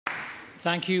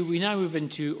Thank you. We now move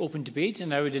into open debate,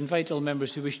 and I would invite all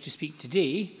members who wish to speak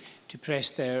today to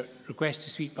press their request to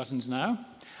speak buttons now.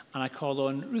 And I call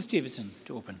on Ruth Davidson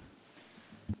to open.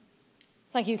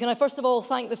 Thank you. Can I first of all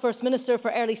thank the First Minister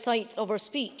for early sight of her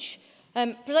speech.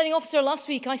 Presiding Officer, last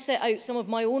week I set out some of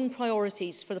my own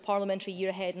priorities for the parliamentary year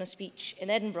ahead in a speech in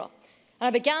Edinburgh. And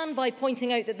I began by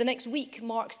pointing out that the next week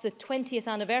marks the 20th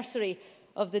anniversary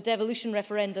of the devolution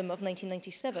referendum of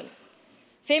 1997.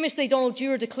 Famously, Donald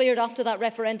Dewar declared after that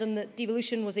referendum that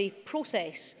devolution was a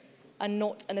process and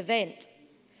not an event.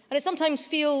 And it sometimes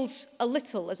feels a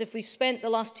little as if we've spent the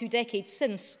last 2 decades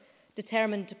since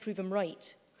determined to prove him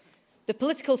right. The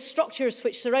political structures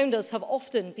which surround us have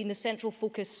often been the central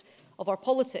focus of our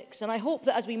politics. And I hope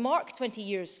that as we mark 20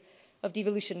 years of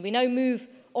devolution, we now move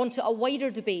on to a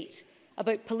wider debate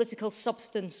about political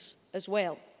substance as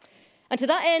well. And to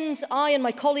that end, I and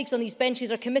my colleagues on these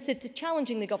benches are committed to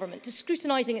challenging the government, to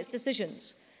scrutinising its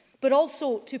decisions, but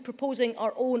also to proposing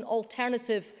our own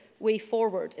alternative way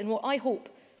forward in what I hope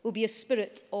will be a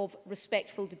spirit of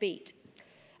respectful debate.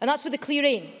 And that's with a clear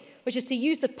aim, which is to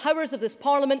use the powers of this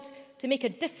Parliament to make a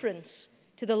difference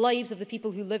to the lives of the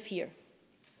people who live here.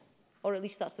 Or at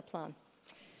least that's the plan.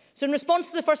 So in response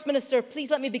to the First Minister, please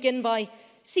let me begin by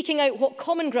seeking out what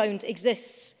common ground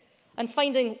exists and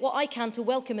finding what I can to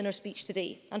welcome in her speech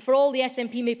today. And for all the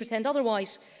SNP may pretend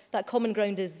otherwise, that common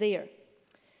ground is there.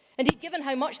 Indeed, given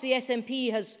how much the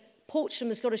SNP has poached from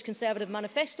the Scottish Conservative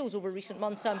manifestos over recent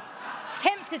months, I'm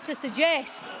tempted to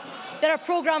suggest that our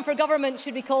programme for government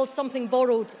should be called Something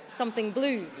Borrowed, Something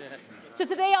Blue. So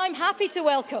today I'm happy to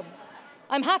welcome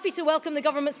the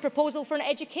government's proposal for an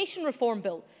education reform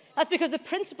bill. That's because the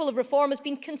principle of reform has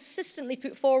been consistently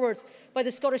put forward by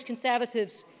the Scottish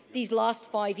Conservatives these last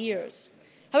 5 years.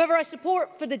 However, our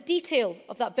support for the detail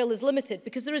of that bill is limited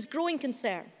because there is growing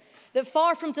concern that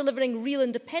far from delivering real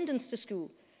independence to school,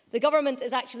 the government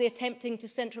is actually attempting to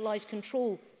centralise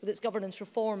control with its governance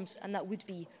reforms, and that would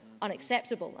be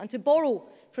unacceptable. And to borrow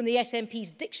from the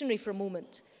SNP's dictionary for a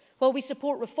moment, while we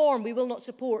support reform, we will not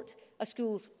support a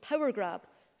school's power grab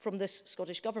from this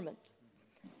Scottish Government.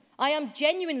 I am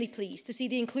genuinely pleased to see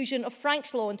the inclusion of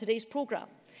Frank's Law in today's programme.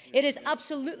 It is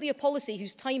absolutely a policy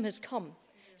whose time has come.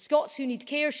 Scots who need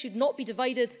care should not be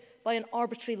divided by an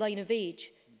arbitrary line of age.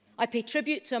 I pay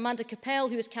tribute to Amanda Capel,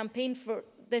 who has campaigned for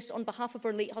this on behalf of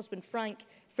her late husband Frank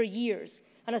for years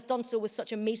and has done so with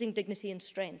such amazing dignity and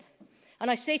strength.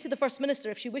 And I say to the First Minister,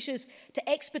 if she wishes to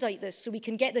expedite this so we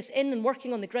can get this in and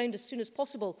working on the ground as soon as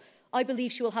possible, I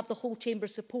believe she will have the whole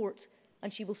Chamber's support,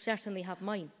 and she will certainly have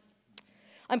mine.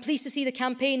 I'm pleased to see the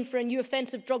campaign for a new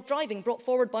offence of drug driving brought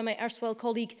forward by my erstwhile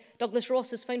colleague Douglas Ross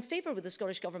has found favour with the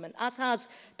Scottish Government, as has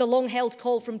the long-held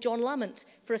call from John Lamont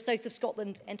for a South of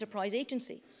Scotland enterprise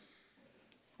agency.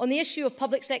 On the issue of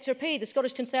public sector pay, the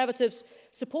Scottish Conservatives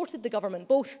supported the government,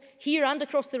 both here and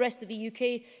across the rest of the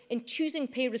UK, in choosing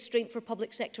pay restraint for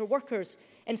public sector workers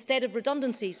instead of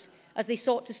redundancies, as they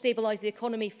sought to stabilise the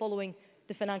economy following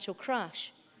the financial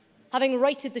crash. Having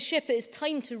righted the ship, it is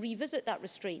time to revisit that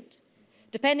restraint.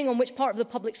 Depending on which part of the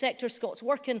public sector Scots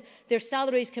work in, their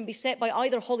salaries can be set by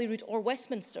either Holyrood or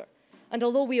Westminster. And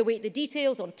although we await the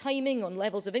details on timing, on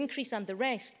levels of increase and the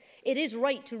rest, it is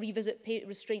right to revisit pay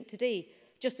restraint today,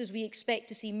 just as we expect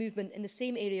to see movement in the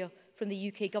same area from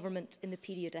the UK Government in the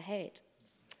period ahead.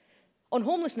 On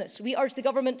homelessness, we urge the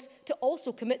Government to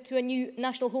also commit to a new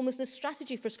national homelessness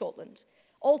strategy for Scotland.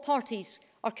 All parties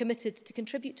are committed to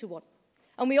contribute to one.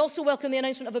 And we also welcome the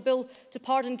announcement of a bill to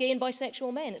pardon gay and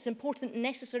bisexual men. It's an important,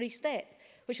 necessary step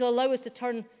which will allow us to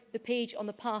turn the page on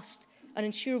the past and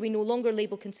ensure we no longer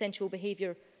label consensual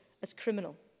behaviour as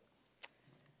criminal.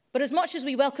 But as much as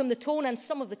we welcome the tone and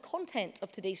some of the content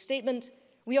of today's statement,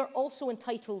 we are also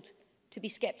entitled to be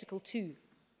sceptical too.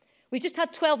 We've just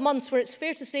had 12 months where it's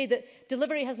fair to say that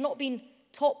delivery has not been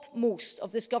topmost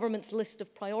of this government's list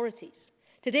of priorities.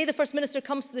 Today, the First Minister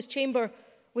comes to this chamber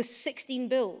with 16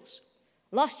 bills.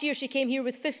 Last year, she came here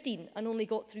with 15 and only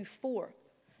got through 4.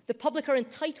 The public are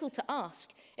entitled to ask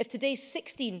if today's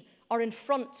 16 are in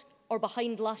front or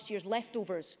behind last year's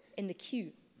leftovers in the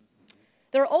queue.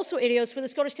 There are also areas where the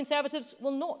Scottish Conservatives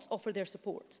will not offer their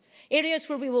support. Areas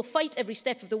where we will fight every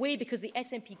step of the way because the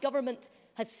SNP government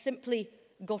has simply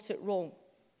got it wrong.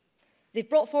 They've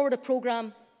brought forward a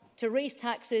programme to raise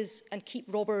taxes and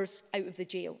keep robbers out of the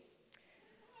jail.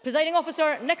 Presiding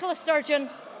Officer Nicola Sturgeon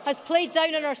has played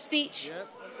down in her speech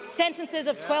sentences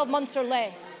of 12 months or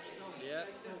less.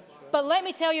 But let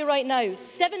me tell you right now,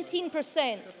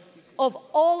 17% of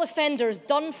all offenders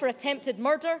done for attempted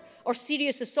murder or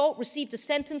serious assault received a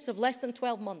sentence of less than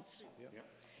 12 months.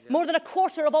 More than a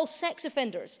quarter of all sex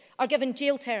offenders are given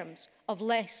jail terms of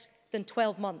less than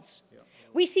 12 months.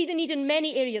 We see the need in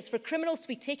many areas for criminals to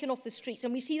be taken off the streets,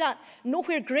 and we see that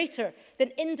nowhere greater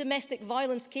than in domestic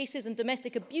violence cases and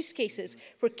domestic abuse cases,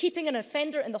 where keeping an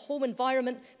offender in the home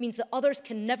environment means that others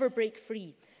can never break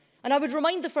free. And I would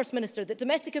remind the First Minister that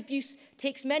domestic abuse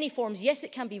takes many forms. Yes,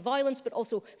 it can be violence, but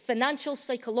also financial,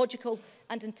 psychological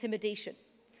and intimidation.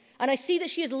 And I see that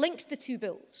she has linked the two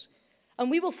bills. And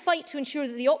we will fight to ensure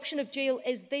that the option of jail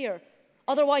is there.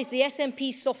 Otherwise, the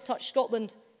SNP's Soft Touch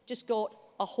Scotland just got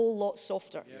a whole lot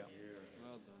softer. Yeah.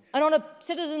 Well done. And on a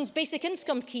citizens' basic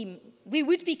income scheme, we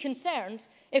would be concerned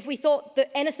if we thought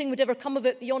that anything would ever come of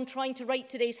it beyond trying to write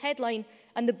today's headline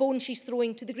and the bone she's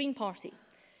throwing to the Green Party.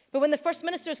 But when the First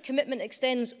Minister's commitment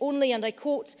extends only, and I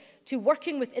quote, to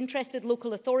working with interested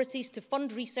local authorities to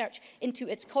fund research into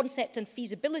its concept and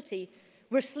feasibility,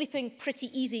 we're sleeping pretty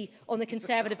easy on the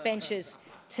Conservative benches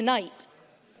tonight.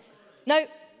 Now,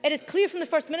 it is clear from the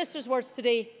First Minister's words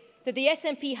today that the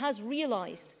SNP has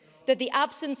realised that the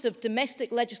absence of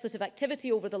domestic legislative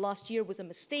activity over the last year was a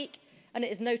mistake, and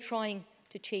it is now trying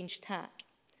to change tack.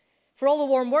 For all the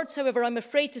warm words, however, I'm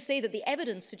afraid to say that the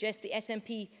evidence suggests the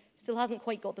SNP still hasn't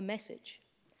quite got the message.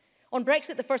 On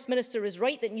Brexit, the First Minister is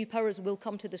right that new powers will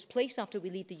come to this place after we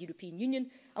leave the European Union,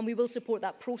 and we will support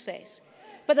that process.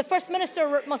 But the First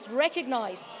Minister must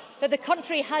recognise that the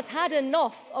country has had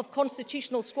enough of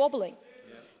constitutional squabbling.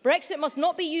 Brexit must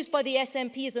not be used by the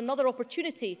SNP as another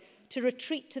opportunity to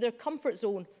retreat to their comfort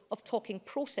zone of talking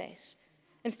process.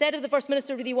 Instead, if the First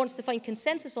Minister really wants to find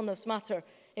consensus on this matter,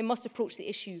 it must approach the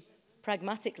issue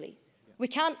pragmatically. We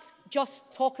can't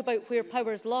just talk about where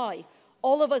powers lie.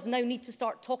 All of us now need to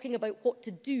start talking about what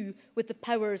to do with the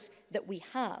powers that we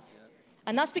have.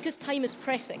 And that's because time is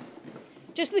pressing.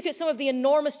 Just look at some of the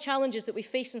enormous challenges that we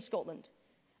face in Scotland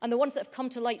and the ones that have come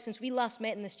to light since we last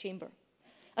met in this chamber.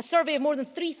 A survey of more than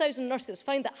 3,000 nurses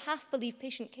found that half believe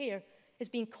patient care is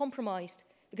being compromised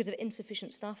because of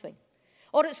insufficient staffing.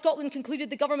 Audit Scotland concluded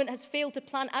the government has failed to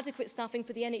plan adequate staffing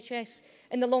for the NHS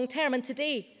in the long term, and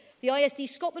today the ISD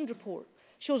Scotland report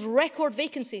shows record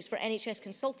vacancies for NHS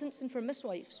consultants and for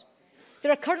midwives.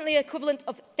 There are currently an equivalent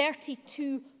of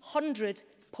 3,200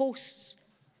 posts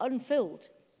unfilled.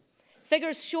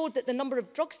 Figures showed that the number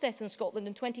of drugs deaths in Scotland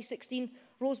in 2016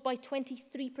 rose by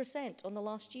 23% on the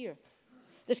last year.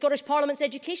 The Scottish Parliament's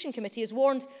Education Committee has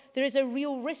warned there is a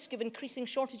real risk of increasing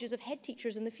shortages of head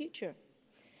teachers in the future.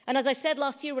 And as I said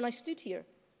last year when I stood here,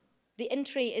 the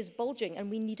in-tray is bulging and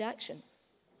we need action.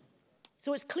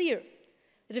 So it's clear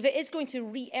that if it is going to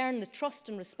re-earn the trust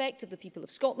and respect of the people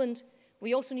of Scotland,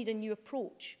 we also need a new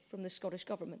approach from the Scottish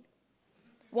Government.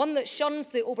 One that shuns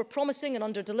the over-promising and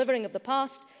under-delivering of the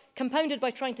past, compounded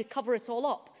by trying to cover it all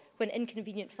up when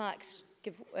inconvenient facts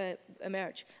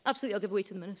emerge. Absolutely, I'll give way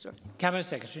to the Minister. Cabinet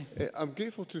Secretary. I'm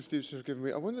grateful to Ruth Davidson for giving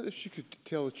way. I wonder if she could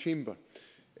tell the Chamber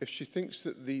if she thinks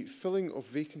that the filling of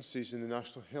vacancies in the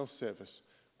National Health Service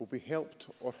will be helped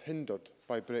or hindered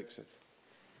by Brexit.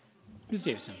 Ruth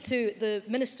Davidson. To the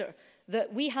Minister,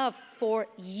 that we have for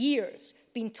years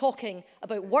been talking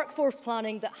about workforce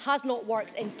planning that has not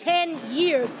worked in 10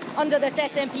 years under this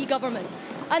SNP government.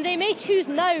 And they may choose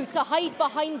now to hide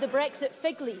behind the Brexit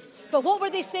fig leaf. But what were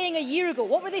they saying a year ago?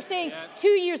 What were they saying 2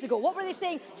 years ago? What were they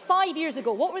saying 5 years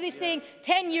ago? What were they saying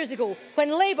 10 years ago?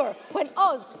 When Labour, when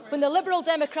us, when the Liberal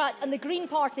Democrats and the Green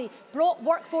Party brought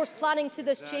workforce planning to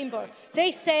this chamber,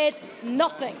 they said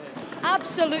nothing.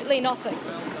 Absolutely nothing.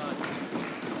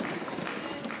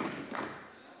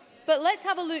 But let's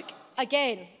have a look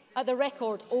again at the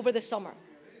record over the summer.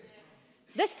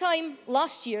 This time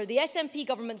last year, the SNP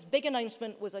government's big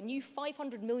announcement was a new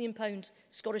 £500 million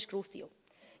Scottish growth deal.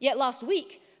 Yet last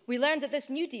week, we learned that this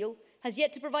new deal has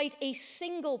yet to provide a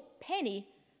single penny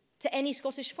to any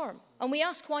Scottish firm. And we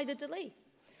ask why the delay.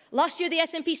 Last year, the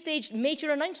SNP staged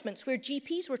major announcements where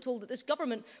GPs were told that this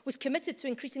government was committed to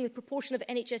increasing the proportion of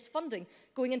NHS funding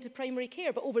going into primary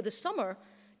care. But over the summer,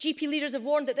 GP leaders have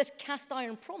warned that this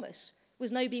cast-iron promise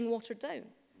was now being watered down.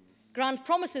 Grand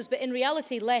promises, but in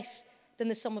reality less than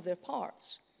the sum of their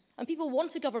parts. And people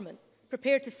want a government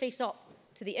prepared to face up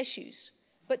to the issues.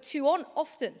 But too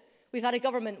often, we've had a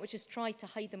government which has tried to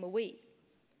hide them away.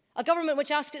 A government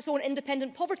which asked its own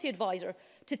independent poverty advisor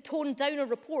to tone down a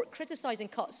report criticising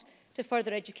cuts to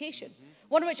further education.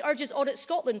 One which urges Audit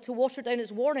Scotland to water down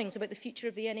its warnings about the future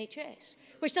of the NHS.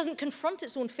 Which doesn't confront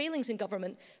its own failings in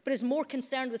government, but is more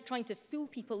concerned with trying to fool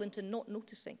people into not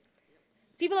noticing.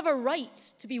 People have a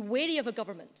right to be wary of a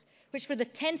government which for the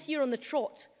 10th year on the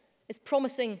trot is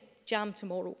promising jam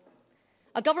tomorrow.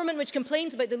 A government which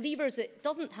complains about the levers it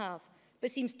doesn't have, but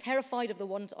seems terrified of the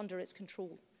ones under its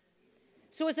control.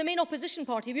 So as the main opposition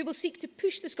party, we will seek to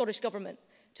push the Scottish Government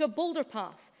to a bolder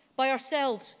path by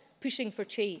ourselves pushing for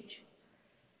change.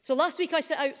 So last week I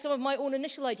set out some of my own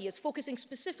initial ideas, focusing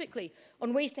specifically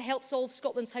on ways to help solve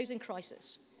Scotland's housing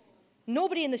crisis.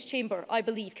 Nobody in this chamber, I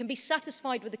believe, can be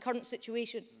satisfied with the current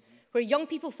situation, where young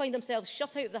people find themselves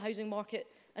shut out of the housing market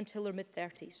until their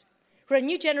mid-30s, where a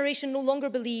new generation no longer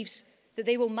believes that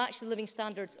they will match the living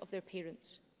standards of their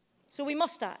parents. So we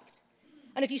must act.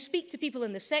 And if you speak to people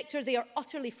in the sector, they are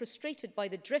utterly frustrated by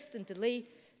the drift and delay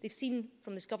they've seen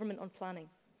from this government on planning.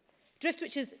 Drift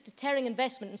which is deterring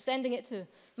investment and sending it to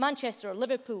Manchester or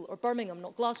Liverpool or Birmingham,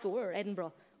 not Glasgow or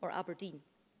Edinburgh or Aberdeen.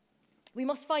 We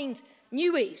must find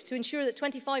new ways to ensure that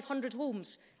 2,500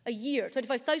 homes a year,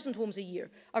 25,000 homes a year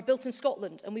are built in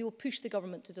Scotland, and we will push the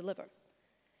government to deliver.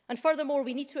 And furthermore,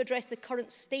 we need to address the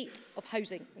current state of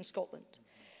housing in Scotland.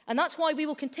 And that's why we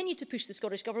will continue to push the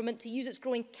Scottish Government to use its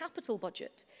growing capital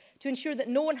budget to ensure that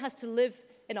no one has to live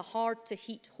in a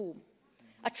hard-to-heat home.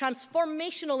 A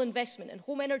transformational investment in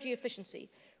home energy efficiency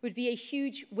would be a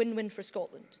huge win-win for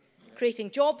Scotland,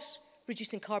 creating jobs,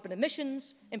 reducing carbon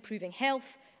emissions, improving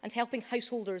health, and helping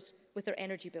householders with their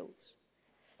energy bills.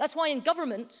 That's why in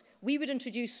government, we would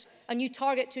introduce a new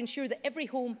target to ensure that every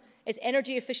home is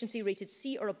energy efficiency rated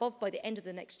C or above by the end of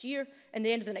the next year and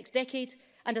the end of the next decade.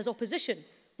 And as opposition,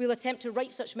 we'll attempt to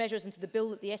write such measures into the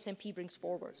bill that the SNP brings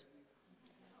forward.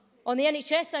 On the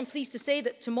NHS, I'm pleased to say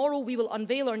that tomorrow we will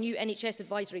unveil our new NHS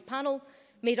advisory panel,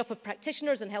 made up of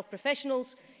practitioners and health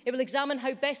professionals. It will examine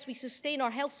how best we sustain our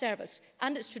health service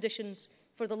and its traditions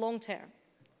for the long term.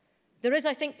 There is,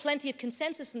 I think, plenty of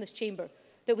consensus in this chamber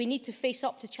that we need to face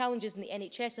up to challenges in the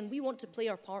NHS, and we want to play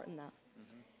our part in that.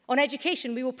 On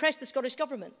education, we will press the Scottish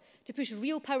Government to push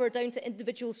real power down to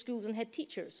individual schools and head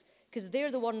teachers, because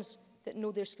they're the ones that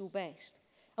know their school best.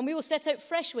 And we will set out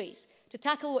fresh ways to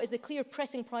tackle what is the clear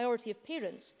pressing priority of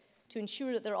parents to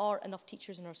ensure that there are enough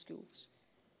teachers in our schools.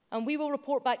 And we will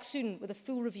report back soon with a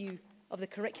full review of the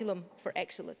curriculum for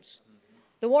excellence.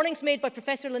 The warnings made by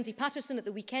Professor Lindsay Patterson at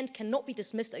the weekend cannot be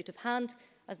dismissed out of hand,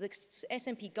 as the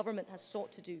SNP government has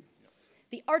sought to do.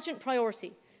 The urgent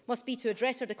priority must be to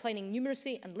address our declining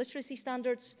numeracy and literacy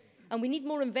standards, and we need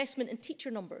more investment in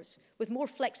teacher numbers, with more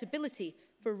flexibility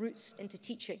for routes into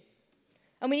teaching.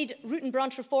 And we need root and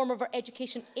branch reform of our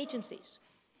education agencies.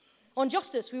 On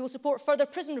justice, we will support further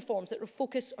prison reforms that will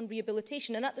focus on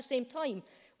rehabilitation, and at the same time,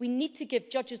 we need to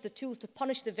give judges the tools to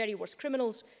punish the very worst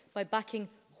criminals by backing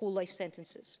whole life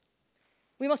sentences.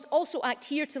 We must also act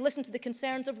here to listen to the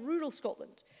concerns of rural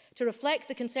Scotland, to reflect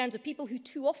the concerns of people who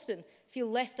too often feel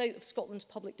left out of Scotland's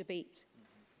public debate.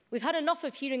 We've had enough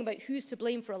of hearing about who's to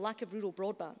blame for a lack of rural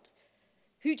broadband.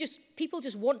 People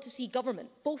just want to see government,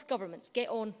 both governments, get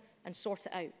on and sort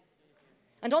it out.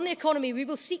 And on the economy, we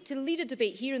will seek to lead a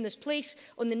debate here in this place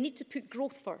on the need to put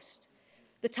growth first.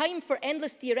 The time for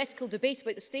endless theoretical debate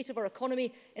about the state of our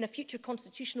economy in a future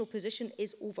constitutional position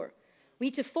is over. We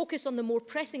need to focus on the more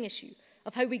pressing issue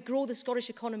of how we grow the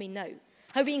Scottish economy now,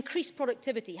 how we increase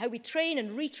productivity, how we train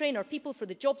and retrain our people for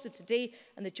the jobs of today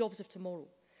and the jobs of tomorrow.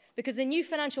 Because the new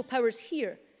financial powers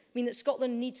here mean that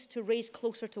Scotland needs to raise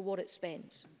closer to what it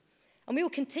spends. And we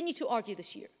will continue to argue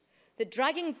this year that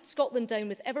dragging Scotland down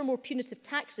with ever more punitive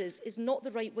taxes is not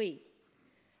the right way.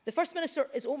 The First Minister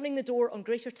is opening the door on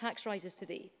greater tax rises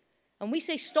today. And we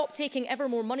say stop taking ever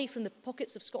more money from the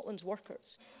pockets of Scotland's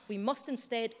workers. We must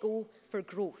instead go for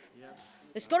growth. Yeah.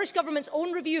 The Scottish Government's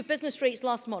own review of business rates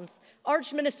last month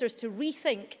urged ministers to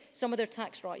rethink some of their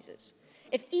tax rises.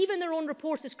 If even their own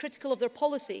report is critical of their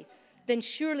policy, then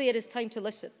surely it is time to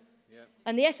listen. Yeah.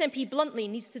 And the SNP bluntly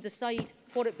needs to decide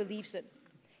what it believes in.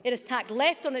 It has tacked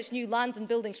left on its new land and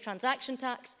buildings transaction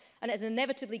tax, and it has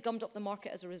inevitably gummed up the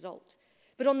market as a result.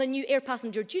 But on the new air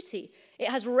passenger duty, it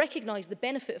has recognised the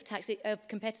benefit of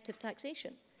competitive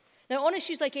taxation. Now, on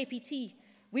issues like APT,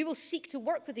 we will seek to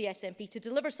work with the SNP to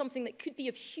deliver something that could be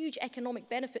of huge economic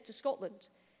benefit to Scotland.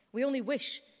 We only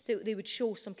wish that they would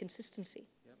show some consistency.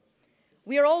 Yep.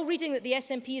 We are all reading that the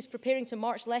SNP is preparing to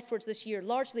march leftwards this year,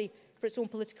 largely for its own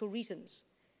political reasons.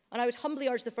 And I would humbly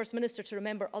urge the First Minister to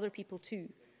remember other people too,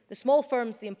 the small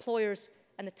firms, the employers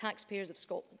and the taxpayers of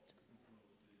Scotland.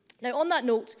 Now, on that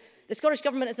note, the Scottish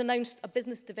Government has announced a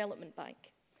business development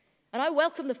bank. And I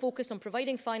welcome the focus on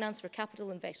providing finance for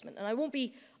capital investment, and I won't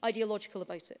be ideological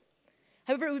about it.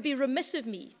 However, it would be remiss of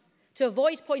me to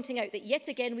avoid pointing out that yet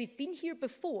again we've been here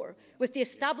before with the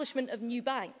establishment of new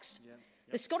banks.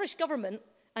 The Scottish Government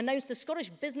announced the Scottish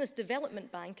Business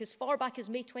Development Bank as far back as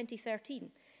May 2013.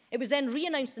 It was then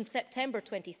re-announced in September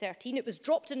 2013. It was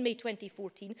dropped in May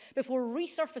 2014 before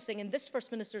resurfacing in this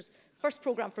First Minister's first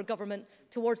programme for government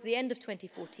towards the end of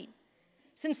 2014.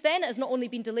 Since then, it has not only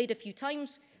been delayed a few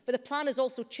times, but the plan has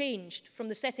also changed from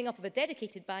the setting up of a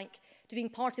dedicated bank to being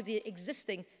part of the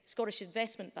existing Scottish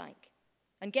Investment Bank.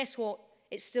 And guess what?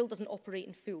 it still doesn't operate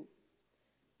in full.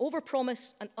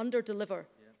 Overpromise and underdeliver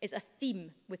is a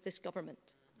theme with this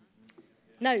government.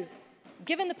 Now,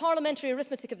 given the parliamentary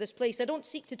arithmetic of this place, I don't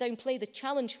seek to downplay the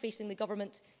challenge facing the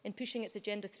government in pushing its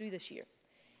agenda through this year.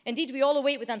 Indeed, we all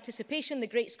await with anticipation the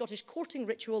great Scottish courting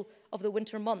ritual of the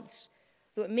winter months,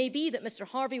 though it may be that Mr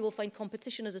Harvey will find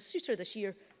competition as a suitor this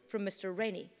year from Mr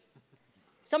Rennie.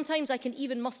 Sometimes I can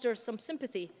even muster some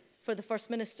sympathy for the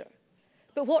First Minister.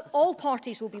 But what all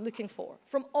parties will be looking for,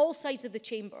 from all sides of the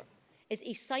chamber, is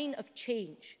a sign of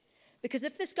change. Because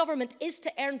if this government is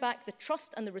to earn back the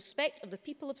trust and the respect of the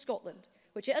people of Scotland,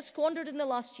 which it has squandered in the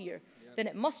last year, then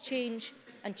it must change,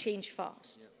 and change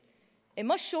fast. It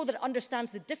must show that it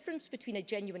understands the difference between a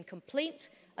genuine complaint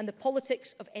and the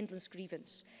politics of endless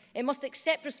grievance. It must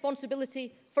accept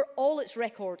responsibility for all its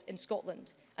record in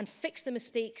Scotland and fix the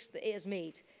mistakes that it has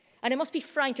made. And it must be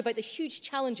frank about the huge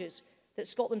challenges that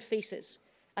Scotland faces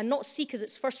and not seek as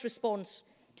its first response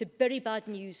to bury bad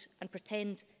news and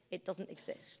pretend it doesn't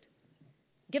exist.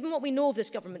 Given what we know of this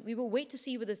government, we will wait to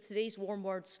see whether today's warm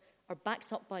words are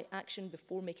backed up by action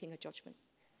before making a judgment.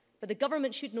 But the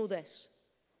government should know this.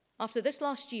 After this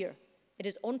last year, it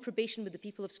is on probation with the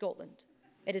people of Scotland.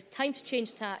 It is time to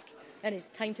change tack, and it is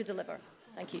time to deliver.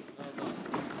 Thank you.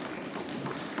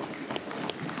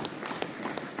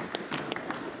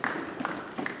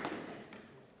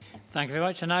 Thank you very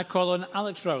much. And I call on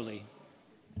Alex Rowley.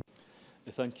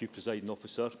 Thank you, Presiding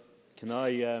Officer. Can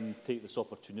I take this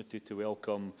opportunity to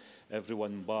welcome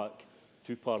everyone back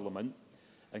to Parliament?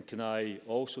 And can I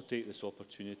also take this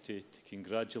opportunity to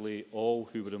congratulate all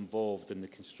who were involved in the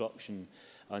construction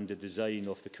and the design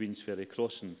of the Queensferry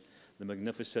Crossing, the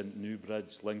magnificent new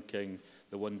bridge linking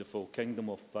the wonderful Kingdom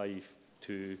of Fife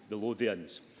to the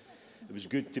Lothians. It was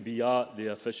good to be at the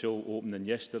official opening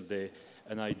yesterday,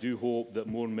 and I do hope that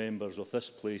more members of this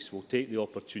place will take the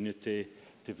opportunity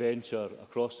to venture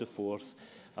across the Forth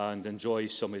and enjoy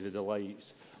some of the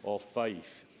delights of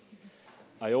Fife.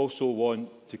 I also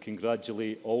want to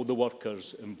congratulate all the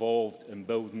workers involved in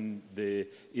building the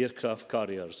aircraft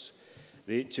carriers.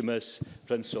 The HMS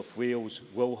Prince of Wales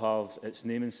will have its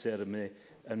naming ceremony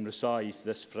in Rosyth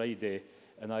this Friday,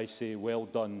 and I say well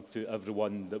done to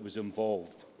everyone that was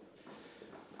involved.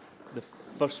 The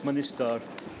First Minister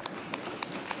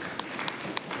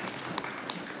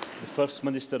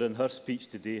in her speech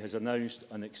today has announced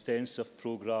an extensive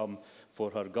programme for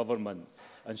her government,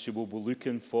 and she will be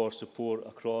looking for support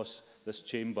across this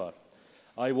chamber.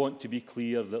 I want to be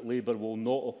clear that Labour will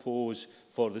not oppose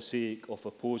for the sake of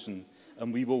opposing,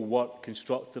 and we will work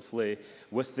constructively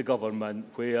with the government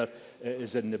where it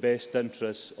is in the best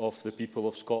interests of the people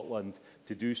of Scotland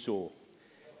to do so.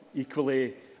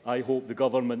 Equally, I hope the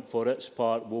government, for its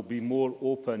part, will be more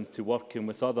open to working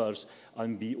with others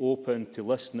and be open to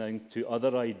listening to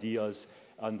other ideas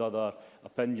and other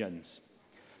opinions.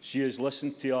 She has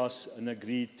listened to us and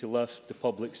agreed to lift the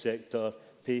public sector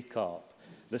pay cap.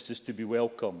 This is to be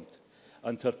welcomed.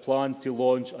 And her plan to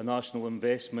launch a national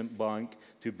investment bank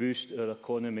to boost our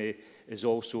economy is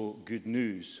also good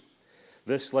news.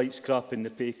 This, like scrapping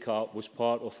the pay cap, was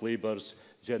part of Labour's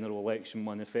general election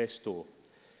manifesto.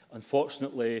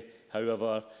 Unfortunately,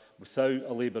 however, without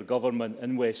a Labour government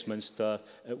in Westminster,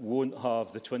 it won't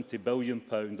have the £20 billion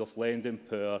of lending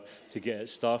power to get it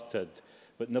started.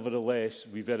 But nevertheless,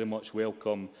 we very much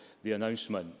welcome the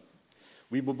announcement.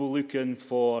 We will be looking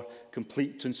for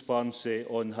complete transparency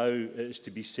on how it is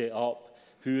to be set up,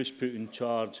 who is put in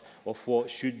charge of what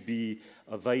should be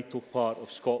a vital part of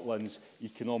Scotland's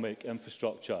economic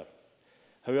infrastructure.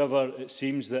 However, it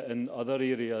seems that in other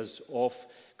areas of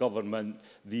government,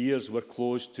 the ears were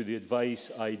closed to the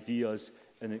advice, ideas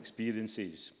and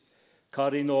experiences.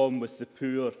 Carrying on with the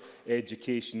poor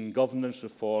education governance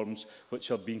reforms, which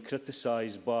have been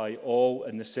criticised by all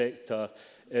in the sector,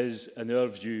 is, in our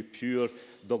view, pure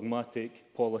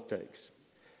dogmatic politics.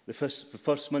 The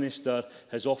First Minister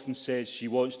has often said she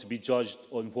wants to be judged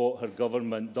on what her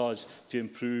government does to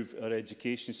improve our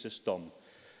education system.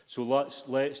 So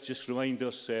let's just remind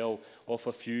ourselves of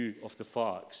a few of the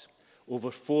facts. Over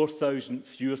 4,000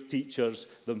 fewer teachers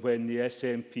than when the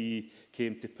SNP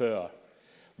came to power.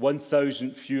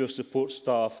 1,000 fewer support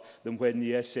staff than when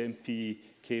the SNP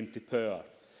came to power.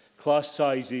 Class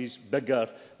sizes bigger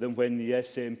than when the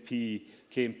SNP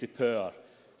came to power.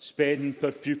 Spending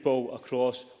per pupil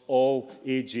across all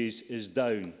ages is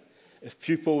down. If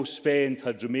pupil spend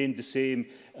had remained the same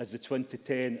as the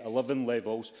 2010-11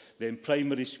 levels, then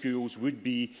primary schools would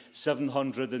be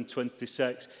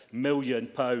 £726 million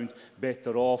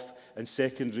better off, and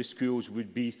secondary schools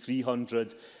would be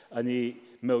 £308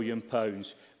 million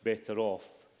better off.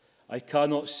 I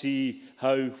cannot see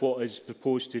how what is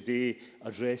proposed today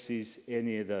addresses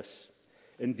any of this.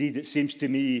 Indeed, it seems to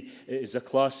me it is a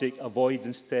classic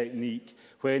avoidance technique.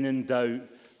 When in doubt,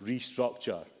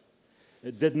 restructure.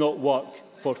 It did not work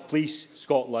for Police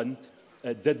Scotland.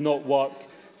 It did not work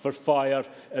for fire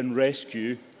and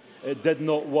rescue. It did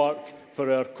not work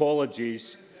for our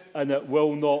colleges, and it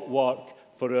will not work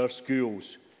for our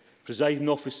schools. Presiding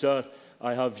Officer,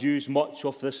 I have used much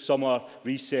of this summer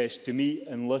recess to meet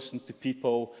and listen to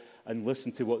people and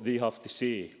listen to what they have to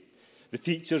say. The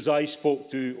teachers I spoke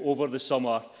to over the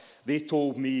summer, they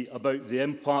told me about the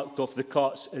impact of the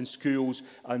cuts in schools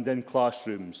and in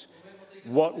classrooms.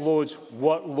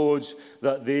 Workloads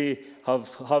that they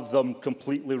have them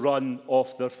completely run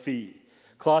off their feet.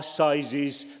 Class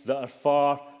sizes that are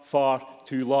far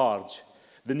too large.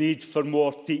 The need for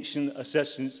more teaching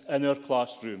assistants in our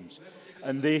classrooms.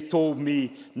 And they told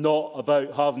me not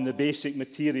about having the basic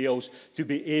materials to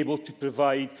be able to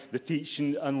provide the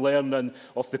teaching and learning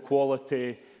of the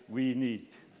quality we need.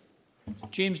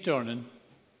 James Dornan.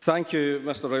 Thank you,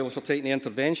 Mr Rowley, for taking the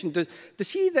intervention.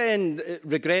 Does he then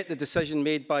regret the decision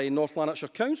made by North Lanarkshire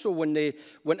Council when they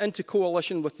went into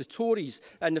coalition with the Tories,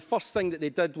 and the first thing that they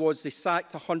did was they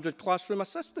sacked 100 classroom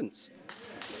assistants?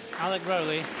 Alec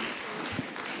Rowley.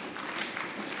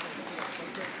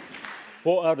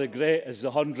 What I regret is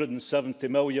the £170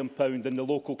 million in the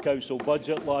local council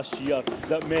budget last year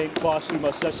that meant classroom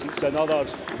assistants and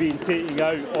others being taken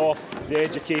out of the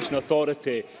Education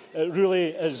Authority. It really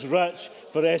is rich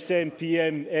for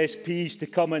SNPM SPs to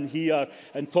come in here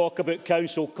and talk about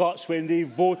council cuts when they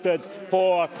voted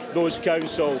for those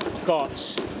council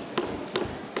cuts.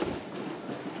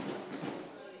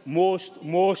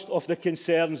 Most of the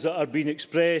concerns that are being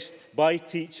expressed by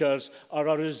teachers are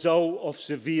a result of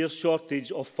severe shortage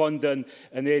of funding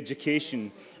in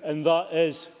education. And that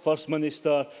is, First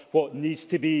Minister, what needs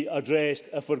to be addressed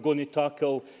if we're going to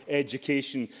tackle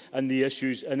education and the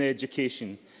issues in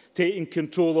education. Taking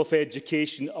control of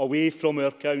education away from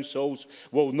our councils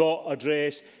will not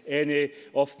address any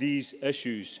of these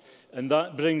issues. And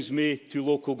that brings me to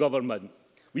local government.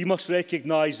 We must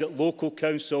recognise that local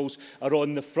councils are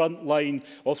on the front line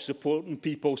of supporting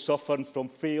people suffering from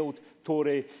failed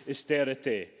Tory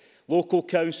austerity. Local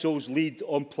councils lead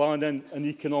on planning and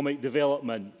economic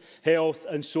development, health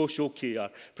and social care,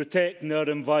 protecting our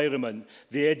environment,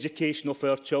 the education of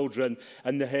our children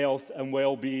and the health and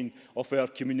well-being of our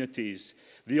communities.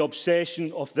 The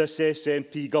obsession of this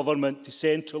SNP government to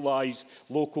centralise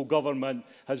local government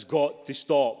has got to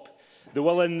stop. The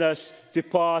willingness to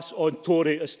pass on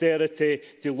Tory austerity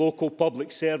to local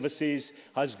public services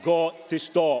has got to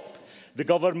stop. The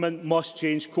government must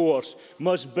change course,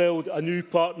 must build a new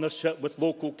partnership with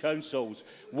local councils,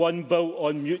 one built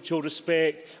on mutual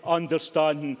respect,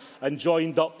 understanding and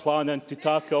joined-up planning to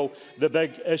tackle the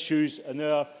big issues in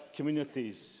our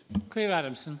communities. Claire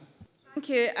Adamson. Thank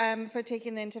you for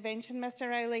taking the intervention, Mr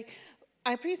Rowley.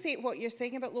 I appreciate what you're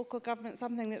saying about local government,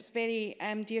 something that's very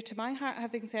dear to my heart,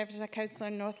 having served as a councillor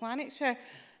in North Lanarkshire.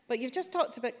 But you've just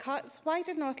talked about cuts. Why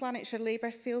did North Lanarkshire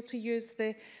Labour fail to use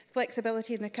the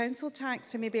flexibility in the council tax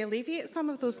to maybe alleviate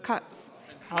some of those cuts?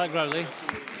 Alec Rowley.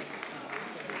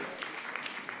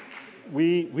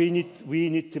 We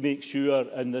need to make sure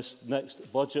in this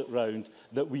next budget round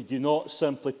that we do not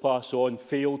simply pass on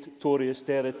failed Tory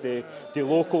austerity to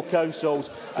local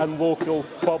councils and local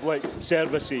public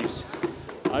services.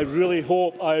 I really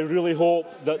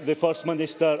hope that the First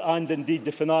Minister and indeed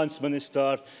the Finance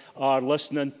Minister are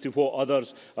listening to what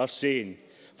others are saying.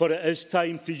 For it is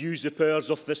time to use the powers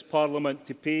of this Parliament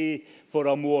to pay for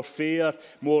a more fair,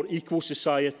 more equal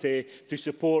society to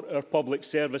support our public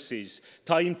services.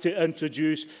 Time to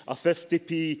introduce a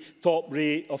 50p top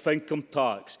rate of income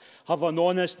tax. Have an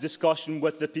honest discussion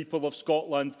with the people of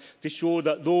Scotland to show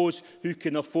that those who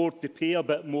can afford to pay a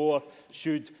bit more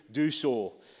should do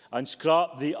so. And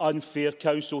scrap the unfair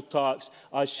council tax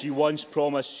as she once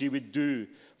promised she would do.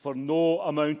 For no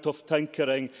amount of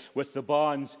tinkering with the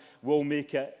bands will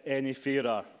make it any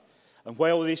fairer. And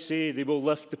while they say they will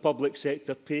lift the public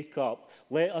sector pay cap,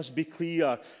 let us be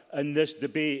clear in this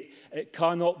debate, it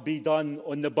cannot be done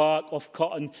on the back of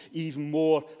cutting even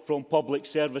more from public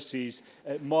services.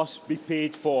 It must be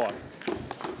paid for.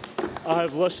 I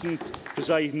have listened,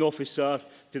 Presiding Officer,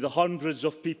 to the hundreds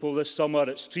of people this summer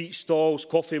at street stalls,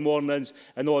 coffee mornings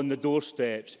and on the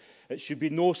doorsteps. It should be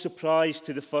no surprise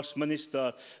to the First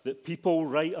Minister that people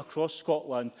right across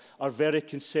Scotland are very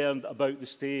concerned about the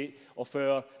state of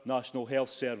our National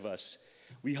Health Service.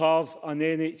 We have an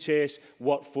NHS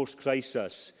workforce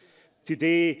crisis.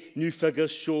 Today, new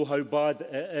figures show how bad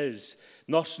it is.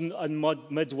 Nursing and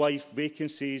midwife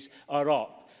vacancies are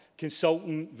up.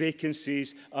 consultant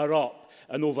vacancies are up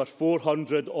and over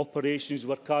 400 operations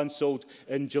were cancelled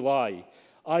in July.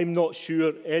 I'm not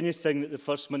sure anything that the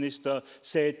First Minister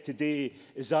said today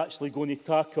is actually going to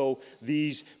tackle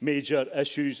these major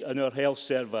issues in our health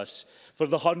service. For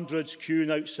the hundreds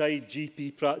queuing outside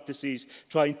GP practices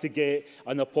trying to get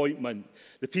an appointment,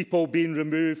 the people being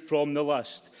removed from the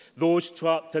list, those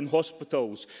trapped in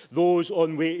hospitals, those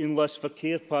on waiting lists for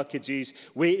care packages,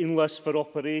 waiting lists for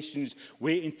operations,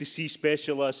 waiting to see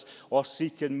specialists or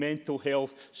seeking mental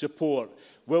health support.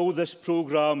 Will this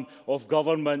programme of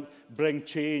government bring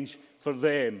change for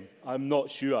them? I'm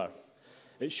not sure.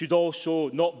 It should also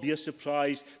not be a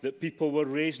surprise that people were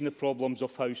raising the problems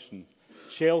of housing.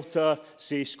 Shelter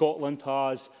say Scotland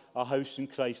has a housing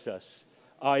crisis.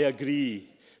 I agree.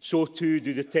 So too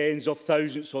do the tens of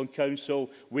thousands on council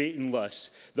waiting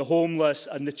lists, the homeless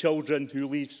and the children who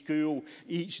leave school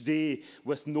each day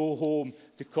with no home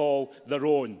to call their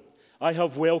own. I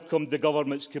have welcomed the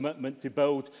government's commitment to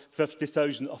build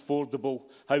 50,000 affordable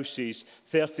houses,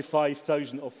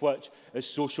 35,000 of which is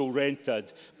social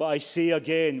rented. But I say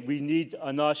again, we need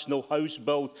a national house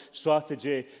build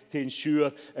strategy to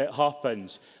ensure it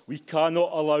happens. We cannot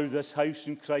allow this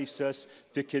housing crisis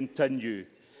to continue.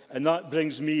 And that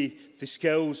brings me to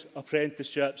skills,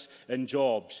 apprenticeships and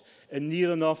jobs. In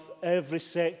near enough every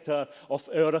sector of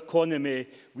our economy,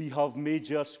 we have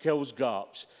major skills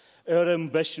gaps. Our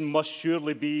ambition must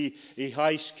surely be a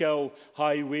high-skill,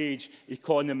 high-wage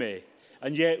economy.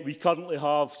 And yet we currently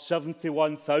have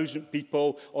 71,000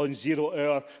 people on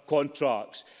zero-hour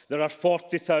contracts. There are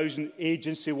 40,000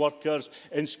 agency workers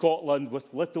in Scotland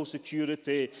with little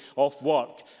security of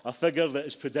work, a figure that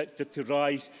is predicted to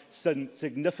rise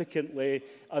significantly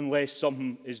unless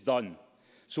something is done.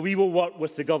 So we will work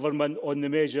with the government on the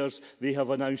measures they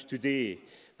have announced today,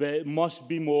 but it must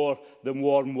be more than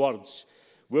warm words.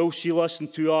 Will she listen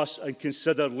to us and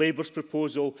consider Labour's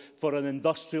proposal for an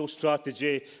industrial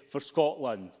strategy for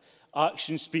Scotland?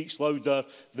 Action speaks louder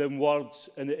than words,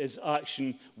 and it is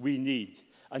action we need.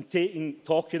 And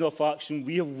talking of action,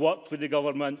 we have worked with the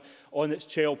government on its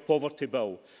child poverty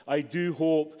bill. I do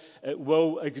hope it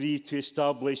will agree to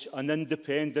establish an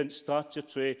independent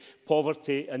statutory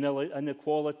poverty and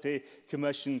inequality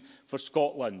commission for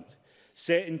Scotland.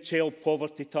 Setting child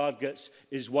poverty targets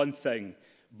is one thing,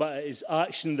 but it is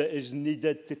action that is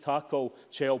needed to tackle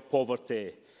child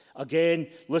poverty. Again,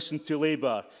 listen to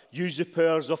Labour. Use the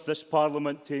powers of this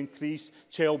Parliament to increase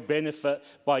child benefit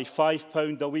by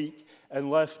 £5 a week and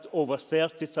lift over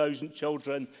 30,000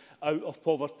 children out of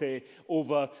poverty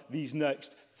over these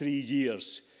next 3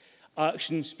 years.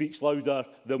 Action speaks louder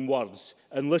than words.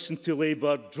 And listen to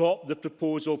Labour drop the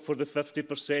proposal for the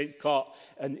 50% cut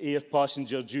in air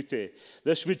passenger duty.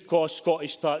 This would cost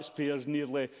Scottish taxpayers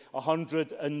nearly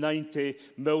 £190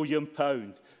 million.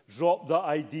 Drop that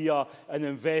idea and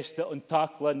invest it on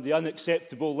tackling the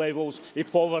unacceptable levels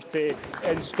of poverty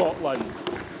in Scotland.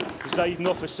 Presiding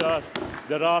Officer,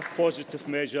 there are positive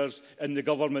measures in the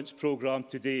government's programme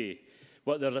today,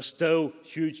 but there are still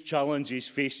huge challenges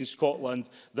facing Scotland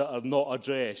that are not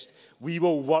addressed. We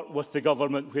will work with the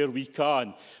government where we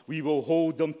can. We will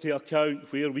hold them to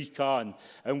account where we can.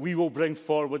 And we will bring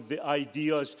forward the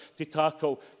ideas to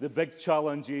tackle the big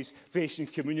challenges facing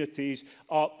communities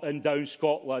up and down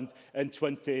Scotland in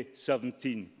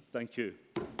 2017. Thank you.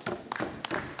 Thank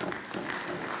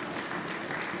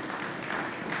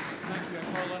you,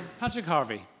 Colin. Patrick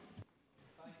Harvey.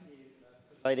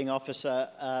 Presiding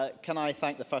Officer, can I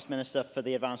thank the First Minister for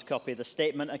the advance copy of the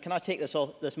statement, and can I take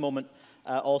this moment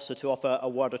also to offer a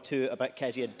word or two about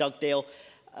Kezia Dugdale.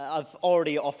 I've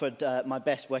already offered my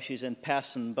best wishes in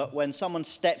person, but when someone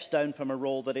steps down from a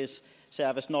role that is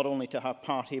service not only to her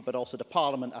party but also to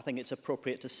Parliament, I think it's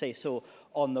appropriate to say so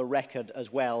on the record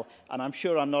as well. And I'm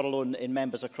sure I'm not alone in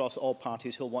members across all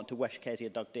parties who will want to wish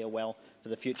Kezia Dugdale well for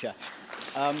the future.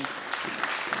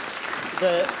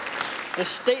 The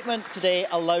statement today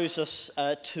allows us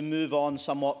to move on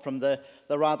somewhat from the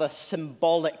rather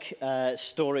symbolic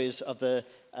stories of the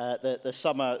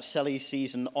summer silly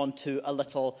season onto a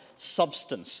little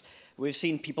substance. We've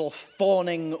seen people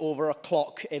fawning over a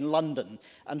clock in London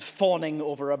and fawning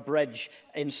over a bridge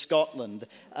in Scotland.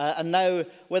 And now,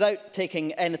 without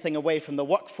taking anything away from the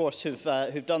workforce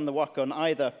who've done the work on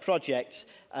either project,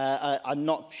 I'm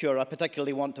not sure I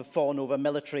particularly want to fawn over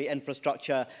military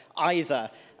infrastructure either.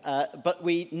 But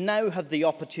we now have the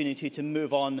opportunity to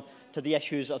move on to the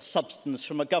issues of substance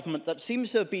from a government that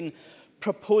seems to have been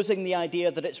proposing the idea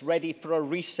that it's ready for a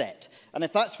reset. And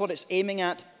if that's what it's aiming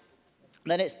at,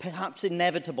 then it's perhaps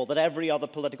inevitable that every other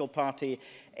political party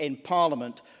in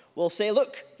Parliament will say,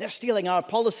 look, they're stealing our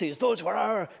policies. Those were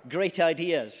our great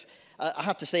ideas. I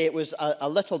have to say it was a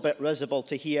little bit risible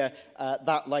to hear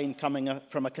that line coming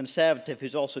from a Conservative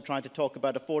who's also trying to talk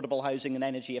about affordable housing and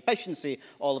energy efficiency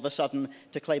all of a sudden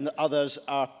to claim that others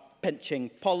are pinching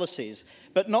policies.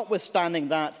 But notwithstanding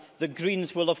that, the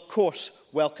Greens will of course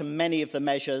welcome many of the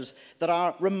measures that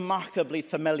are remarkably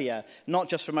familiar, not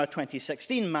just from our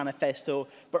 2016 manifesto,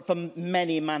 but from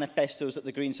many manifestos that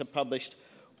the Greens have published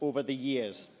over the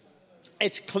years.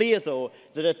 It's clear, though,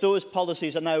 that if those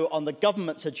policies are now on the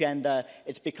government's agenda,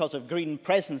 it's because of Green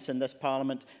presence in this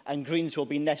Parliament, and Greens will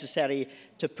be necessary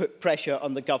to put pressure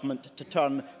on the government to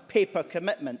turn paper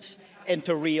commitments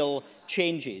into real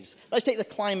changes. Let's take the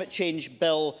climate change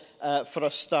bill for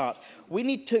a start. We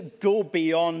need to go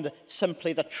beyond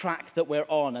simply the track that we're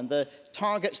on, and the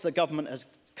targets the government has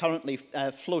currently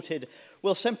floated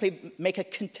will simply make a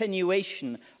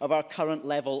continuation of our current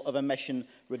level of emission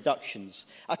reductions.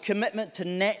 A commitment to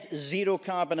net zero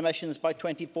carbon emissions by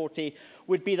 2040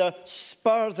 would be the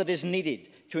spur that is needed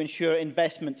to ensure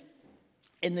investment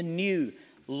in the new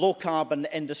low-carbon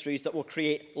industries that will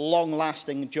create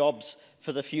long-lasting jobs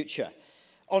for the future.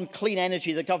 On clean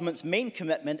energy, the government's main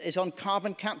commitment is on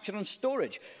carbon capture and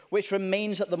storage, which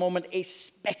remains at the moment a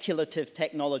speculative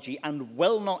technology and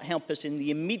will not help us in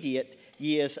the immediate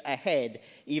years ahead,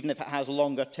 even if it has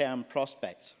longer-term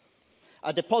prospects.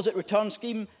 A deposit return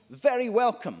scheme, very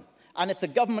welcome. And if the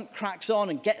government cracks on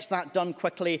and gets that done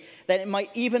quickly, then it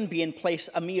might even be in place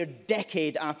a mere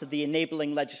decade after the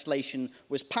enabling legislation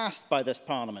was passed by this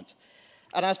Parliament.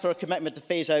 And as for a commitment to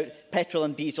phase out petrol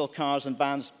and diesel cars and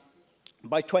vans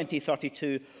by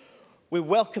 2032, we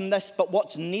welcome this, but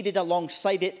what's needed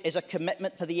alongside it is a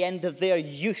commitment for the end of their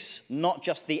use, not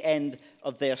just the end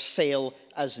of their sale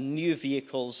as new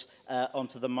vehicles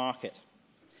onto the market.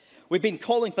 We've been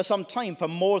calling for some time for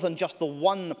more than just the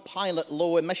one pilot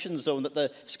low emission zone that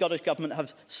the Scottish Government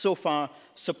have so far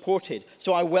supported.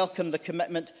 So I welcome the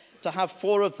commitment to have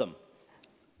 4 of them.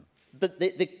 But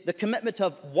the commitment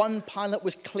of one pilot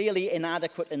was clearly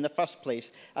inadequate in the first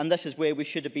place, and this is where we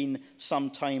should have been some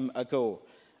time ago.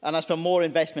 And as for more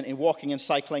investment in walking and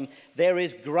cycling, there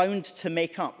is ground to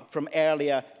make up from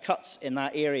earlier cuts in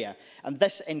that area. And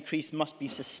this increase must be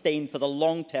sustained for the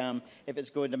long term if it's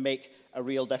going to make a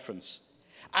real difference.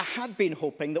 I had been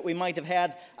hoping that we might have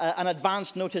had an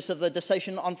advance notice of the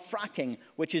decision on fracking,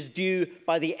 which is due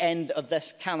by the end of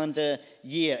this calendar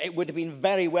year. It would have been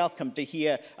very welcome to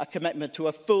hear a commitment to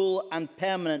a full and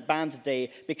permanent ban today,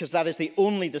 because that is the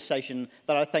only decision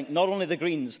that I think not only the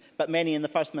Greens, but many in the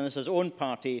First Minister's own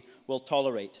party will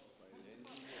tolerate.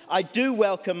 I do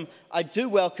welcome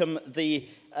the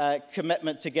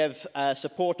commitment to give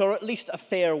support, or at least a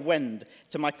fair wind,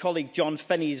 to my colleague John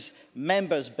Finney's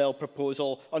Members' Bill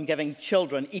proposal on giving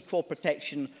children equal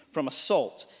protection from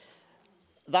assault.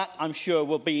 That, I'm sure,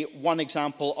 will be one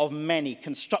example of many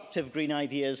constructive Green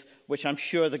ideas which I'm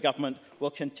sure the Government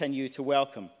will continue to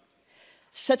welcome.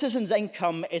 Citizens'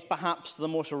 income is perhaps the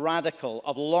most radical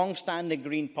of long-standing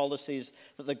Green policies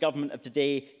that the Government have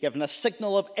today given a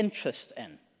signal of interest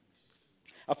in.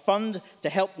 A fund to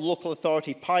help local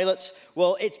authority pilots.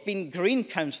 Well, it's been Green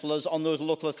councillors on those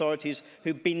local authorities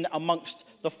who've been amongst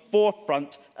the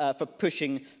forefront for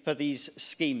pushing for these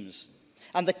schemes.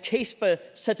 And the case for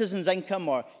citizens' income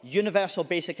or universal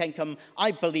basic income,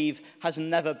 I believe, has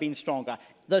never been stronger.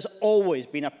 There's always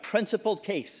been a principled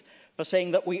case for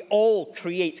saying that we all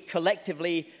create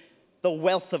collectively the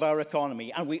wealth of our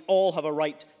economy, and we all have a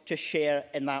right to share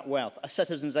in that wealth. A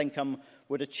citizen's income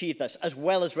would achieve this, as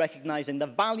well as recognising the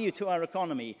value to our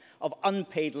economy of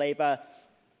unpaid labour,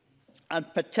 and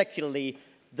particularly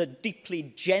the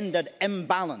deeply gendered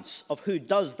imbalance of who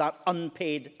does that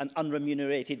unpaid and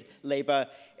unremunerated labour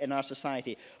in our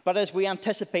society. But as we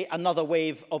anticipate another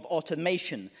wave of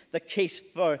automation, the case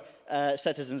for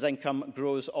citizens' income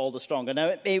grows all the stronger. Now,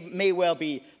 it may well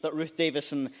be that Ruth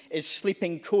Davidson is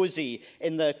sleeping cosy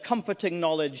in the comforting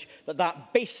knowledge that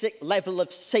that basic level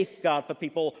of safeguard for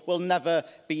people will never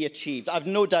be achieved. I've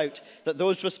no doubt that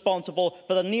those responsible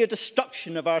for the near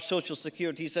destruction of our social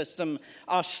security system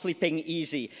are sleeping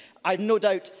easy. I've no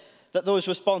doubt that those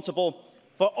responsible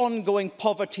for ongoing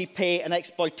poverty, pay and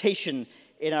exploitation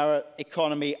in our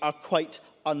economy are quite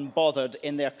unbothered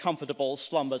in their comfortable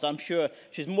slumbers. I'm sure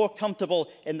she's more comfortable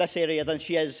in this area than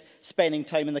she is spending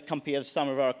time in the company of some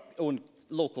of our own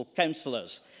local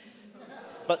councillors.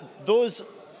 But those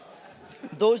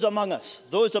among us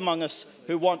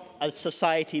who want a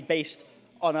society based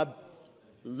on a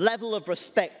level of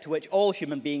respect to which all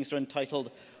human beings are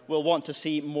entitled will want to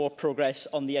see more progress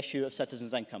on the issue of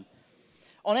citizens' income.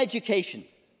 On education,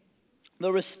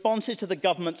 The responses to the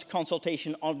government's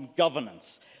consultation on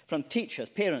governance from teachers,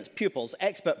 parents, pupils,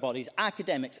 expert bodies,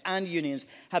 academics and unions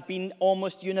have been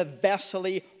almost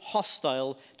universally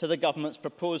hostile to the government's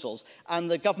proposals. And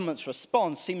the government's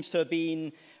response seems to have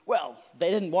been, well,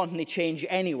 they didn't want any change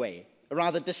anyway, a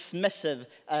rather dismissive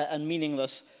and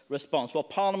meaningless response. Well,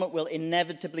 Parliament will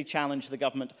inevitably challenge the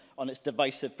government on its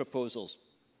divisive proposals.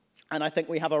 And I think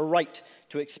we have a right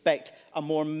to expect a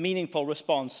more meaningful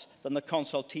response than the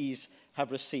consultees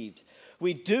have received.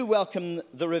 We do welcome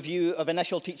the review of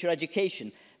initial teacher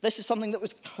education. This is something that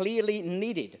was clearly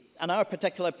needed, and our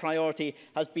particular priority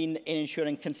has been in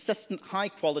ensuring consistent,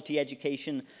 high-quality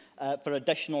education for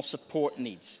additional support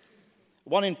needs.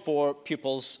 1 in 4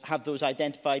 pupils have those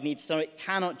identified needs, so it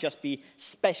cannot just be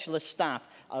specialist staff,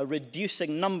 a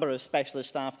reducing number of specialist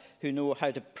staff who know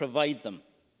how to provide them.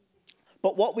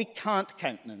 But what we can't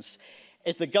countenance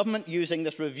is the government using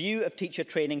this review of teacher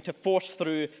training to force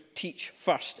through Teach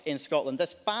First in Scotland.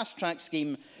 This fast-track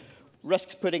scheme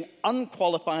risks putting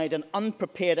unqualified and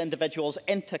unprepared individuals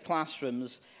into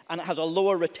classrooms, and it has a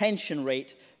lower retention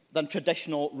rate than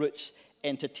traditional routes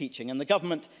into teaching. And the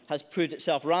government has proved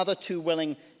itself rather too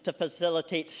willing to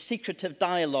facilitate secretive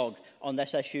dialogue on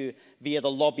this issue via the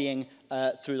lobbying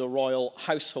through the royal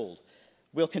household.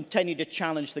 We'll continue to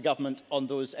challenge the government on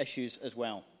those issues as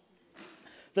well.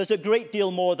 There's a great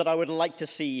deal more that I would like to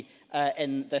see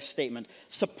in this statement.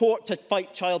 Support to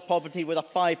fight child poverty with a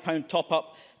 £5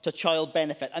 top-up to child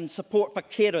benefit, and support for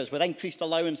carers with increased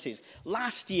allowances.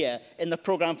 Last year, in the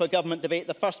programme for government debate,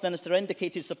 the First Minister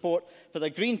indicated support for the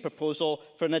Green proposal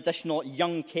for an additional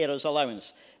young carers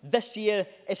allowance. This year,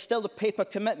 it's still the paper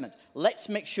commitment. Let's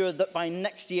make sure that by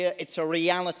next year, it's a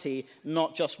reality,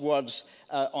 not just words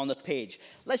on the page.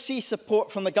 Let's see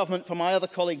support from the government for my other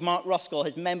colleague, Mark Ruskell,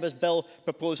 his Members' Bill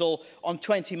proposal on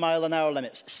 20-mile-an-hour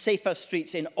limits, safer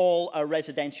streets in all our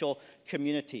residential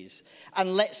communities.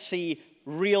 And let's see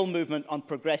real movement on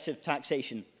progressive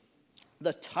taxation.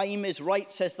 The time is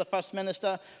right, says the First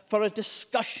Minister, for a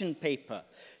discussion paper.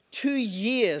 2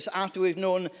 years after we've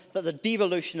known that the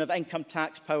devolution of income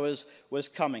tax powers was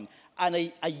coming, and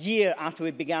a year after we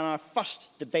began our first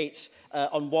debates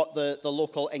on what the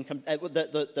local income,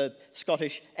 the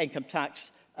Scottish income tax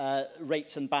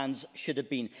rates and bands should have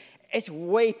been. It's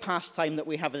way past time that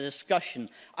we have a discussion.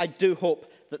 I do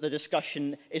hope that the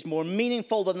discussion is more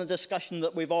meaningful than the discussion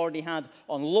that we've already had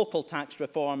on local tax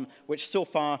reform, which so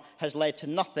far has led to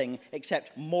nothing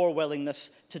except more willingness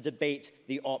to debate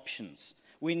the options.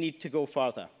 We need to go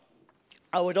further.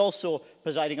 I would also,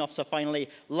 Presiding Officer, finally,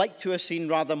 like to have seen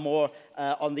rather more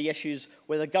on the issues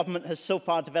where the government has so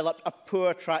far developed a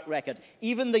poor track record.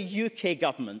 Even the UK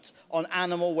government on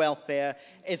animal welfare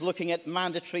is looking at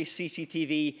mandatory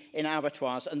CCTV in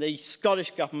abattoirs, and the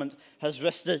Scottish government has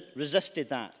resisted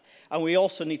that. And we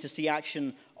also need to see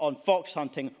action on fox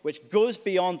hunting, which goes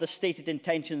beyond the stated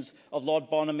intentions of Lord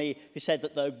Bonamy, who said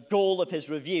that the goal of his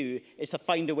review is to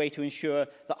find a way to ensure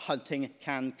that hunting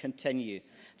can continue.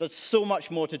 There's so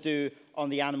much more to do on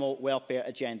the animal welfare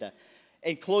agenda.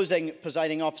 In closing,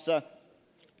 Presiding Officer,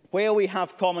 where we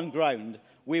have common ground,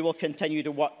 we will continue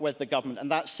to work with the government, and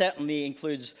that certainly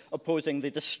includes opposing the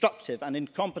destructive and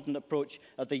incompetent approach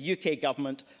of the UK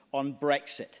government on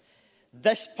Brexit.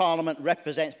 This Parliament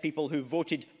represents people who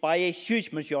voted by a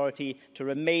huge majority to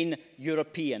remain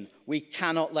European. We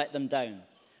cannot let them down.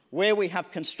 Where we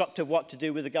have constructive work to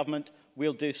do with the government,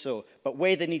 we'll do so, but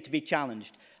where they need to be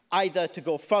challenged, either to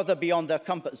go further beyond their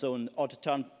comfort zone or to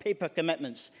turn paper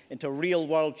commitments into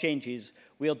real-world changes,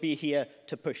 we'll be here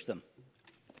to push them.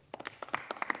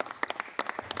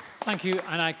 Thank you.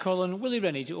 And I call on Willie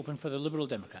Rennie to open for the Liberal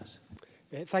Democrats.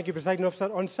 Thank you, Presiding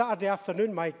Officer. On Saturday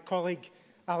afternoon, my colleague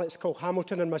Alex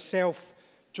Cole-Hamilton and myself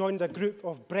joined a group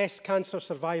of breast cancer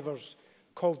survivors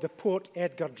called the Port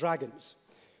Edgar Dragons.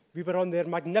 We were on their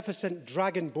magnificent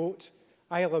dragon boat,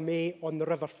 Isle of May, on the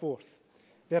River Forth.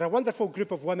 They're a wonderful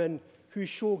group of women who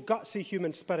show gutsy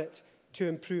human spirit to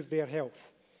improve their health.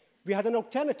 We had an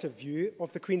alternative view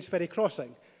of the Queensferry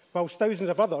crossing, whilst thousands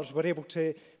of others were able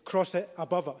to cross it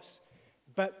above us.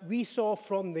 But we saw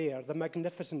from there the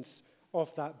magnificence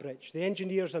of that bridge. The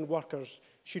engineers and workers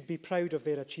should be proud of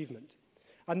their achievement.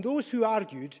 And those who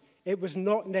argued it was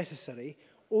not necessary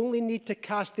only need to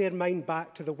cast their mind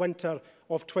back to the winter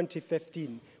of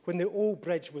 2015, when the old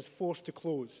bridge was forced to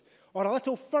close, or a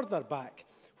little further back,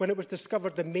 when it was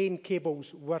discovered the main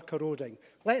cables were corroding.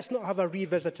 Let's not have a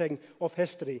revisiting of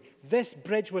history. This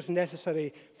bridge was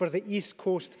necessary for the East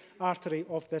Coast artery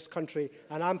of this country,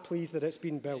 and I'm pleased that it's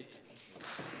been built.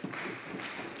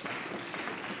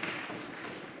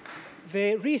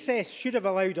 The recess should have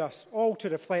allowed us all to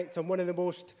reflect on one of the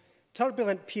most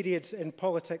turbulent periods in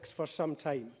politics for some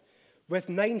time, with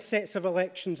 9 sets of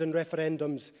elections and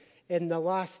referendums in the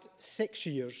last 6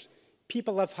 years.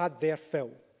 People have had their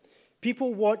fill.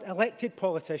 People want elected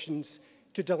politicians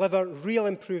to deliver real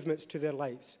improvements to their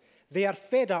lives. They are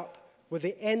fed up with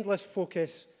the endless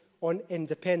focus on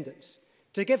independence.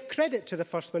 To give credit to the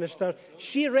First Minister,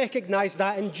 she recognised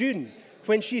that in June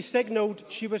when she signalled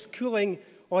she was cooling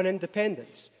on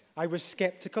independence. I was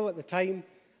sceptical at the time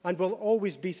and will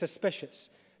always be suspicious.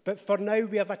 But for now,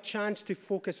 we have a chance to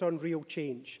focus on real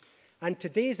change. And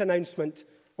today's announcement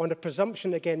on a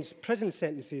presumption against prison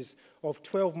sentences of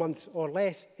 12 months or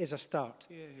less is a start.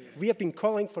 We have been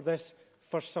calling for this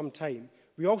for some time.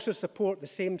 We also support the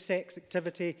same-sex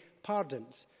activity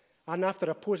pardons. And after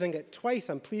opposing it twice,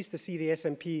 I'm pleased to see the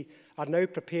SNP are now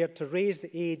prepared to raise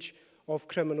the age of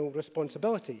criminal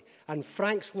responsibility. And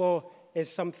Frank's Law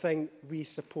is something we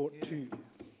support too.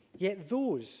 Yet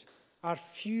those are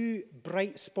few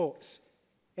bright spots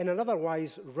in an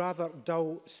otherwise rather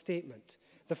dull statement.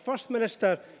 The First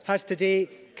Minister has today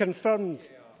confirmed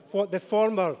what the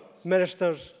former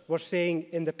ministers were saying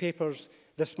in the papers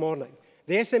this morning.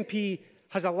 The SNP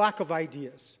has a lack of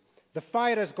ideas. The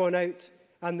fire has gone out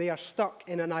and they are stuck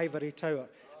in an ivory tower.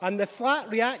 And the flat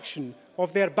reaction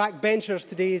of their backbenchers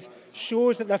today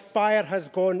shows that the fire has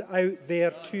gone out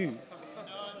there too.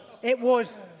 It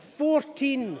was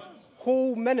 14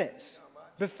 whole minutes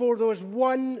before there was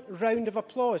one round of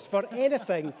applause for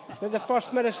anything that the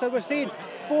First Minister was saying.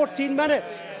 14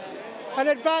 minutes. And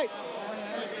in fact,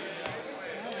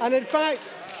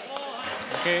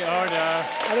 okay, order.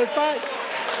 And in fact,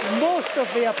 most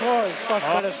of the applause, First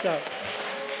Minister,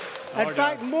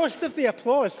 most of the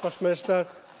applause, First Minister,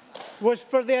 was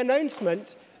for the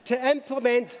announcement to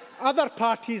implement other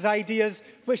parties' ideas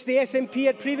which the SNP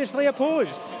had previously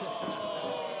opposed.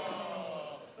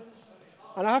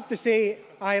 And I have to say,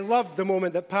 I loved the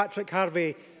moment that Patrick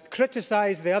Harvey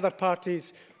criticised the other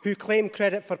parties who claim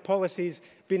credit for policies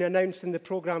being announced in the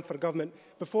programme for government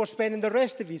before spending the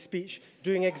rest of his speech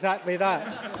doing exactly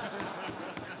that.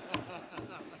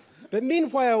 But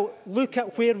meanwhile, look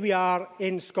at where we are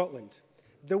in Scotland.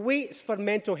 The waits for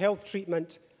mental health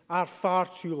treatment are far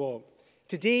too long.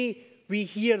 Today, we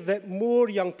hear that more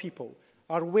young people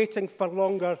are waiting for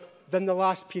longer than the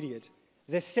last period.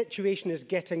 This situation is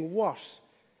getting worse,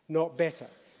 not better.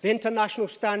 The international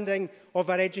standing of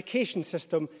our education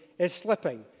system is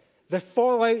slipping. The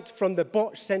fallout from the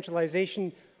botched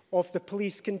centralisation of the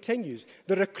police continues.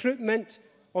 The recruitment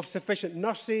of sufficient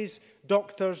nurses,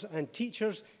 doctors and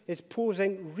teachers is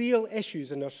posing real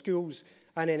issues in our schools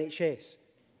and NHS.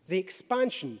 The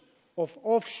expansion of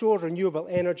offshore renewable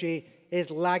energy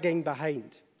is lagging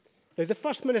behind. Now, the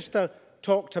First Minister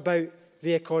talked about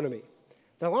the economy.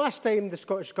 The last time the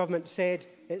Scottish Government said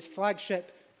its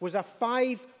flagship was a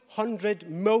 £500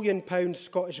 million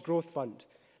Scottish Growth Fund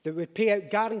that would pay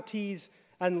out guarantees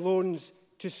and loans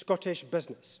to Scottish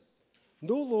business.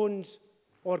 No loans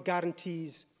or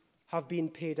guarantees have been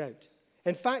paid out.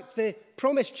 In fact, the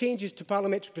promised changes to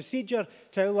parliamentary procedure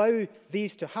to allow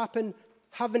these to happen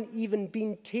haven't even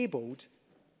been tabled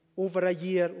over a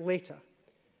year later.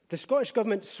 The Scottish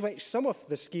Government switched some of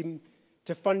the scheme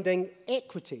to funding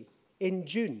equity in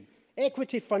June.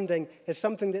 Equity funding is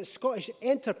something that Scottish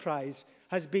Enterprise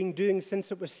has been doing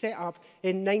since it was set up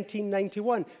in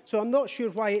 1991. So I'm not sure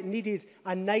why it needed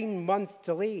a 9-month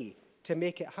delay to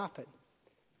make it happen.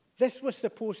 This was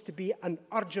supposed to be an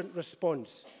urgent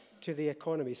response to the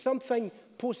economy, something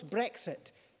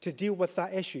post-Brexit to deal with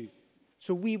that issue.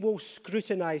 So we will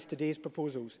scrutinise today's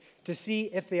proposals to see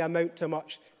if they amount to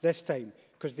much this time,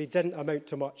 because they didn't amount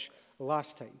to much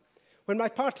last time. When my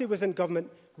party was in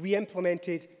government, we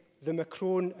implemented the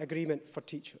Macron Agreement for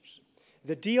teachers.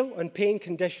 The deal on paying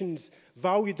conditions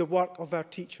valued the work of our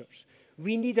teachers.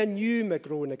 We need a new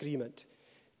Macron Agreement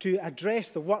to address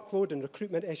the workload and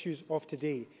recruitment issues of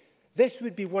today. This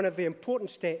would be one of the important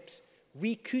steps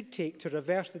we could take to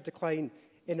reverse the decline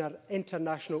in our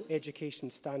international education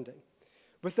standing.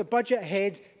 With the budget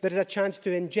ahead, there is a chance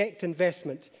to inject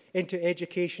investment into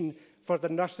education for the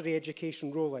nursery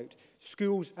education rollout,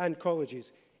 schools and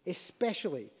colleges,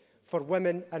 especially for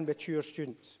women and mature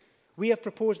students. We have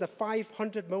proposed that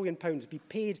 £500 million be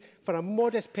paid for a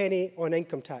modest penny on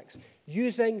income tax,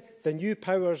 using the new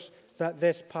powers that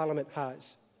this Parliament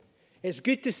has. It's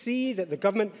good to see that the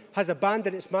Government has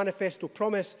abandoned its manifesto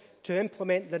promise to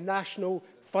implement the national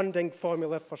funding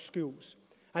formula for schools.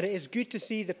 And it is good to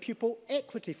see the Pupil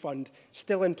Equity Fund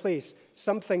still in place,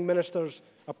 something ministers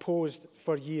opposed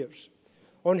for years.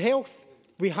 On health,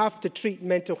 we have to treat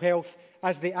mental health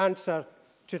as the answer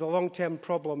to the long-term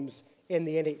problems in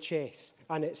the NHS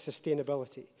and its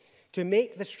sustainability. To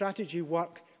make the strategy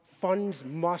work, funds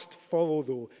must follow,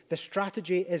 though. The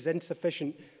strategy is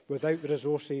insufficient without the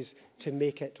resources to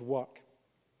make it work.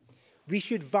 We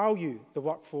should value the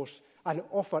workforce and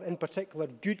offer, in particular,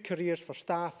 good careers for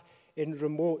staff in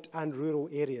remote and rural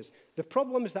areas. The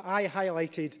problems that I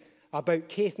highlighted about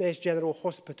Caithness General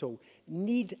Hospital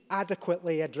need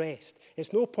adequately addressed.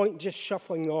 It's no point just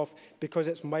shuffling off because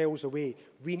it's miles away.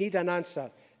 We need an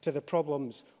answer to the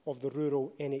problems of the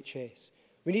rural NHS.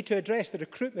 We need to address the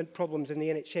recruitment problems in the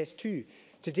NHS too.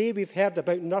 Today we've heard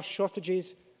about nurse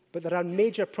shortages, but there are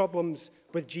major problems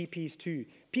with GPs too.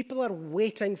 People are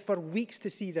waiting for weeks to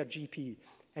see their GP,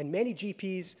 and many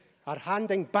GPs are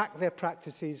handing back their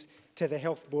practices to the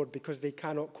Health Board because they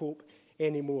cannot cope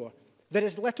anymore. There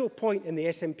is little point in the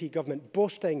SNP government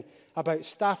boasting about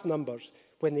staff numbers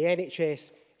when the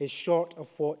NHS is short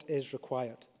of what is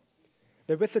required.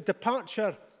 Now, with the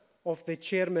departure of the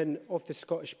chairman of the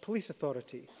Scottish Police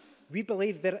Authority, we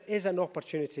believe there is an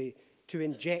opportunity to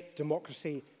inject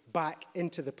democracy back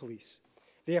into the police.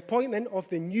 The appointment of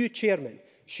the new chairman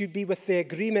should be with the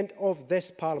agreement of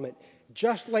this Parliament,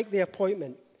 just like the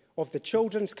appointment of the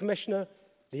Children's Commissioner,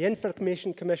 the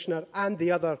Information Commissioner and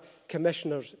the other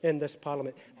commissioners in this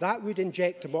Parliament. That would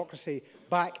inject democracy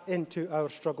back into our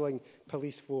struggling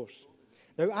police force.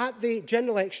 Now, at the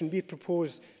general election, we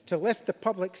proposed to lift the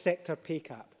public sector pay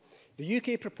cap. The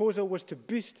UK proposal was to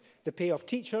boost the pay of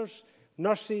teachers,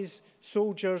 nurses,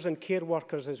 soldiers and care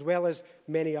workers, as well as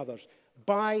many others,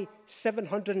 by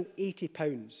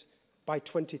 £780 by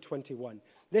 2021.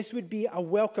 This would be a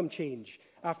welcome change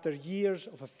after years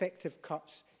of effective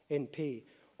cuts in pay.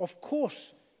 Of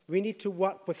course, we need to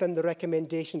work within the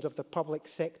recommendations of the public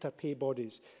sector pay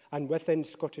bodies and within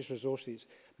Scottish resources,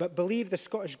 but believe the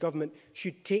Scottish Government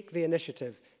should take the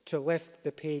initiative to lift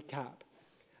the pay cap.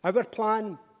 Our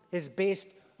plan is based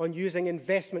on using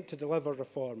investment to deliver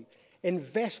reform,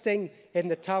 investing in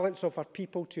the talents of our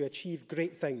people to achieve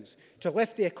great things, to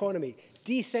lift the economy,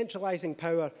 decentralising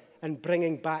power and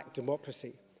bringing back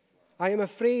democracy. I am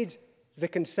afraid the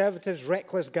Conservatives'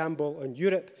 reckless gamble on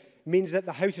Europe means that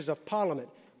the Houses of Parliament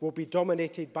will be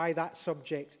dominated by that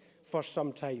subject for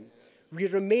some time. We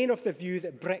remain of the view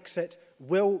that Brexit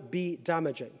will be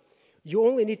damaging. You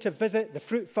only need to visit the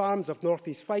fruit farms of North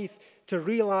East Fife to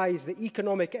realise the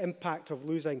economic impact of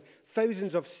losing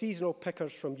thousands of seasonal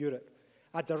pickers from Europe,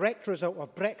 a direct result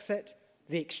of Brexit,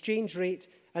 the exchange rate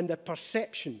and the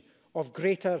perception of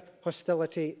greater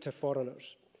hostility to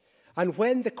foreigners. And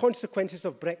when the consequences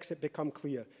of Brexit become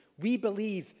clear, we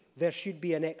believe there should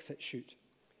be an exit chute.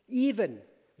 Even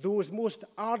those most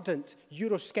ardent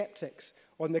Eurosceptics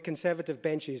on the Conservative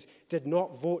benches did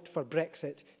not vote for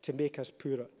Brexit to make us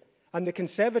poorer. And the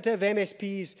Conservative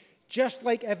MSPs, just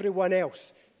like everyone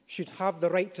else, should have the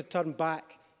right to turn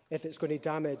back if it's going to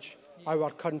damage our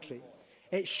country.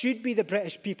 It should be the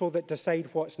British people that decide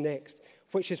what's next,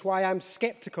 which is why I'm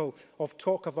sceptical of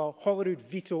talk of a Holyrood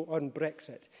veto on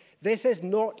Brexit. This is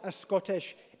not a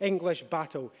Scottish-English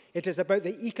battle. It is about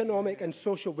the economic and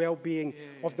social well-being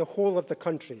of the whole of the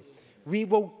country. We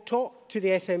will talk to the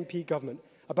SNP government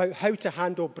about how to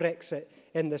handle Brexit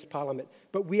in this Parliament,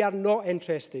 but we are not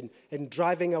interested in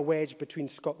driving a wedge between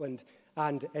Scotland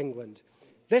and England.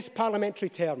 This parliamentary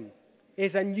term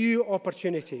is a new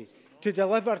opportunity to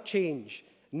deliver change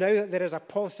now that there is a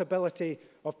possibility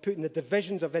of putting the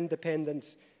divisions of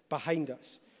independence behind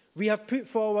us. We have put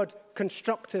forward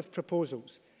constructive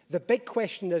proposals. The big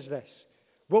question is this: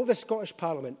 will the Scottish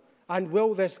Parliament and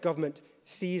will this government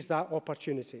seize that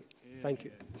opportunity? Thank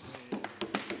you.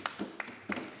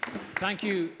 Thank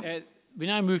you. We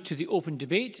now move to the open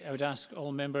debate. I would ask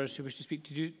all members who wish to speak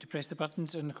to press the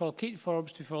buttons and call Kate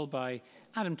Forbes to be followed by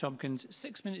Adam Tompkins.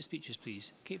 6-minute speeches,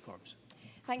 please. Kate Forbes.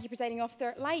 Thank you, Presiding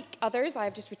Officer. Like others, I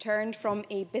have just returned from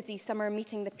a busy summer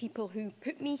meeting the people who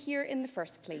put me here in the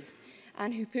first place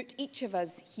and who put each of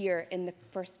us here in the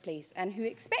first place and who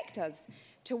expect us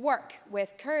to work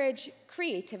with courage,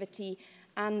 creativity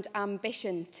and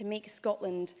ambition to make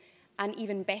Scotland an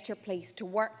even better place to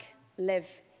work,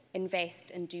 live,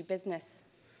 invest and do business.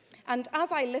 And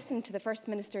as I listened to the First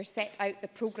Minister set out the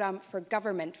programme for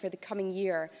government for the coming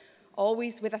year,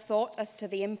 always with a thought as to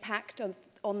the impact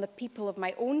on the people of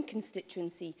my own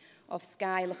constituency of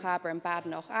Skye, Lochaber and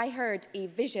Badenoch, I heard a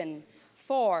vision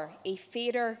for a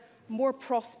fairer, more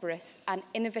prosperous and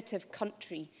innovative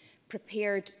country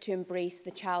prepared to embrace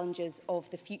the challenges of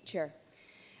the future.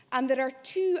 And there are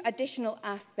two additional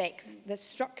aspects that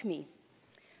struck me.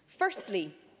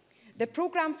 Firstly, the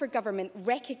programme for government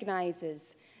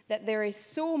recognises that there is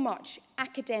so much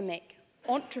academic,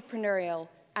 entrepreneurial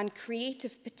and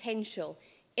creative potential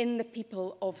in the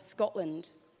people of Scotland.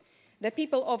 The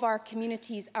people of our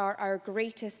communities are our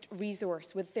greatest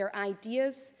resource, with their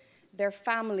ideas, their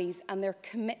families and their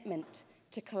commitment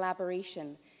to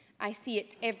collaboration. I see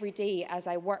it every day as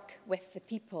I work with the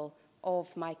people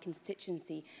of my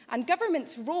constituency. And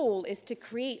government's role is to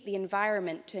create the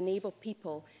environment to enable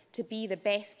people to be the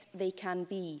best they can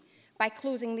be, by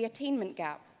closing the attainment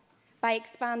gap, by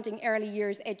expanding early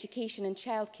years education and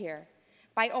childcare,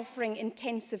 by offering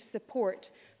intensive support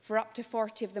for up to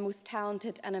 40 of the most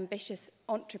talented and ambitious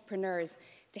entrepreneurs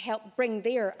to help bring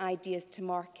their ideas to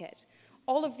market.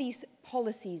 All of these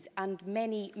policies and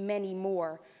many, many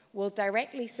more will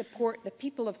directly support the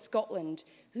people of Scotland,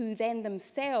 who then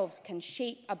themselves can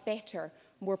shape a better,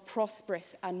 more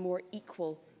prosperous and more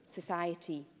equal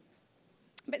society.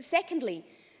 But secondly,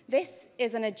 this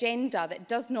is an agenda that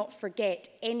does not forget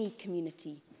any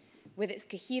community, with its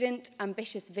coherent,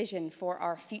 ambitious vision for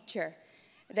our future.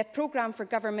 The programme for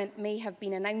government may have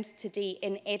been announced today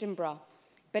in Edinburgh,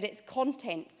 but its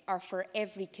contents are for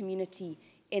every community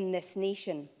in this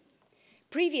nation.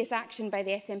 Previous action by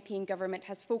the SNP and government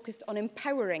has focused on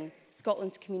empowering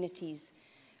Scotland's communities,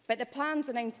 but the plans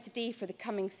announced today for the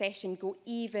coming session go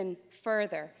even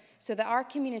further, so that our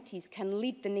communities can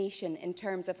lead the nation in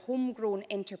terms of homegrown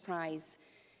enterprise,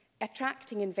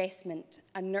 attracting investment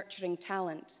and nurturing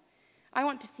talent. I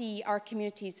want to see our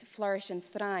communities flourish and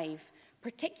thrive,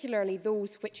 particularly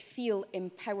those which feel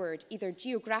empowered, either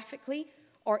geographically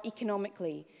or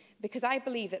economically, because I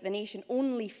believe that the nation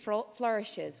only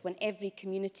flourishes when every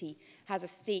community has a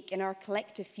stake in our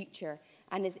collective future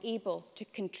and is able to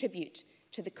contribute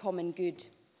to the common good.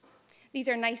 These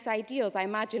are nice ideals, I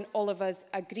imagine all of us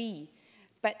agree,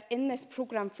 but in this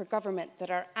programme for government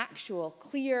there are actual,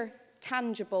 clear,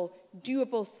 tangible,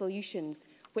 doable solutions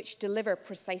which deliver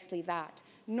precisely that,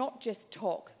 not just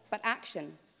talk, but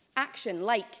action. Action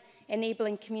like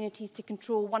enabling communities to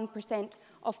control 1%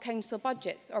 of council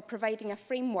budgets, or providing a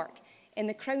framework in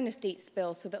the Crown Estates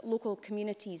Bill so that local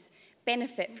communities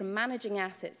benefit from managing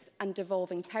assets and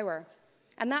devolving power.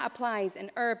 And that applies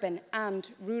in urban and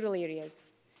rural areas.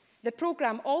 The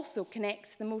programme also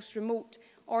connects the most remote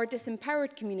or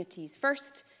disempowered communities,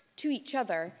 first to each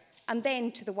other and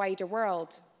then to the wider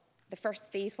world. The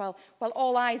first phase, while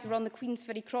all eyes were on the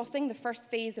Queensferry crossing, the first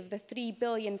phase of the £3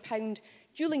 billion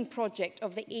dualling project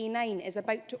of the A9 is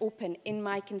about to open in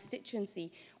my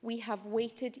constituency. We have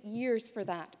waited years for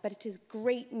that, but it is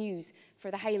great news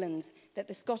for the Highlands that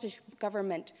the Scottish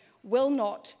Government will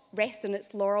not rest on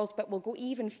its laurels, but will go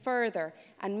even further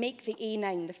and make the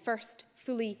A9 the first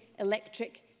fully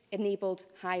electric-enabled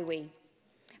highway.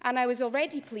 And I was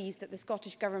already pleased that the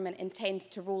Scottish Government intends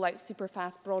to roll out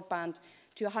superfast broadband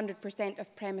to 100%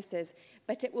 of premises,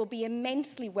 but it will be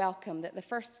immensely welcome that the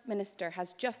First Minister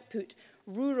has just put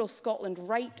rural Scotland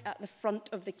right at the front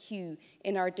of the queue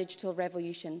in our digital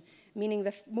revolution, meaning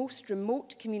the most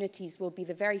remote communities will be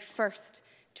the very first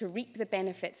to reap the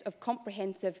benefits of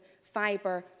comprehensive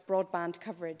fibre broadband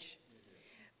coverage.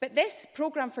 But this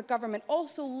programme for government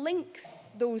also links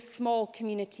those small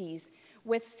communities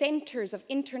with centres of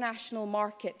international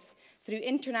markets through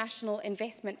international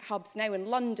investment hubs now in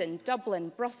London,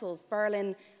 Dublin, Brussels,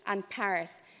 Berlin and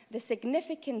Paris. The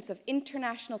significance of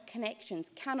international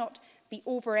connections cannot be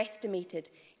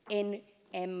overestimated in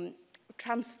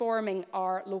transforming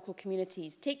our local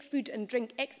communities. Take food and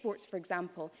drink exports, for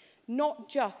example, not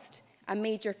just a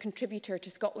major contributor to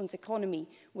Scotland's economy,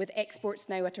 with exports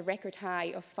now at a record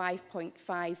high of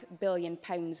 £5.5 billion.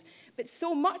 But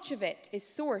so much of it is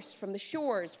sourced from the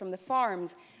shores, from the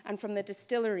farms and from the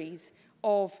distilleries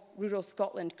of rural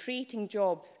Scotland, creating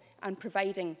jobs and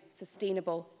providing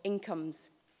sustainable incomes.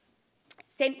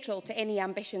 Central to any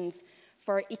ambitions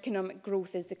for economic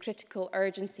growth is the critical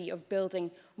urgency of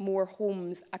building more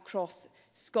homes across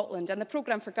Scotland. And the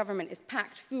programme for government is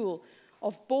packed full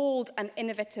of bold and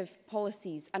innovative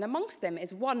policies, and amongst them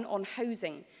is one on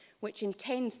housing, which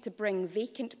intends to bring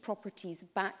vacant properties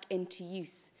back into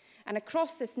use. And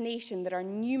across this nation there are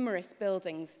numerous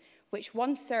buildings which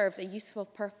once served a useful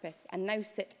purpose and now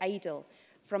sit idle,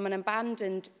 from an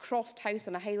abandoned croft house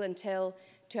on a Highland hill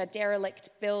to a derelict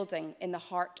building in the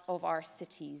heart of our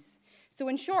cities. So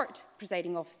in short,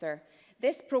 Presiding Officer,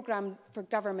 this programme for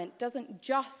government doesn't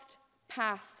just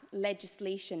pass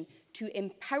legislation to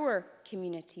empower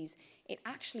communities, it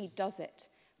actually does it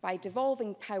by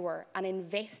devolving power and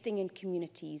investing in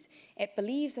communities. It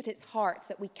believes at its heart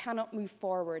that we cannot move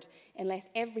forward unless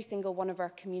every single one of our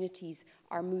communities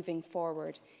are moving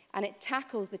forward. And it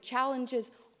tackles the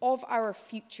challenges of our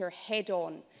future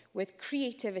head-on with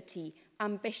creativity,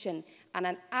 ambition and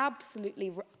an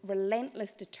absolutely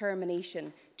relentless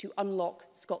determination to unlock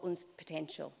Scotland's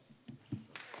potential.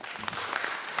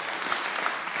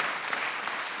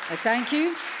 Thank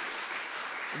you.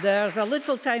 There's a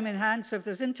little time in hand, so if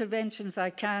there's interventions, I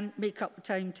can make up the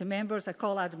time to members. I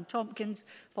call Adam Tompkins,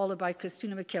 followed by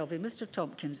Christina McKelvey. Mr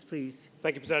Tompkins, please.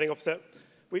 Thank you, Presiding Officer.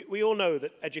 We all know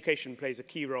that education plays a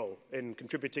key role in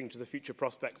contributing to the future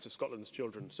prospects of Scotland's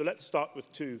children. So let's start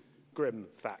with two grim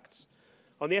facts.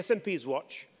 On the SNP's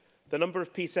watch, the number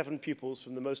of P7 pupils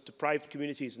from the most deprived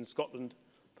communities in Scotland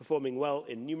performing well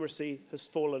in numeracy has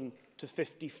fallen to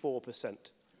 54%.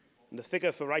 And the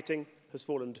figure for writing has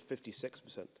fallen to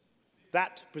 56%.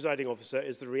 That, Presiding Officer,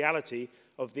 is the reality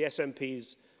of the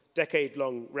SNP's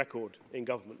decade-long record in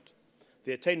government.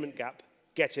 The attainment gap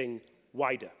getting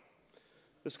wider.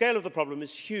 The scale of the problem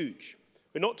is huge.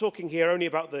 We're not talking here only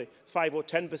about the 5 or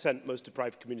 10% most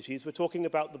deprived communities, we're talking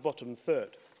about the bottom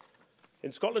third.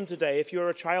 In Scotland today, if you're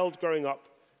a child growing up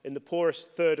in the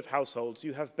poorest third of households,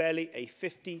 you have barely a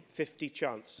 50-50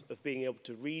 chance of being able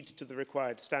to read to the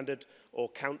required standard or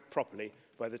count properly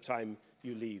by the time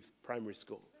you leave primary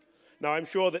school. Now, I'm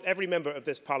sure that every member of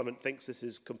this Parliament thinks this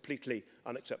is completely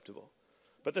unacceptable.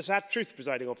 But the sad truth,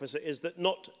 Presiding Officer, is that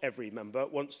not every member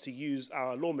wants to use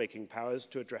our lawmaking powers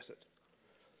to address it.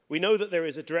 We know that there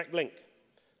is a direct link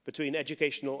between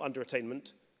educational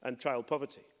underattainment and child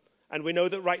poverty. And we know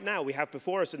that right now we have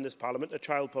before us in this Parliament a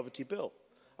child poverty bill.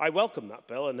 I welcome that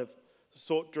bill and have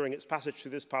sought during its passage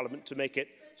through this Parliament to make it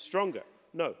stronger.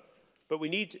 No, but we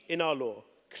need in our law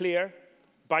clear,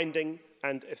 binding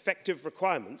and effective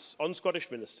requirements on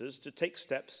Scottish ministers to take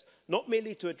steps not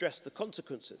merely to address the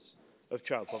consequences of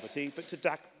child poverty, but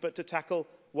to tackle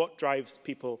what drives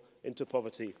people into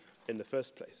poverty in the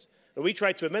first place. And we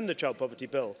tried to amend the Child Poverty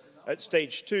Bill at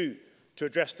stage 2 to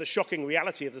address the shocking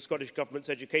reality of the Scottish Government's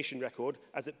education record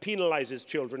as it penalises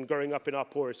children growing up in our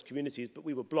poorest communities, but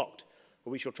we were blocked,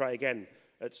 and we shall try again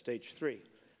at stage 3.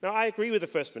 Now, I agree with the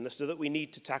First Minister that we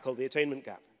need to tackle the attainment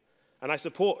gap, and I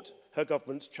support her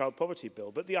government's Child Poverty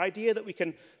Bill, but the idea that we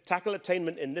can tackle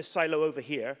attainment in this silo over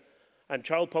here and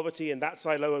child poverty in that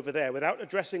silo over there without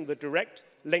addressing the direct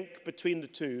link between the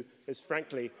two is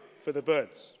frankly for the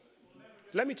birds.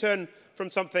 Let me turn from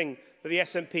something that the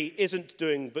SNP isn't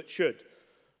doing but should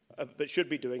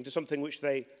be doing to something which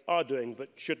they are doing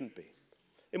but shouldn't be.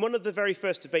 In one of the very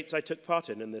first debates I took part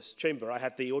in this chamber, I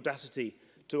had the audacity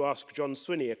to ask John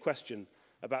Swinney a question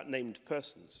about named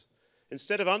persons.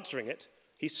 Instead of answering it,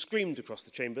 he screamed across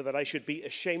the chamber that I should be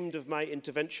ashamed of my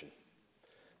intervention.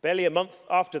 Barely a month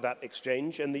after that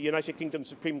exchange, and the United Kingdom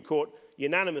Supreme Court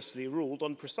unanimously ruled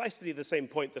on precisely the same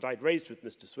point that I'd raised with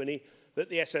Mr Swinney, that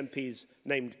the SNP's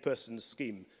named persons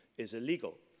scheme is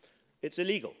illegal. It's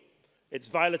illegal. It's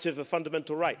violative of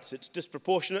fundamental rights. It's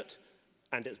disproportionate,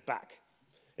 and it's back.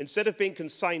 Instead of being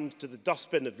consigned to the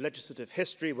dustbin of legislative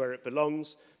history where it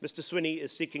belongs, Mr Swinney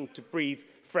is seeking to breathe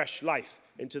fresh life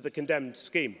into the condemned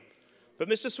scheme. But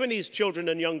Mr Swinney's Children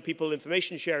and Young People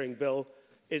Information Sharing Bill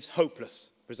is hopeless,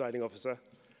 Presiding Officer.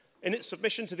 In its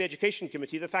submission to the Education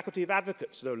Committee, the Faculty of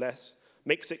Advocates, no less,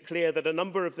 makes it clear that a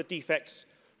number of the defects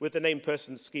with the named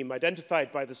persons scheme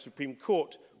identified by the Supreme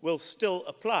Court will still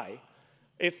apply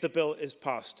if the bill is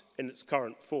passed in its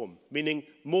current form, meaning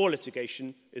more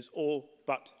litigation is all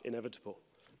but inevitable.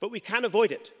 But we can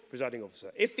avoid it, Presiding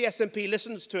Officer, if the SNP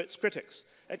listens to its critics,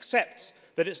 accepts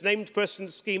that its named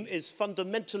persons scheme is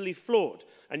fundamentally flawed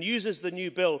and uses the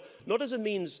new bill not as a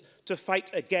means to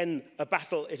fight again a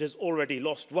battle it has already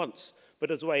lost once, but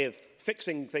as a way of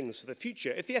fixing things for the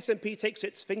future. If the SNP takes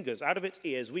its fingers out of its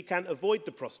ears, we can avoid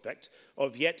the prospect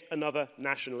of yet another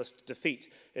nationalist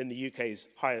defeat in the UK's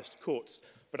highest courts.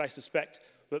 But I suspect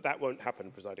that that won't happen,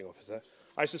 Presiding Officer.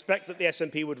 I suspect that the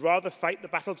SNP would rather fight the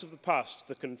battles of the past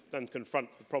than confront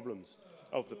the problems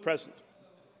of the present.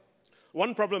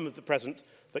 One problem of the present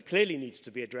that clearly needs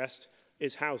to be addressed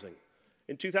is housing.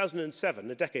 In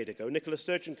 2007, a decade ago, Nicola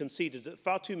Sturgeon conceded that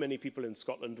far too many people in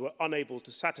Scotland were unable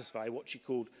to satisfy what she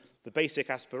called the basic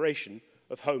aspiration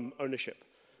of home ownership.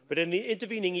 But in the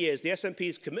intervening years, the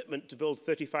SNP's commitment to build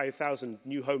 35,000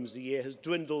 new homes a year has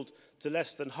dwindled to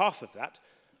less than half of that,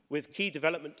 with key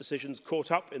development decisions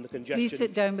caught up in the congestion. Please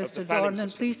sit down, Mr Dornan.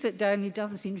 System. Please sit down. He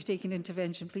doesn't seem to be taking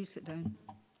intervention. Please sit down.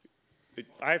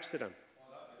 I have to sit down.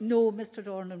 No, Mr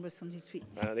Dornan was on his feet.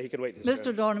 He can wait his Mr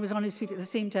turn. Dornan was on his feet at the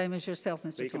same time as yourself,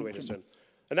 Mr He can wait Tompkins. his turn.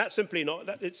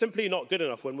 And it's simply not good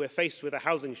enough when we're faced with a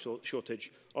housing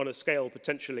shortage on a scale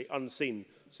potentially unseen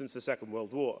since the Second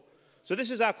World War. So this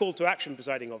is our call to action,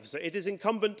 Presiding Officer. It is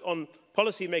incumbent on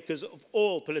policymakers of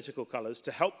all political colours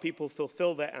to help people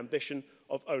fulfil their ambition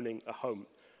of owning a home.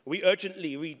 We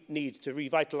urgently need to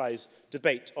revitalise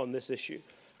debate on this issue.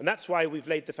 And that's why we've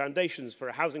laid the foundations for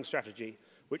a housing strategy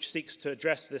which seeks to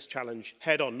address this challenge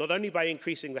head-on, not only by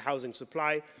increasing the housing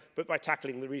supply, but by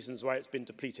tackling the reasons why it's been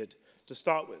depleted to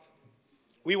start with.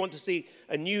 We want to see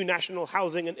a new National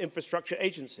Housing and Infrastructure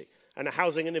Agency and a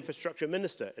Housing and Infrastructure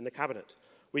Minister in the Cabinet.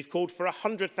 We've called for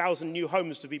 100,000 new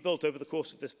homes to be built over the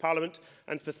course of this Parliament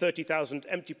and for 30,000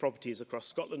 empty properties across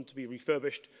Scotland to be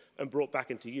refurbished and brought back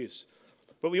into use.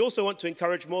 But we also want to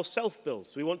encourage more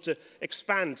self-builds. We want to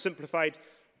expand simplified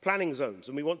planning zones,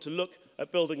 and we want to look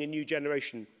at building a new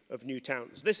generation of new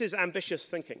towns. This is ambitious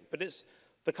thinking, but it's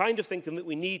the kind of thinking that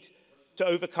we need to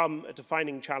overcome a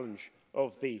defining challenge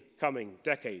of the coming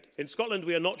decade. In Scotland,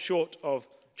 we are not short of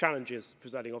challenges,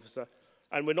 Presiding Officer,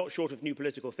 and we're not short of new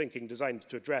political thinking designed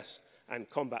to address and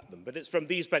combat them. But it's from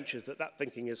these benches that that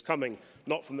thinking is coming,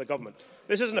 not from the government.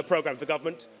 This isn't a programme for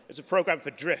government, it's a programme for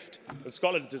drift, and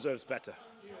Scotland deserves better.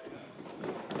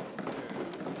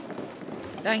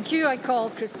 Thank you. I call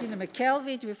Christina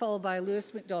McKelvey to be followed by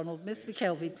Lewis MacDonald. Ms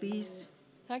McKelvey, please.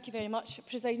 Thank you very much,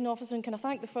 Presiding Officer, and can I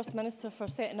thank the First Minister for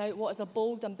setting out what is a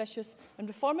bold, ambitious and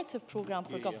reformative programme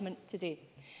for government today.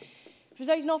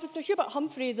 Presiding Officer, Hubert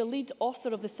Humphrey, the lead author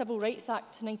of the Civil Rights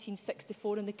Act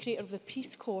 1964 and the creator of the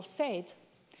Peace Corps, said,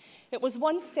 "It was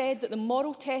once said that the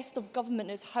moral test of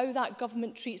government is how that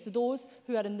government treats those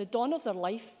who are in the dawn of their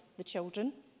life, the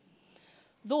children,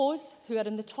 those who are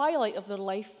in the twilight of their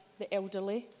life, the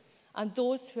elderly, and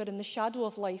those who are in the shadow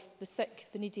of life, the sick,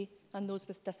 the needy, and those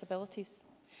with disabilities."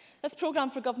 This programme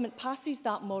for government passes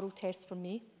that moral test for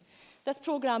me. This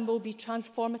programme will be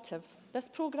transformative. This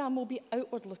programme will be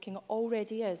outward-looking, it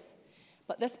already is.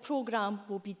 But this programme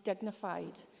will be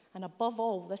dignified. And above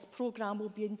all, this programme will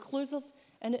be inclusive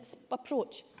in its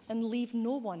approach and leave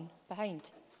no one behind.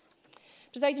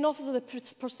 Presiding Officer, the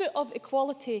pursuit of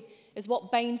equality is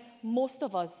what binds most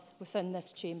of us within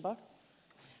this chamber.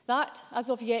 That, as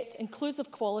of yet, inclusive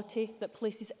equality that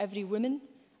places every woman,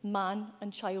 man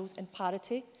and child in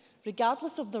parity,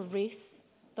 regardless of their race,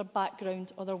 their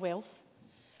background or their wealth.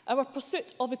 Our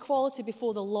pursuit of equality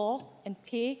before the law in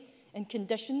pay, in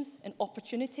conditions, in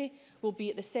opportunity will be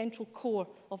at the central core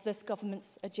of this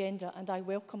government's agenda, and I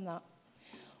welcome that.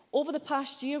 Over the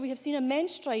past year, we have seen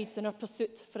immense strides in our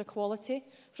pursuit for equality,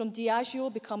 from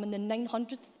Diageo becoming the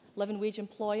 900th living wage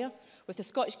employer, with the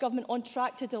Scottish Government on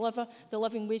track to deliver the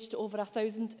living wage to over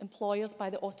 1,000 employers by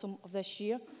the autumn of this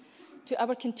year, to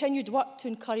our continued work to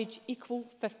encourage equal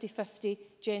 50-50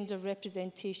 gender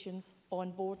representations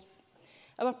on boards.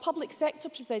 Our public sector,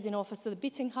 Presiding Officer, the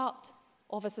beating heart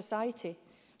of a society,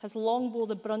 has long borne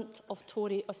the brunt of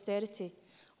Tory austerity.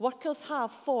 Workers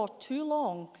have for too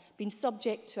long been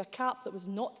subject to a cap that was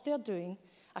not their doing,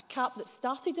 a cap that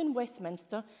started in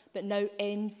Westminster but now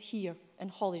ends here in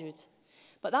Holyrood.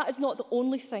 But that is not the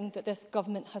only thing that this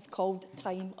government has called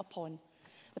time upon.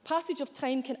 The passage of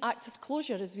time can act as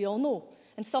closure, as we all know.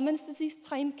 In some instances,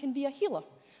 time can be a healer,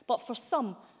 but for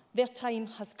some, their time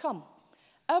has come.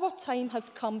 Our time has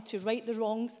come to right the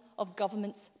wrongs of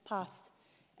governments past.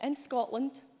 In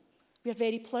Scotland, we are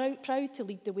very proud to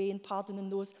lead the way in pardoning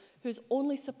those whose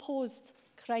only supposed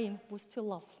crime was to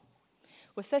love.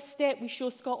 With this step, we show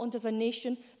Scotland as a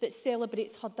nation that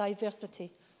celebrates her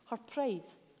diversity, her pride,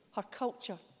 her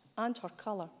culture and her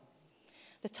colour.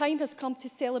 The time has come to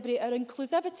celebrate our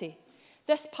inclusivity.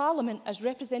 This Parliament, as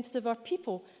representative of our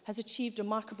people, has achieved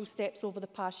remarkable steps over the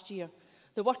past year.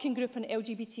 The Working Group on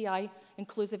LGBTI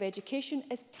Inclusive Education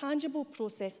is a tangible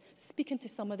process. Speaking to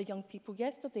some of the young people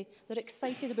yesterday, they're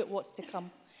excited about what's to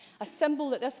come. A symbol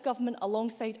that this government,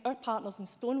 alongside our partners in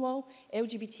Stonewall,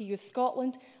 LGBT Youth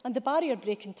Scotland and the Barrier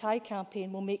Break and Tie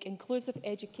campaign, will make inclusive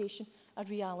education a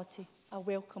reality, a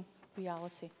welcome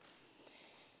reality.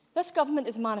 This government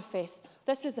is manifest.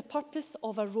 This is the purpose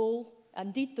of a role,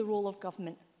 indeed the role of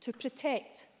government, to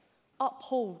protect,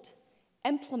 uphold,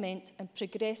 implement and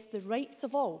progress the rights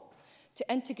of all, to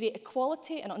integrate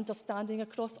equality and understanding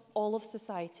across all of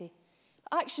society.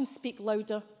 Actions speak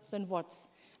louder than words,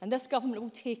 and this government will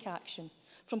take action.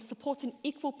 From supporting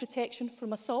equal protection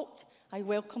from assault, I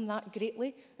welcome that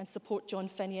greatly and support John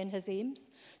Finney in his aims,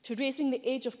 to raising the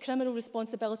age of criminal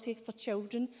responsibility for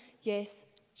children. Yes,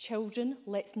 children,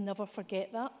 let's never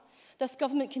forget that. This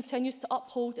government continues to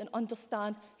uphold and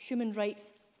understand human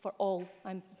rights for all.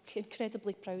 I'm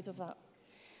incredibly proud of that.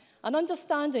 An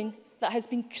understanding that has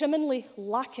been criminally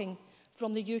lacking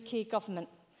from the UK government.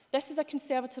 This is a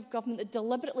Conservative government that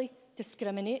deliberately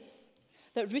discriminates,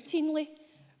 that routinely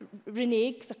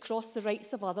reneges across the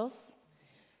rights of others.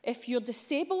 If you're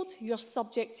disabled, you're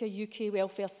subject to a UK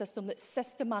welfare system that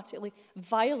systematically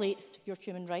violates your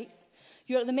human rights.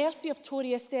 You're at the mercy of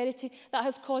Tory austerity that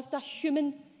has caused a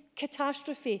human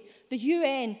catastrophe. The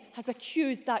UN has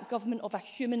accused that government of a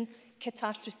human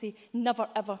catastrophe. Never,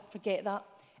 ever forget that.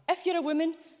 If you're a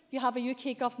woman, you have a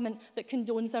UK government that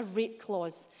condones a rape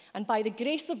clause. And by the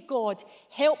grace of God,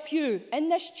 help you in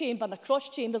this chamber and across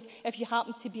chambers if you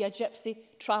happen to be a gypsy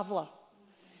traveller.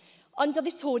 Under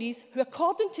the Tories, who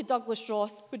according to Douglas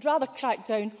Ross would rather crack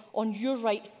down on your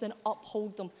rights than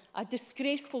uphold them. A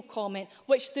disgraceful comment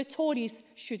which the Tories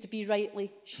should be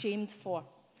rightly shamed for.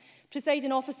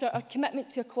 Presiding Officer, our commitment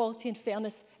to equality and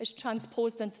fairness is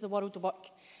transposed into the world of work.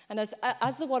 And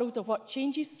as the world of work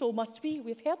changes, so must we.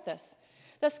 We've heard this.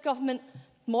 This government,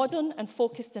 modern and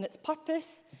focused in its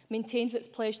purpose, maintains its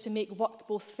pledge to make work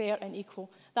both fair and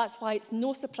equal. That's why it's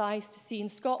no surprise to see in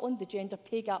Scotland the gender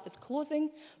pay gap is closing,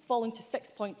 falling to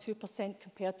 6.2%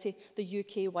 compared to the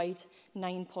UK-wide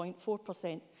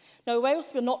 9.4%. Now,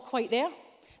 whilst we're not quite there,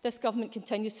 this government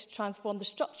continues to transform the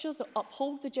structures that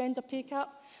uphold the gender pay gap.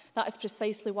 That is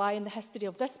precisely why, in the history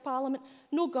of this Parliament,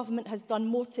 no government has done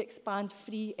more to expand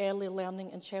free early learning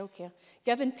and childcare,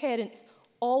 giving parents,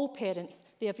 all parents,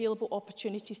 the available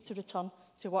opportunities to return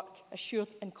to work,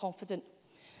 assured and confident.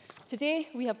 Today,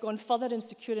 we have gone further in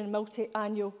securing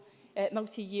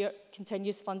multi-year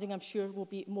continuous funding, I'm sure will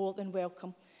be more than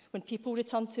welcome. When people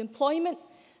return to employment,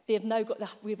 we've now got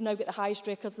the highest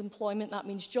records of employment. That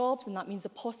means jobs, and that means the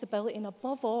possibility, and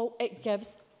above all, it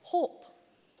gives hope.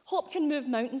 Hope can move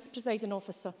mountains, Presiding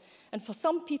Officer, and for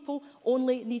some people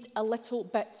only need a little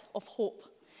bit of hope.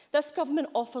 This government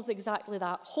offers exactly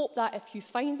that. Hope that if you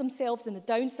find themselves in the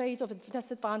downside of a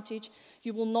disadvantage,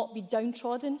 you will not be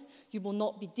downtrodden, you will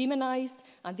not be demonised,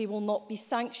 and they will not be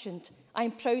sanctioned. I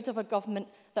am proud of a government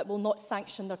that will not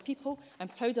sanction their people. I'm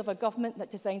proud of a government that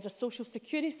designs a social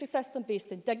security system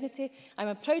based in dignity.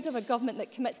 I'm proud of a government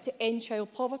that commits to end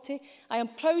child poverty. I am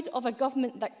proud of a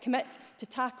government that commits to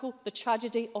tackle the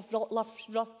tragedy of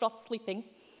rough sleeping.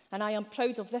 And I am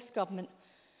proud of this government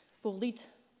will lead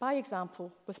by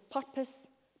example, with purpose,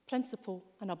 principle,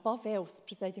 and above else,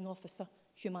 Presiding Officer,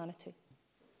 humanity.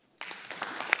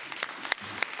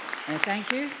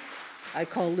 Thank you. I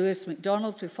call Lewis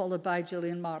MacDonald to be followed by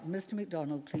Gillian Martin. Mr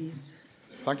MacDonald, please.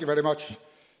 Thank you very much.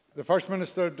 The First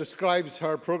Minister describes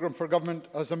her programme for government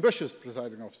as ambitious,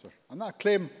 Presiding Officer, and that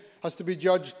claim has to be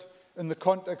judged in the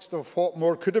context of what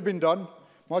more could have been done,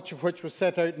 much of which was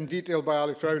set out in detail by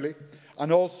Alex Rowley,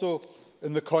 and also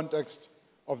in the context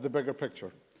of the bigger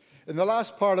picture. In the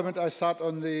last Parliament, I sat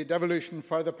on the Devolution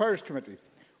for the Powers Committee,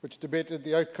 which debated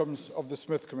the outcomes of the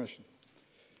Smith Commission.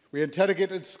 We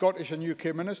interrogated Scottish and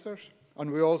UK ministers,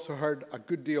 and we also heard a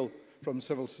good deal from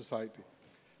civil society.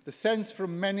 The sense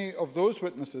from many of those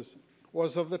witnesses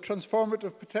was of the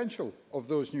transformative potential of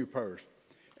those new powers.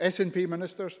 SNP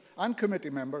ministers and committee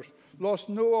members lost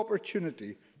no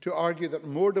opportunity to argue that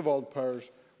more devolved powers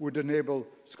would enable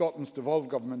Scotland's devolved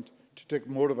government to take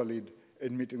more of a lead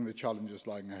in meeting the challenges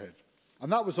lying ahead.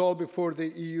 And that was all before the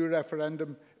EU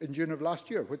referendum in June of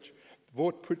last year, which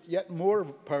vote put yet more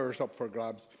powers up for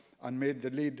grabs and made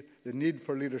the need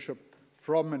for leadership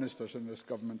from ministers in this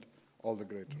government all the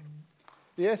greater.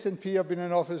 The SNP have been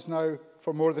in office now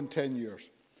for more than 10 years.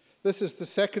 This is the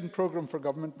second programme for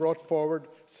government brought forward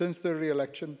since their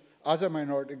re-election as a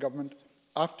minority government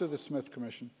after the Smith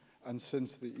Commission and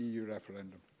since the EU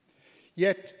referendum.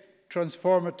 Yet,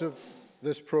 transformative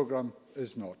this programme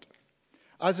is not.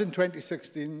 As in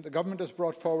 2016, the government has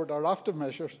brought forward a raft of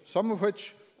measures, some of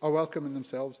which are welcome in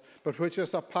themselves, but which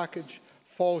as a package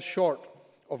fall short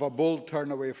of a bold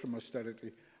turn away from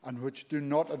austerity and which do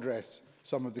not address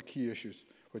some of the key issues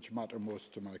which matter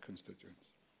most to my constituents.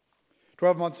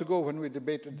 12 months ago, when we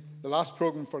debated the last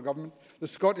programme for government, the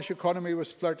Scottish economy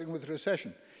was flirting with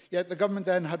recession, yet the government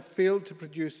then had failed to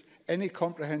produce any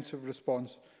comprehensive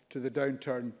response to the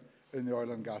downturn in the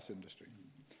oil and gas industry.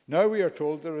 Now we are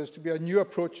told there is to be a new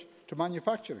approach to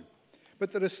manufacturing,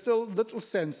 but there is still little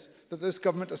sense that this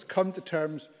government has come to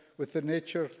terms with the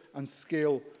nature and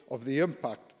scale of the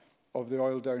impact of the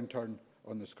oil downturn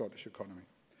on the Scottish economy.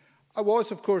 I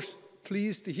was, of course,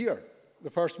 pleased to hear the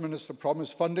First Minister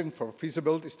promise funding for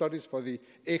feasibility studies for the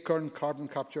Acorn carbon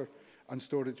capture and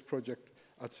storage project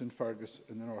at St Fergus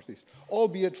in the North East,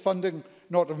 albeit funding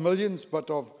not of millions but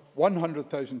of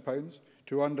 £100,000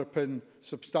 to underpin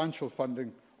substantial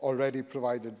funding already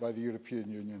provided by the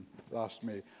European Union last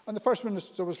May. And the First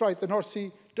Minister was right. The North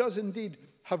Sea does indeed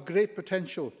have great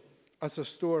potential as a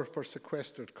store for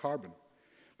sequestered carbon.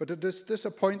 But it is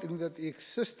disappointing that the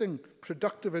existing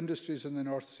productive industries in the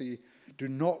North Sea do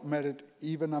not merit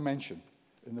even a mention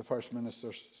in the First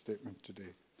Minister's statement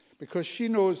today, because she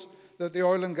knows that the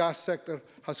oil and gas sector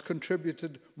has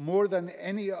contributed more than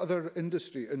any other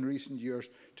industry in recent years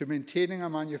to maintaining a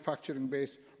manufacturing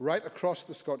base right across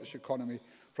the Scottish economy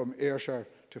from Ayrshire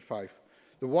to Fife.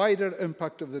 The wider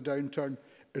impact of the downturn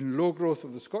in low growth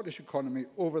of the Scottish economy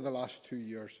over the last 2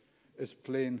 years is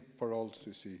plain for all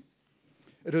to see.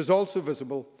 It is also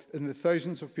visible in the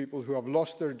thousands of people who have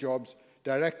lost their jobs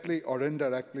directly or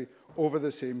indirectly over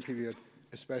the same period,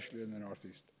 especially in the North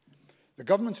East. The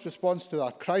Government's response to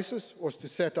that crisis was to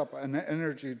set up an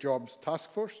Energy Jobs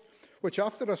Task Force, which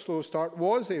after a slow start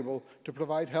was able to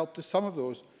provide help to some of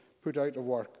those put out of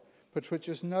work, but which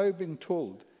is now being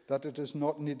told that it is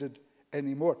not needed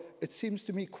anymore. It seems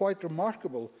to me quite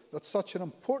remarkable that such an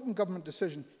important government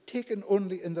decision, taken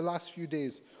only in the last few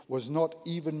days, was not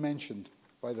even mentioned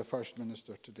by the First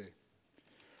Minister today.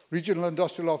 Regional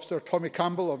Industrial Officer Tommy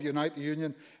Campbell of Unite the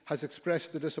Union has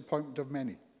expressed the disappointment of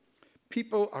many.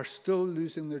 People are still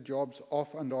losing their jobs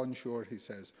off and onshore, he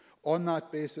says. On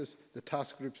that basis, the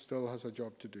task group still has a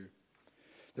job to do.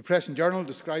 The Press and Journal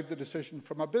described the decision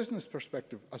from a business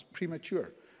perspective as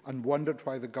premature and wondered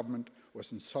why the government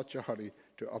was in such a hurry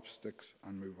to up sticks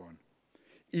and move on.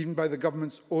 Even by the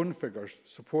government's own figures,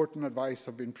 support and advice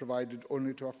have been provided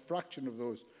only to a fraction of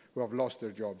those who have lost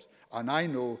their jobs. And I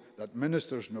know that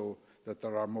ministers know that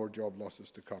there are more job losses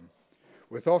to come.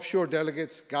 With offshore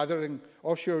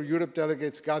Europe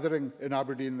delegates gathering in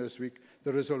Aberdeen this week,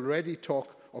 there is already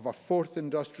talk of a fourth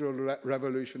industrial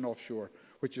revolution offshore,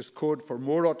 which is code for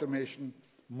more automation,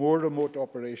 more remote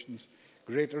operations,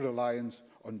 greater reliance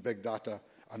on big data,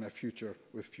 and a future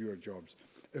with fewer jobs.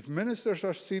 If ministers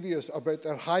are serious about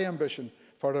their high ambition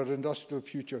for our industrial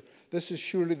future, this is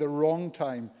surely the wrong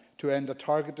time to end a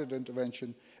targeted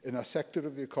intervention in a sector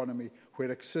of the economy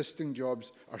where existing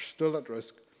jobs are still at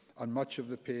risk and much of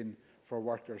the pain for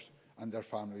workers and their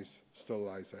families still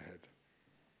lies ahead.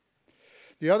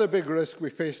 The other big risk we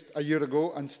faced a year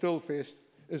ago and still face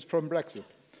is from Brexit.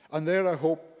 And there I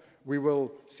hope we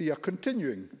will see a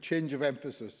continuing change of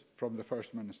emphasis from the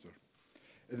First Minister.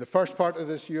 In the first part of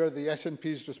this year, the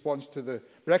SNP's response to the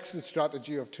Brexit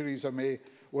strategy of Theresa May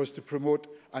was to promote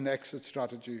an exit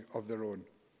strategy of their own.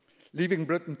 Leaving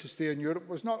Britain to stay in Europe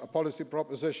was not a policy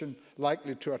proposition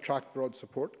likely to attract broad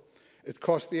support. It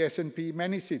cost the SNP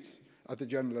many seats at the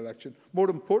general election. More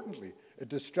importantly, it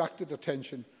distracted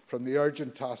attention from the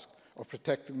urgent task of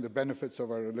protecting the benefits of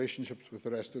our relationships with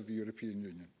the rest of the European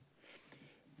Union.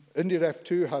 IndyRef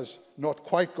 2 has not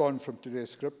quite gone from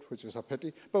today's script, which is a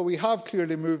pity, but we have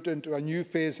clearly moved into a new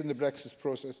phase in the Brexit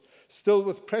process, still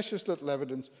with precious little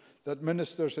evidence that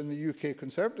ministers in the UK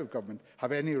Conservative government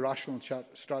have any rational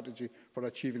strategy for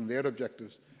achieving their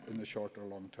objectives in the short or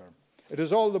long term. It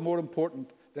is all the more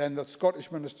important then that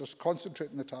Scottish ministers concentrate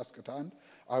on the task at hand.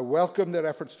 I welcome their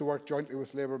efforts to work jointly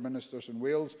with Labour ministers in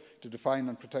Wales to define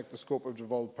and protect the scope of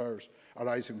devolved powers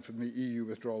arising from the EU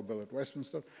withdrawal bill at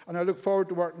Westminster, and I look forward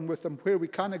to working with them where we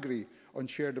can agree on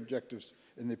shared objectives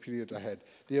in the period ahead.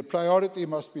 The priority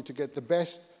must be to get the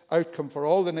best outcome for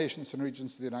all the nations and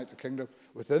regions of the United Kingdom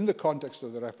within the context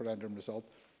of the referendum result,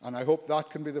 and I hope that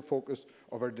can be the focus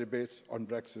of our debates on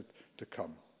Brexit to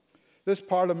come. This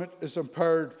Parliament is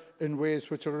empowered in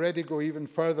ways which already go even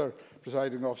further,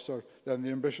 Presiding Officer, than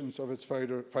the ambitions of its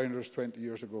founders 20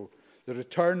 years ago. The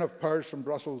return of powers from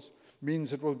Brussels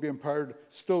means it will be empowered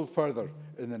still further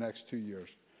in the next 2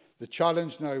 years. The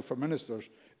challenge now for ministers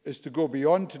is to go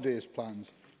beyond today's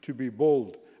plans, to be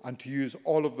bold and to use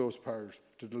all of those powers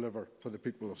to deliver for the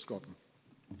people of Scotland.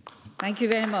 Thank you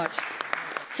very much.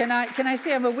 Can I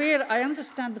say I'm aware, I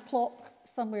understand the clock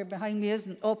somewhere behind me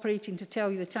isn't operating to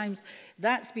tell you the times.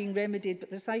 That's being remedied, but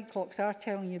the side clocks are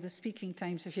telling you the speaking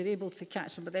times if you're able to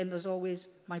catch them. But then there's always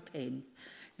my pen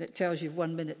that tells you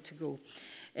 1 minute to go.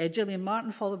 Gillian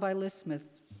Martin, followed by Liz Smith.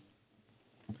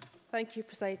 Thank you,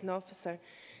 Presiding Officer.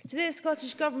 Today, the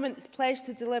Scottish Government is pledged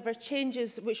to deliver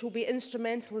changes which will be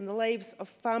instrumental in the lives of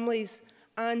families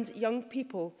and young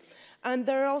people. And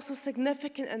there are also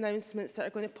significant announcements that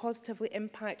are going to positively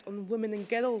impact on women and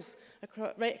girls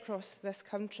right across this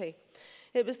country.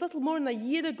 It was little more than a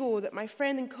year ago that my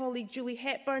friend and colleague Julie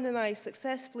Hepburn and I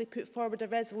successfully put forward a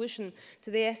resolution to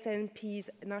the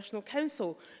SNP's National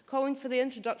Council calling for the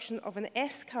introduction of an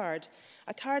S-card,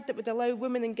 a card that would allow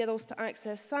women and girls to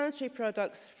access sanitary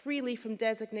products freely from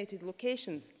designated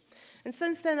locations. And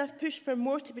since then, I've pushed for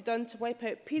more to be done to wipe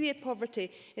out period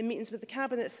poverty in meetings with the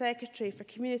Cabinet Secretary for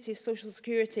Community, Social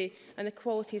Security and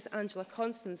Equalities, Angela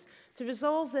Constance, to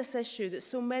resolve this issue that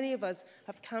so many of us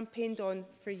have campaigned on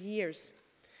for years.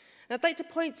 And I'd like to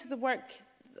point to the work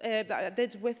that I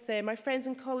did with my friends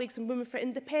and colleagues in Women for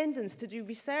Independence to do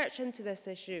research into this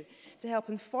issue, to help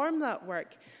inform that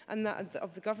work and that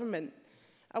of the government.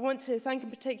 I want to thank in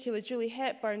particular Julie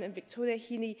Hepburn and Victoria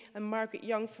Heaney and Margaret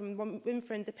Young from Women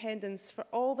for Independence for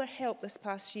all their help this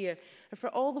past year and for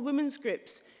all the women's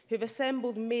groups who have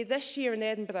assembled in May this year in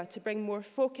Edinburgh to bring more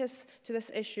focus to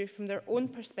this issue from their own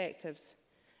perspectives.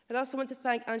 I also want to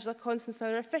thank Angela Constance and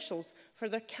other officials for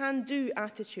their can-do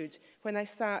attitude when I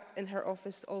sat in her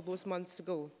office all those months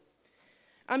ago.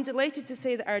 I'm delighted to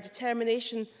say that our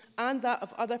determination and that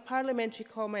of other parliamentary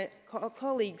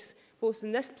colleagues, both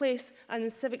in this place and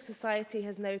in civic society,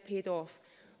 has now paid off,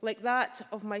 like that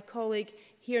of my colleague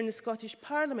here in the Scottish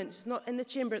Parliament, who's not in the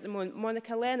chamber at the moment,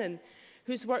 Monica Lennon,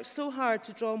 who's worked so hard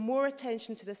to draw more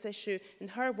attention to this issue in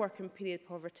her work on period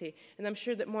poverty. And I'm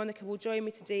sure that Monica will join me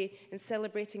today in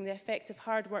celebrating the effective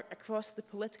hard work across the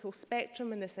political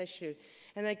spectrum on this issue.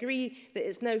 And I agree that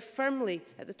it's now firmly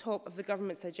at the top of the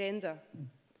government's agenda.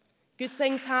 Good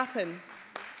things happen.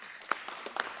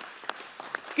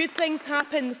 Good things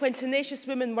happen when tenacious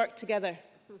women work together.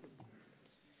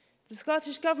 The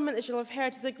Scottish Government, as you'll have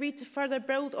heard, has agreed to further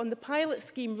build on the pilot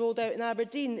scheme rolled out in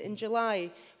Aberdeen in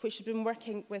July, which has been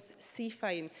working with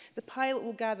CFINE. The pilot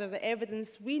will gather the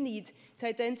evidence we need to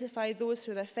identify those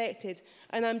who are affected,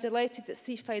 and I'm delighted that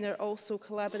CFINE are also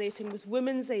collaborating with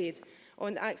Women's Aid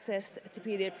on access to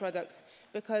period products,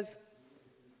 because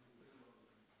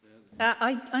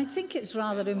I think it's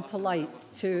rather impolite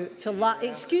to laugh.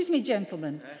 Excuse me,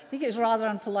 gentlemen. I think it's rather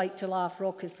impolite to laugh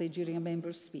raucously during a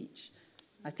member's speech.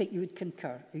 I think you would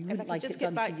concur. You wouldn't like it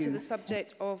done to you. If I could just get back to the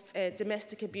subject of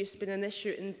domestic abuse being an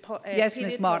issue in yes,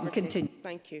 Ms Martin, continue.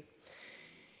 Thank you.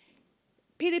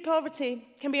 Period poverty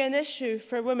can be an issue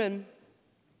for women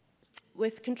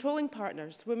with controlling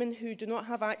partners, women who do not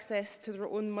have access to their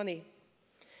own money.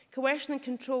 Coercion and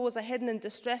control is a hidden and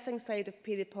distressing side of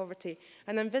period poverty,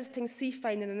 and I'm visiting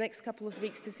CFINE in the next couple of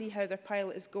weeks to see how their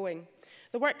pilot is going.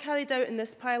 The work carried out in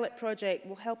this pilot project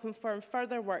will help inform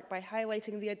further work by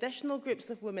highlighting the additional groups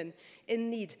of women in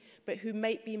need, but who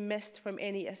might be missed from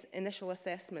any initial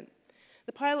assessment.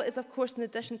 The pilot is, of course, in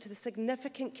addition to the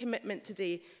significant commitment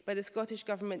today by the Scottish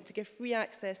Government to give free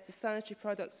access to sanitary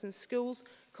products in schools,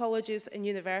 colleges and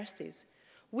universities.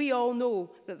 We all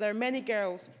know that there are many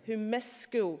girls who miss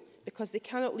school because they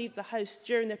cannot leave the house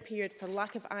during their period for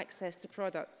lack of access to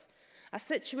products, a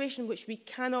situation which we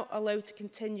cannot allow to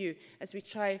continue as we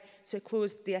try to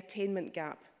close the attainment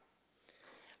gap.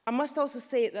 I must also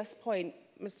say at this point,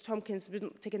 Mr Tompkins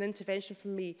wouldn't take an intervention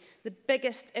from me, the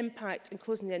biggest impact in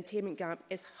closing the attainment gap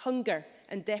is hunger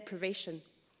and deprivation.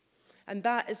 And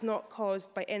that is not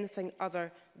caused by anything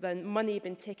other than money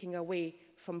being taken away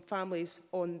from families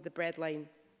on the breadline.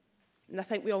 And I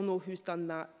think we all know who's done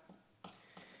that.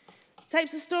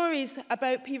 Types of stories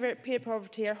about period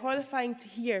poverty are horrifying to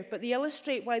hear, but they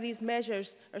illustrate why these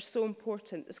measures are so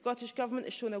important. The Scottish Government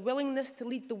has shown a willingness to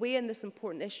lead the way in this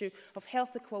important issue of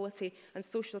health equality and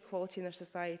social equality in our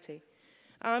society.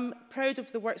 I'm proud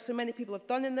of the work so many people have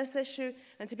done in this issue,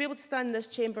 and to be able to stand in this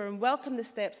chamber and welcome the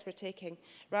steps we're taking,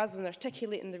 rather than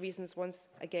articulating the reasons once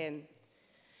again.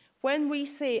 When we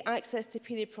say access to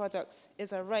period products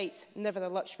is a right, never a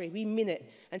luxury, we mean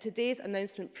it, and today's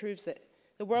announcement proves it.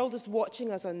 The world is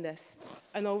watching us on this,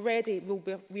 and already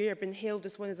we are being hailed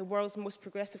as one of the world's most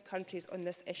progressive countries on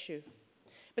this issue.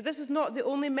 But this is not the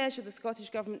only measure the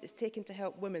Scottish Government is taking to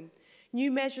help women.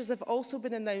 New measures have also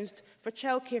been announced for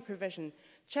childcare provision.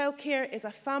 Childcare is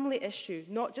a family issue,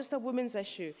 not just a women's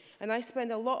issue, and I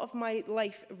spend a lot of my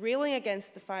life railing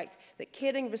against the fact that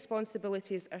caring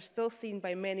responsibilities are still seen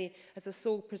by many as the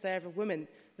sole preserve of women.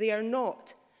 They are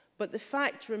not, but the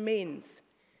fact remains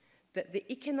that the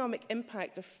economic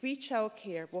impact of free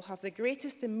childcare will have the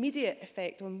greatest immediate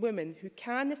effect on women who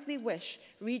can, if they wish,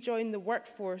 rejoin the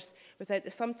workforce without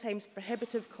the sometimes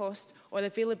prohibitive cost or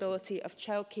availability of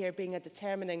childcare being a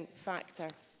determining factor.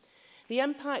 The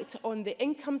impact on the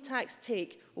income tax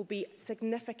take will be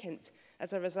significant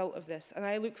as a result of this, and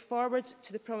I look forward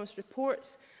to the promised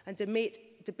reports and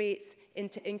debates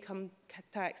into income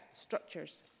tax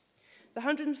structures. The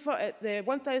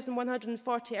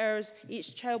 1,140 hours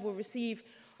each child will receive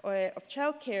of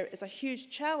childcare is a huge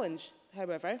challenge,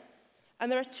 however, and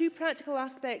there are two practical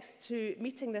aspects to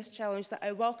meeting this challenge that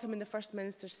I welcome in the First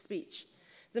Minister's speech.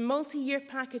 The multi-year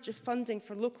package of funding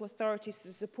for local authorities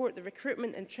to support the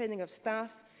recruitment and training of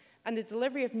staff, and the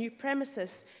delivery of new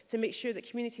premises to make sure that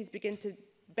communities begin to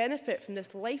benefit from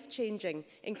this life-changing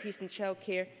increase in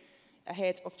childcare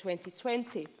ahead of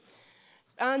 2020.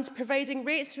 And providing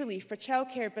rates relief for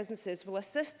childcare businesses will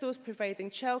assist those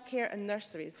providing childcare and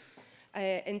nurseries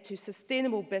into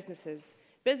sustainable businesses.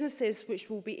 Businesses which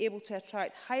will be able to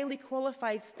attract highly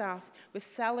qualified staff with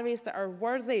salaries that are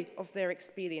worthy of their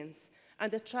experience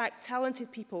and attract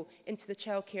talented people into the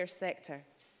childcare sector.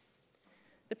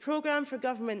 The programme for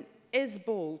government is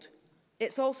bold.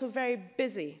 It's also very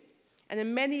busy. And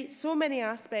in so many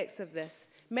aspects of this,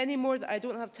 many more that I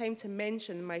don't have time to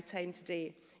mention in my time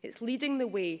today. It's leading the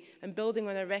way and building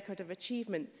on a record of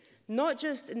achievement, not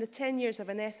just in the 10 years of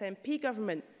an SNP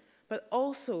government, but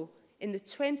also in the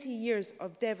 20 years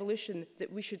of devolution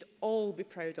that we should all be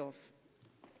proud of.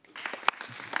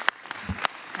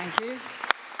 Thank you.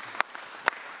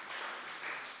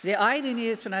 The irony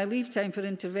is when I leave time for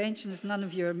interventions, none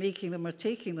of you are making them or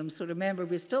taking them. So remember,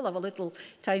 we still have a little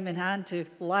time in hand to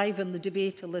liven the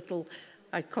debate a little.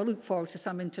 I look forward to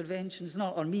some interventions,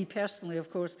 not on me personally, of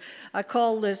course. I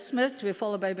call Liz Smith to be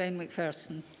followed by Ben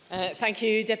McPherson. Thank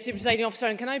you, Deputy Presiding Officer.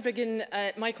 And can I begin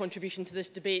my contribution to this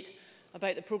debate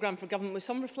about the programme for government with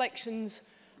some reflections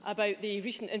about the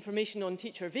recent information on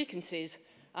teacher vacancies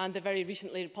and the very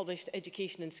recently published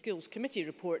Education and Skills Committee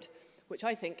report, which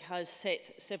I think has set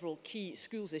several key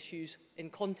schools issues in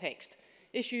context.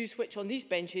 Issues which on these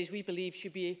benches we believe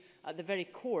should be at the very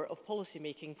core of policy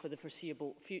making for the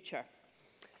foreseeable future.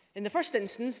 In the first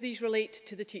instance, these relate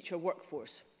to the teacher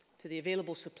workforce, to the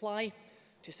available supply,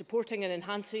 to supporting and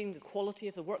enhancing the quality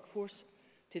of the workforce,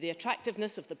 to the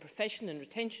attractiveness of the profession and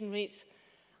retention rates,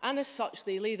 and as such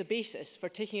they lay the basis for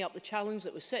taking up the challenge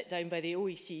that was set down by the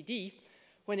OECD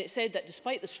when it said that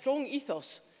despite the strong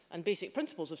ethos and basic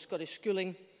principles of Scottish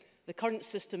schooling, the current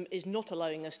system is not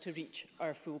allowing us to reach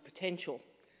our full potential.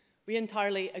 We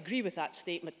entirely agree with that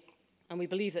statement, and we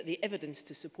believe that the evidence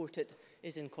to support it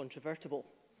is incontrovertible.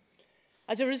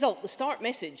 As a result, the start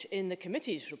message in the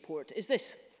committee's report is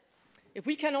this: if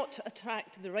we cannot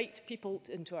attract the right people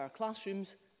into our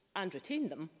classrooms and retain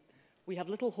them, we have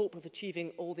little hope of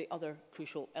achieving all the other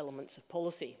crucial elements of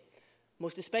policy,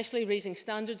 most especially raising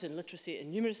standards in literacy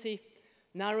and numeracy,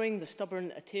 narrowing the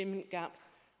stubborn attainment gap,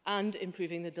 and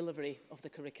improving the delivery of the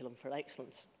curriculum for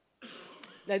excellence.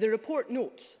 Now, the report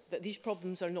notes that these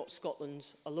problems are not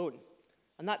Scotland's alone,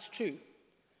 and that's true.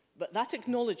 But that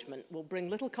acknowledgement will bring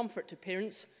little comfort to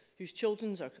parents whose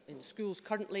children are in schools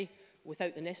currently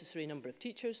without the necessary number of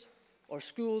teachers, or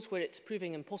schools where it's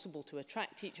proving impossible to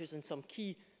attract teachers in some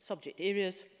key subject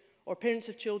areas, or parents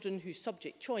of children whose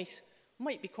subject choice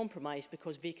might be compromised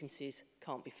because vacancies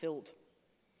can't be filled.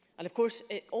 And of course,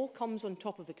 it all comes on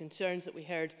top of the concerns that we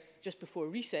heard just before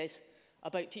recess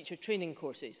about teacher training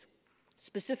courses,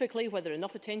 specifically whether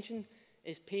enough attention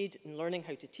is paid in learning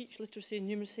how to teach literacy and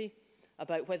numeracy,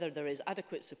 about whether there is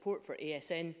adequate support for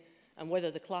ASN, and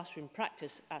whether the classroom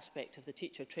practice aspect of the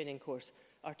teacher training course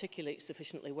articulates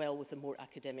sufficiently well with the more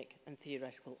academic and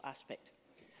theoretical aspect.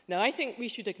 Now, I think we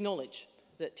should acknowledge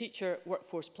that teacher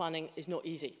workforce planning is not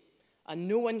easy, and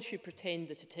no one should pretend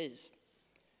that it is.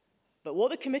 But what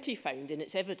the committee found in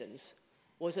its evidence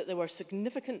was that there were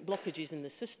significant blockages in the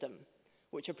system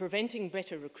which are preventing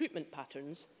better recruitment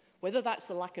patterns, whether that's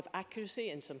the lack of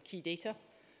accuracy in some key data,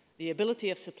 the ability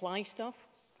of supply staff,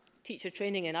 teacher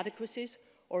training inadequacies,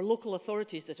 or local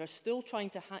authorities that are still trying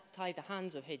to tie the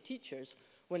hands of head teachers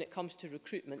when it comes to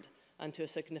recruitment and to a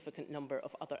significant number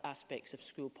of other aspects of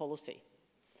school policy.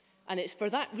 And it's for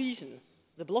that reason,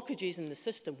 the blockages in the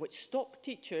system which stop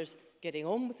teachers getting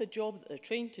on with the job that they're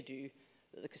trained to do,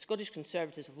 that the Scottish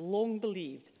Conservatives have long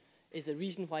believed is the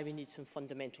reason why we need some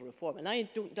fundamental reform. And I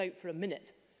don't doubt for a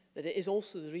minute that it is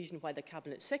also the reason why the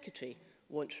Cabinet Secretary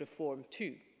wants reform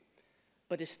too.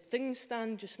 But as things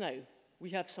stand just now, we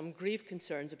have some grave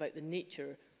concerns about the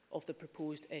nature of the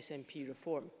proposed SNP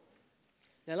reform.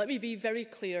 Now, let me be very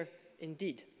clear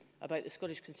indeed about the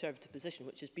Scottish Conservative position,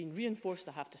 which has been reinforced,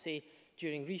 I have to say,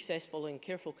 during recess following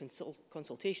careful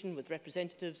consultation with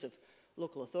representatives of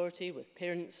local authority, with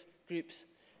parents, groups,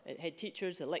 head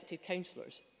teachers, elected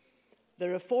councillors. The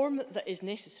reform that is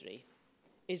necessary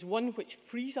is one which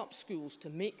frees up schools to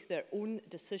make their own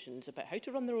decisions about how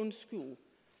to run their own school,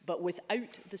 but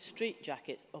without the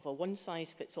straitjacket of a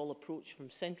one-size-fits-all approach from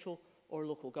central or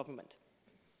local government.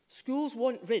 Schools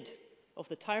want rid of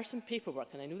the tiresome paperwork,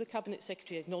 and I know the Cabinet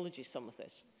Secretary acknowledges some of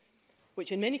this,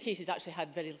 which in many cases actually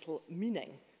had very little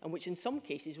meaning, and which in some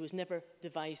cases was never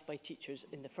devised by teachers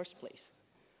in the first place.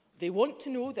 They want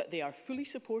to know that they are fully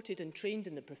supported and trained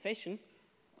in the profession,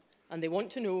 and they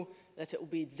want to know that it will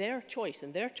be their choice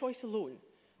and their choice alone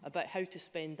about how to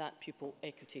spend that pupil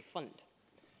equity fund.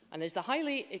 And as the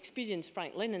highly experienced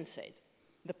Frank Lennon said,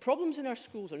 the problems in our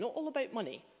schools are not all about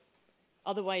money.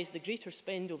 Otherwise, the greater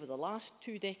spend over the last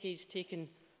 2 decades taken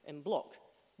in block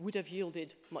would have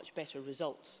yielded much better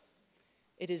results.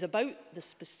 It is about the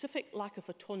specific lack of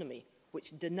autonomy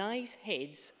which denies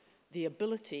heads the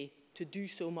ability to do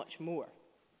so much more.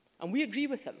 And we agree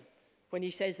with him when he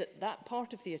says that that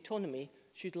part of the autonomy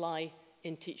should lie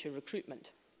in teacher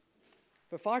recruitment.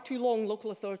 For far too long,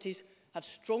 local authorities have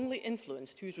strongly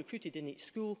influenced who is recruited in each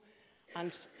school,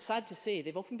 and sad to say,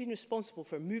 they've often been responsible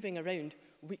for moving around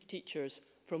weak teachers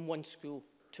from one school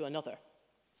to another.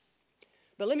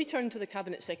 But let me turn to the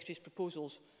Cabinet Secretary's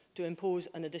proposals to impose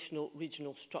an additional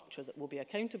regional structure that will be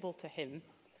accountable to him,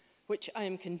 which I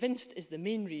am convinced is the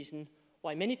main reason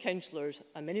why many councillors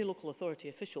and many local authority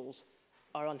officials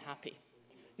are unhappy.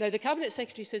 Now, the Cabinet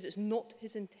Secretary says it's not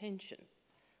his intention.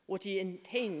 What he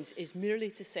intends is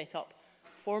merely to set up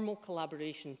formal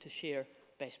collaboration to share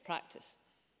best practice.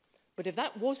 But if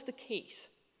that was the case,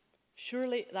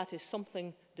 surely that is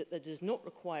something that does not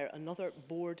require another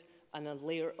board and a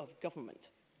layer of government,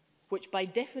 which by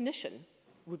definition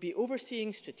would be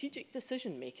overseeing strategic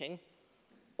decision-making,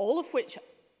 all of which,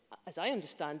 as I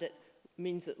understand it,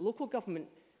 means that local government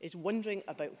is wondering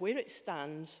about where it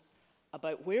stands,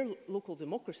 about where local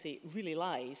democracy really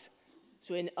lies.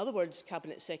 So in other words,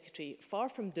 Cabinet Secretary, far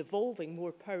from devolving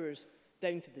more powers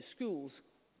down to the schools,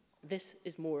 this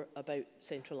is more about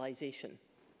centralisation.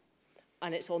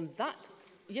 And it's on that...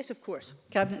 Yes, of course.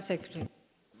 Cabinet Secretary.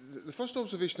 The first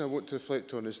observation I want to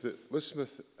reflect on is that Liz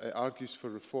Smith argues for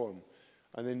reform,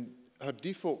 and then her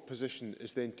default position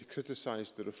is then to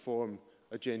criticise the reform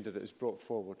agenda that is brought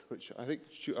forward, which I think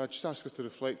I'd just ask her to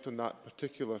reflect on that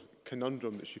particular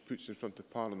conundrum that she puts in front of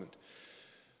Parliament.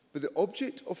 But the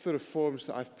object of the reforms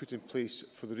that I've put in place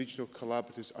for the regional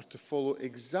collaboratives are to follow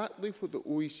exactly what the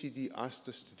OECD asked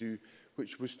us to do,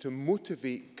 which was to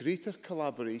motivate greater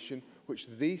collaboration, which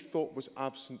they thought was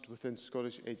absent within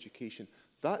Scottish education.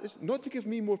 That is not to give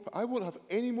me more power. I won't have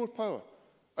any more power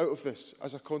out of this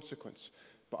as a consequence,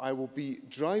 but I will be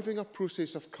driving a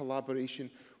process of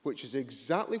collaboration, which is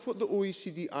exactly what the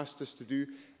OECD asked us to do,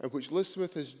 and which Liz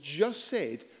Smith has just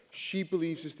said she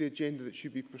believes is the agenda that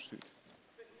should be pursued.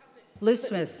 Liz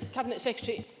Smith. Cabinet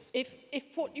Secretary, if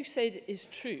what you said is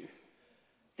true,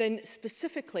 then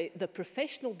specifically the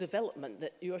professional development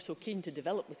that you are so keen to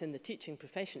develop within the teaching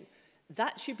profession,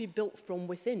 that should be built from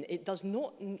within. It does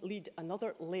not need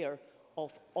another layer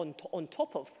of on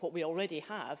top of what we already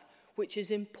have, which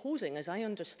is imposing, as I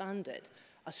understand it,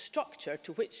 a structure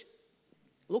to which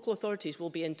local authorities will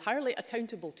be entirely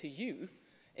accountable to you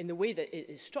in the way that it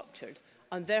is structured,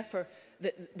 and therefore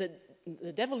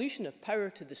the devolution of power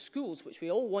to the schools, which we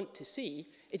all want to see,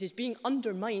 it is being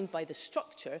undermined by the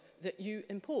structure that you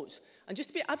impose. And just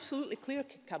to be absolutely clear,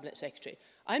 Cabinet Secretary,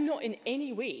 I'm not in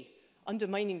any way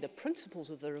undermining the principles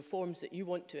of the reforms that you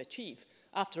want to achieve.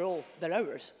 After all, they're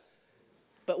ours.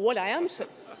 But what I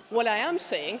am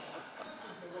saying,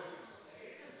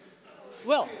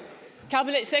 well,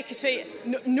 Cabinet Secretary,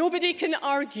 nobody can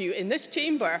argue in this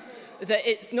chamber that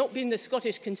it's not been the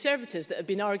Scottish Conservatives that have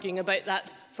been arguing about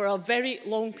that for a very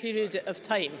long period of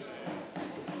time.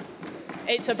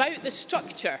 It's about the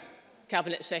structure,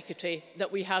 Cabinet Secretary,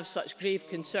 that we have such grave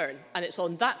concern, and it's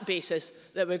on that basis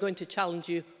that we're going to challenge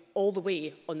you all the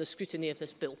way on the scrutiny of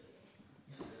this bill.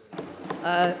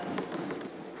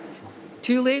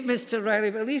 Too late, Mr Riley,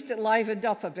 but at least it livened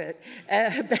up a bit.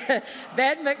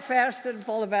 Ben McPherson,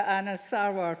 followed by Anna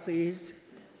Sarwar, please.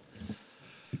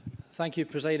 Thank you,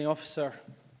 Presiding Officer.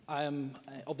 I am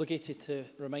obligated to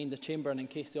remind the Chamber, and in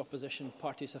case the opposition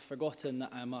parties have forgotten,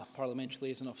 that I am a Parliamentary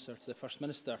Liaison Officer to the First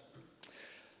Minister.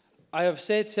 I have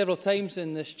said several times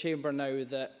in this chamber now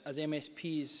that as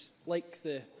MSPs, like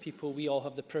the people we all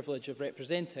have the privilege of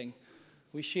representing,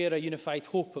 we share a unified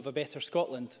hope of a better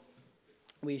Scotland.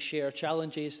 We share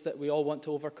challenges that we all want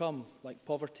to overcome, like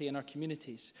poverty in our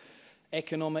communities,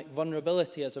 economic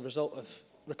vulnerability as a result of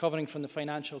recovering from the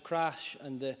financial crash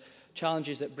and the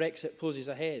challenges that Brexit poses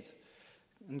ahead,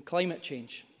 and climate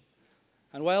change.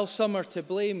 And while some are to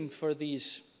blame for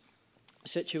these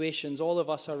situations, all of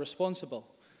us are responsible.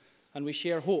 And we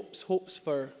share hopes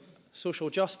for social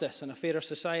justice and a fairer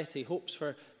society, hopes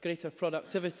for greater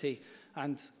productivity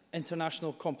and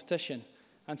international competition,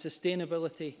 and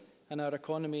sustainability in our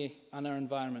economy and our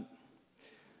environment.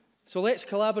 So let's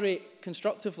collaborate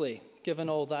constructively, given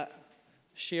all that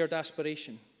shared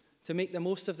aspiration, to make the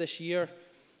most of this year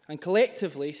and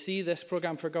collectively see this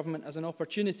programme for government as an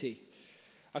opportunity,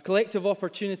 a collective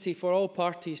opportunity for all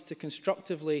parties to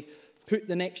constructively put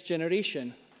the next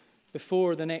generation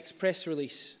before the next press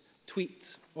release,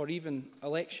 tweet, or even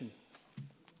election.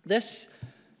 This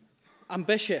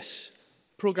ambitious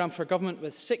programme for government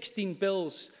with 16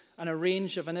 bills and a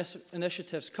range of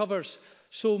initiatives covers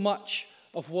so much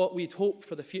of what we'd hope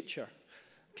for the future.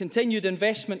 Continued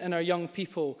investment in our young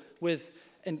people with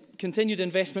continued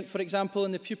investment, for example,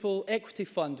 in the Pupil Equity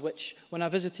Fund, which, when I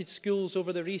visited schools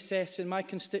over the recess in my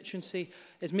constituency,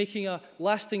 is making a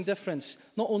lasting difference,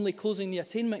 not only closing the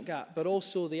attainment gap, but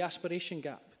also the aspiration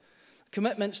gap.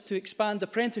 Commitments to expand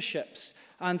apprenticeships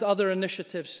and other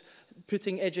initiatives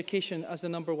putting education as the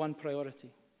 #1 priority.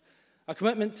 A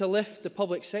commitment to lift the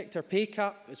public sector pay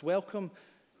cap is welcome,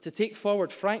 To take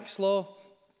forward Frank's Law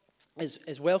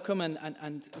is welcome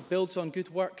and builds on good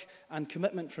work and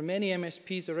commitment from many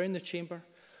MSPs around the Chamber.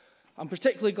 I'm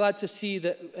particularly glad to see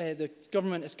that the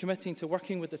Government is committing to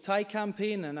working with the Thai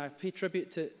campaign, and I pay tribute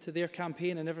to their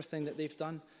campaign and everything that they've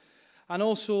done. And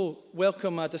also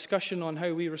welcome a discussion on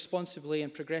how we responsibly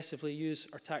and progressively use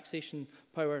our taxation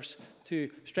powers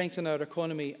to strengthen our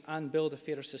economy and build a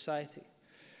fairer society.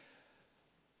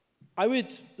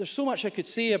 There's so much I could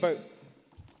say about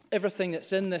everything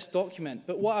that's in this document,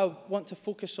 but what I want to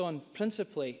focus on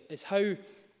principally is how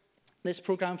this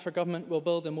programme for government will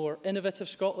build a more innovative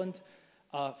Scotland,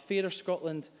 a fairer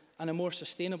Scotland, and a more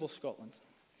sustainable Scotland.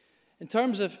 In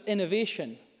terms of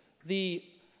innovation, the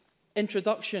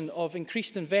introduction of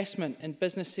increased investment in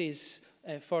businesses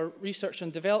for research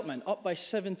and development, up by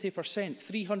 70%,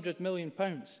 £300 million,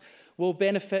 will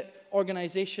benefit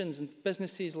organisations and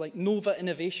businesses like Nova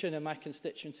Innovation in my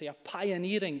constituency, a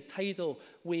pioneering tidal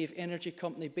wave energy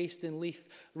company based in Leith,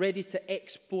 ready to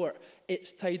export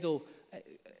its tidal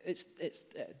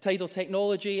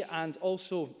technology and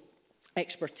also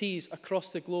expertise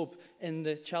across the globe in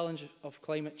the challenge of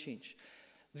climate change.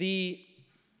 The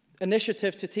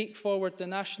initiative to take forward the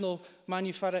National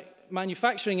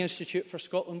Manufacturing Institute for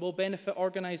Scotland will benefit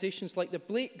organisations like the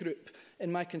Blake Group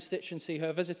in my constituency, who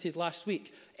I visited last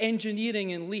week,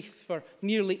 engineering in Leith for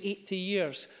nearly 80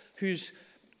 years, whose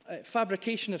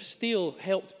fabrication of steel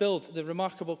helped build the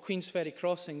remarkable Queensferry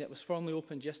crossing that was formally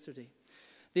opened yesterday.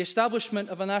 The establishment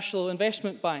of a national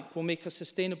investment bank will make a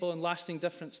sustainable and lasting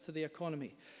difference to the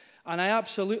economy. And I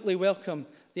absolutely welcome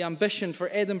the ambition for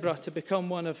Edinburgh to become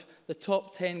one of the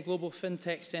top 10 global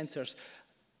fintech centres.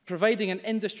 Providing an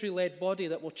industry-led body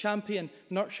that will champion,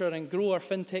 nurture and grow our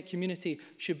fintech community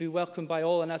should be welcomed by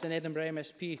all, and as an Edinburgh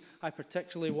MSP, I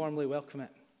particularly warmly welcome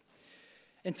it.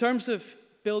 In terms of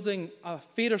building a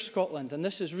fairer Scotland, and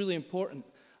this is really important,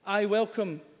 I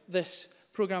welcome this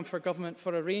programme for government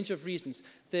for a range of reasons.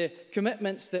 The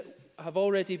commitments that have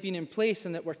already been in place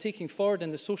and that we're taking forward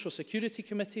in the Social Security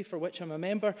Committee, for which I'm a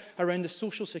member, around the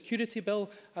Social Security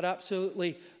Bill, are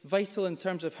absolutely vital in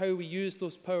terms of how we use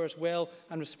those powers well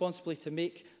and responsibly to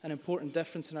make an important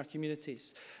difference in our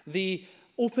communities. The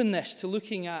openness to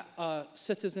looking at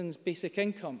citizens' basic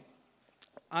income,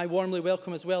 I warmly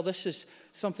welcome as well. This is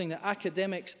something that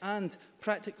academics and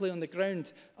practically on the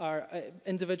ground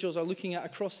individuals are looking at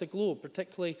across the globe,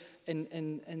 particularly in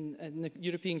the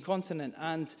European continent.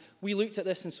 And we looked at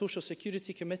this in Social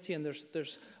Security Committee, and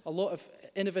there's a lot of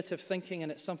innovative thinking, and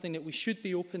it's something that we should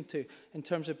be open to in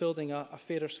terms of building a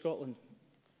fairer Scotland.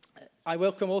 I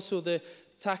welcome also the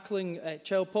Tackling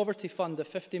Child Poverty Fund of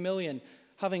 £50 million.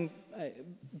 Having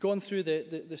gone through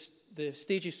the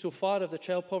stages so far of the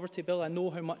Child Poverty Bill, I know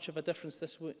how much of a difference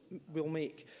this will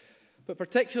make. But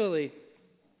particularly,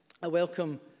 I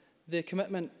welcome the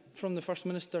commitment from the First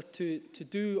Minister to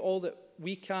do all that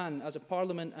we can as a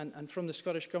Parliament and from the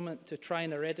Scottish Government to try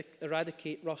and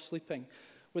eradicate rough sleeping.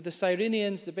 With the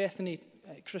Cyrenians, the Bethany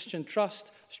Christian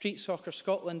Trust, Street Soccer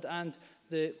Scotland and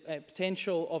the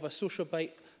potential of a social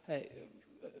bite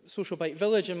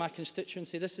village in my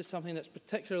constituency, this is something that's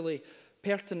particularly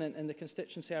pertinent in the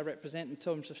constituency I represent in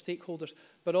terms of stakeholders,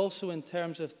 but also in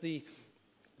terms of the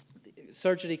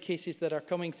surgery cases that are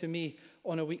coming to me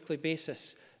on a weekly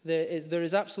basis. There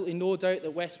is absolutely no doubt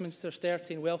that Westminster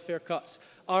austerity and welfare cuts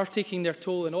are taking their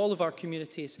toll in all of our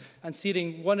communities and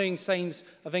seeing worrying signs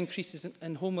of increases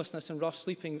in homelessness and rough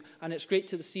sleeping. And it's great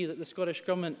to see that the Scottish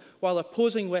Government, while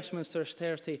opposing Westminster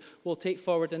austerity, will take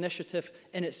forward initiative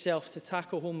in itself to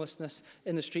tackle homelessness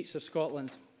in the streets of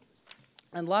Scotland.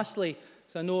 And lastly,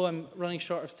 so I know I'm running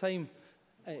short of time,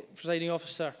 Presiding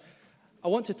Officer, I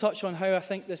want to touch on how I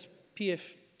think this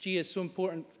PFG is so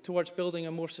important towards building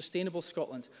a more sustainable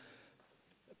Scotland,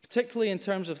 particularly in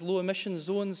terms of low emission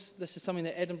zones. This is something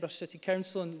that Edinburgh City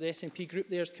Council and the SNP group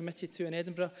there is committed to in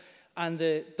Edinburgh, and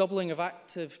the doubling of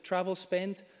active travel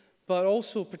spend, but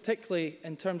also particularly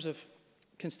in terms of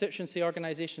constituency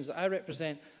organisations that I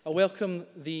represent, I welcome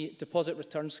the deposit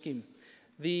return scheme.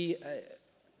 The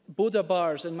Boda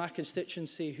bars in my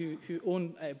constituency, who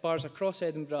own bars across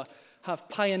Edinburgh, have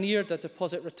pioneered a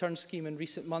deposit return scheme in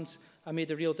recent months. I made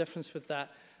a real difference with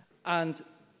that. And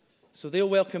so they'll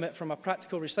welcome it from a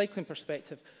practical recycling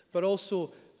perspective. But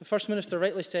also, the First Minister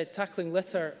rightly said, tackling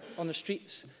litter on the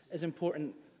streets is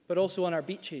important, but also on our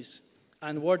beaches.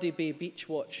 And Wardie Bay Beach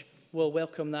Watch will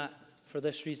welcome that for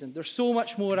this reason. There's so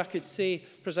much more I could say,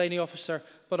 Presiding Officer,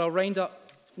 but I'll round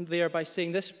up there by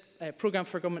saying this programme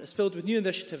for government is filled with new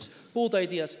initiatives, bold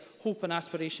ideas, hope and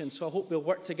aspirations. So I hope we'll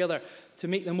work together to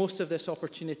make the most of this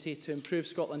opportunity to improve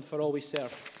Scotland for all we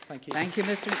serve. Thank you. Thank you,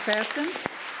 Mr McPherson.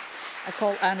 I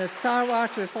call Anna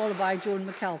Sarwar to be followed by Joan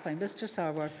McAlpine. Mr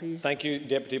Sarwar, please. Thank you,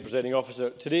 Deputy Presiding Officer.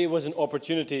 Today was an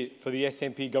opportunity for the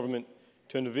SNP government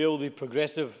to unveil the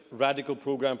progressive, radical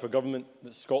programme for government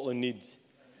that Scotland needs.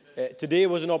 Today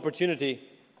was an opportunity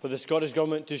for the Scottish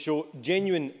Government to show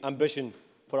genuine ambition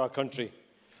for our country.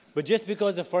 But just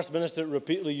because the First Minister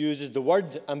repeatedly uses the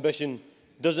word ambition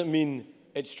doesn't mean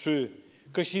it's true.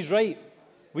 Because she's right.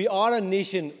 We are a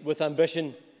nation with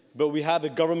ambition, but we have a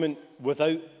government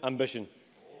without ambition.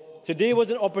 Today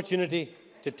was an opportunity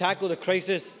to tackle the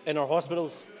crisis in our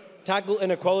hospitals, tackle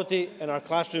inequality in our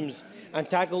classrooms, and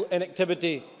tackle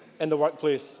inactivity in the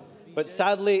workplace. But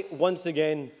sadly, once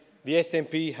again, the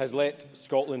SNP has let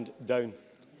Scotland down.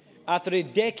 After a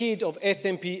decade of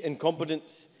SNP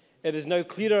incompetence, it is now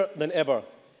clearer than ever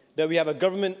that we have a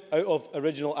government out of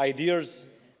original ideas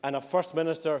and a First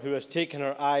Minister who has taken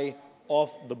her eye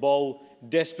off the ball,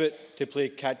 desperate to play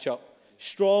catch-up.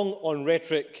 Strong on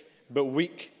rhetoric, but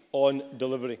weak on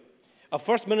delivery. A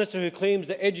First Minister who claims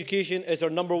that education is her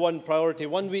 #1 priority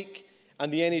one week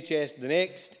and the NHS the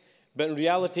next, but in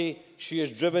reality, she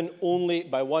is driven only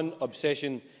by one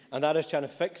obsession, and that is trying to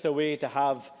fix a way to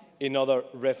have another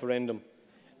referendum.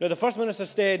 Now, the First Minister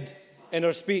said in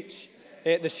her speech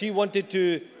that she wanted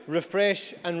to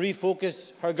refresh and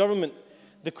refocus her government.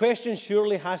 The question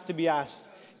surely has to be asked,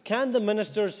 can the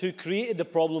ministers who created the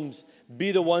problems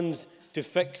be the ones to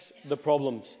fix the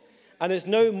problems? And it's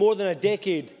now more than a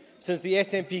decade since the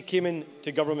SNP came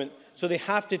into government, so they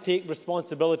have to take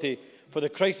responsibility for the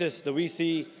crisis that we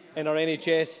see in our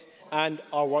NHS and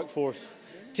our workforce.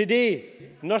 Today,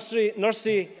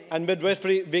 nursery and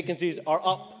midwifery vacancies are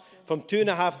up from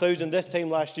 2,500 this time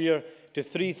last year to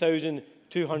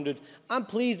 3,200. I'm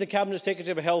pleased the Cabinet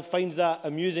Secretary for Health finds that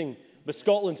amusing, but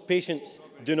Scotland's patients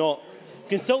do not.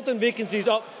 Consultant vacancies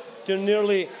up to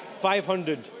nearly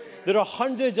 500. There are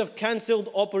hundreds of cancelled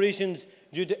operations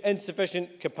due to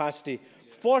insufficient capacity.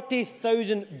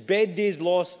 40,000 bed days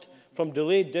lost from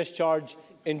delayed discharge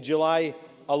in July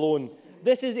alone.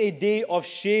 This is a day of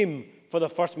shame for the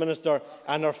First Minister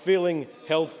and our failing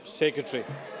Health Secretary.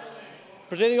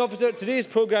 Presiding Officer, today's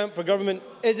programme for government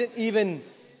isn't even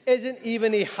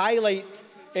a highlight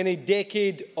in a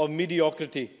decade of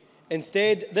mediocrity.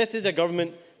 Instead, this is a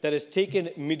government that has taken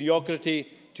mediocrity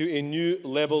to a new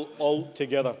level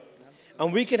altogether.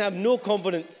 And we can have no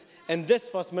confidence in this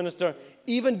First Minister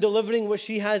even delivering what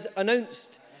she has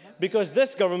announced, because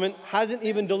this government hasn't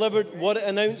even delivered what it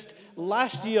announced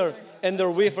last year in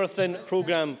their wafer-thin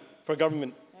programme for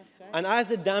government. And as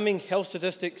the damning health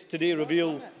statistics today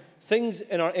reveal, things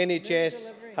in our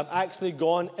NHS have actually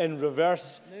gone in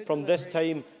reverse from this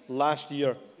time last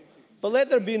year. But let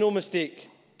there be no mistake.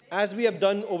 As we have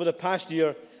done over the past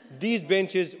year, these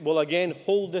benches will again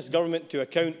hold this government to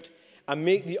account and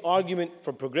make the argument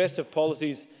for progressive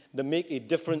policies that make a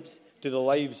difference to the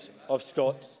lives of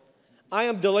Scots. I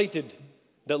am delighted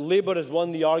that Labour has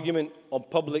won the argument on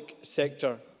public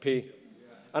sector pay.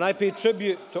 And I pay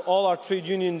tribute to all our trade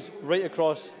unions right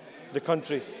across the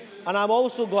country. And I'm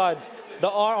also glad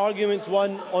that our arguments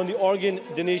won on the organ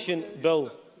donation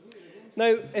bill.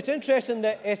 Now, it's interesting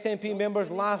that SNP members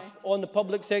laugh on the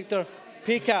public sector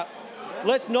pay cap.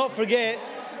 Let's not forget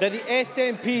that the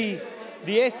SNP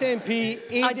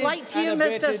aided I'd like to hear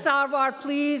Mr Sarwar,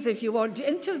 please, if you want to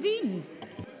intervene.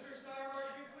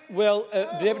 Well,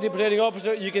 Deputy Presiding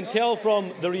Officer, you can tell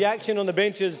from the reaction on the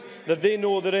benches that they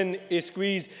know they're in a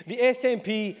squeeze. The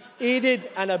SNP, aided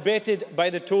and abetted by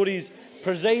the Tories,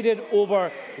 presided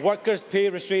over workers' pay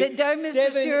restraint. Sit down, Mr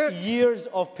Stewart. 7 years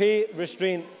of pay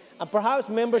restraint. And perhaps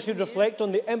members should reflect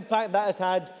on the impact that has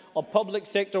had on public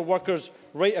sector workers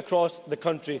right across the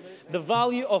country. The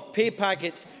value of pay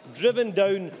packets driven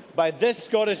down by this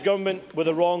Scottish Government with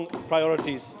the wrong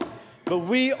priorities. But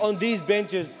we on these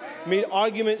benches made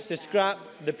arguments to scrap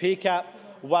the pay cap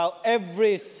while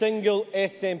every single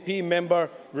SNP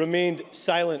member remained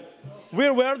silent.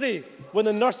 Where were they when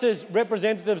the nurses'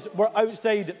 representatives were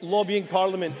outside lobbying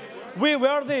Parliament? Where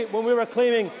were they when we were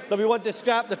claiming that we want to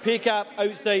scrap the pay cap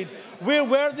outside? Where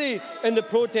were they in the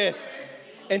protests?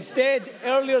 Instead,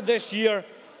 earlier this year,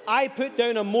 I put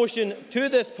down a motion to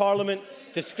this Parliament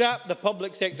to scrap the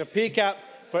public sector pay cap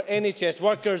for NHS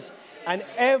workers, and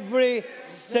every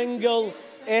single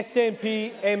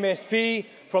SNP MSP,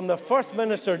 from the First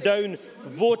Minister down,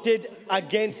 voted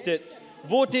against it,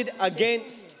 voted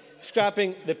against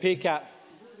scrapping the pay cap.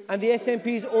 And the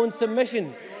SNP's own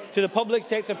submission to the public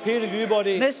sector pay review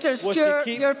body Mr Stewart,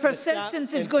 your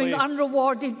persistence is going place.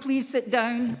 unrewarded. Please sit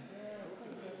down.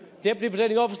 Deputy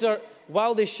Presiding Officer,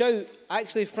 while they shout,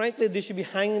 actually, frankly, they should be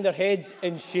hanging their heads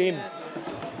in shame,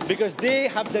 because they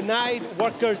have denied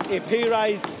workers a pay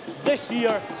rise this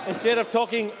year instead of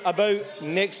talking about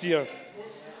next year.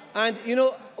 And, you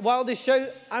know, while they shout,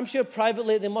 I'm sure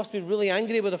privately they must be really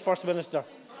angry with the First Minister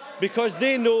because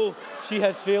they know she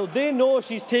has failed. They know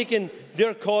she's taken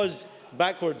their cause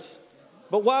backwards.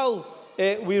 But while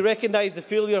we recognise the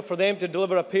failure for them to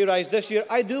deliver a pay rise this year,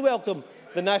 I do welcome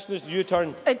the Nationalist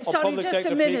U-turn of public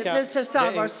sector pay cap. Mr.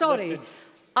 Sarwar, sorry. Lifted.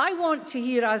 I want to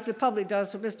hear, as the public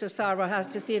does, what Mr. Sarwar has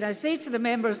to say. And I say to the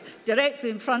members directly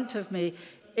in front of me,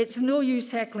 it's no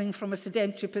use heckling from a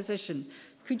sedentary position.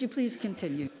 Could you please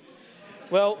continue?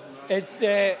 Well, it's,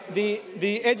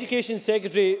 the Education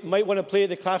Secretary might want to play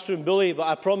the classroom bully, but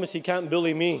I promise he can't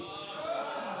bully me.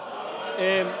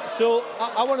 So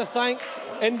I want to thank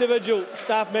individual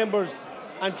staff members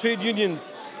and trade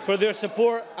unions for their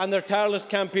support and their tireless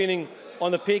campaigning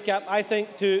on the pay cap. I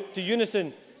think to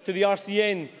Unison, to the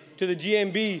RCN, to the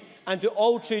GMB and to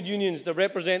all trade unions that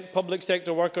represent public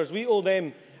sector workers, we owe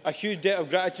them a huge debt of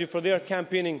gratitude for their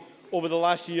campaigning over the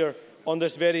last year on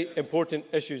this very important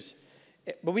issues.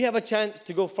 But we have a chance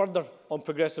to go further on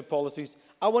progressive policies.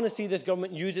 I want to see this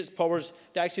government use its powers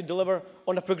to actually deliver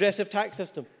on a progressive tax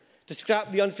system, to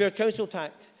scrap the unfair council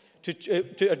tax,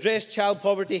 to address child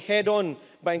poverty head-on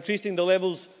by increasing the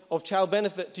levels of child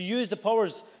benefit, to use the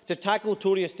powers to tackle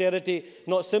Tory austerity,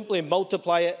 not simply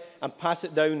multiply it and pass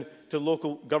it down to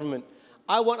local government.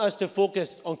 I want us to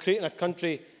focus on creating a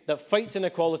country that fights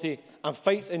inequality and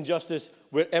fights injustice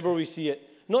wherever we see it,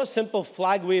 not simple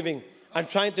flag-waving and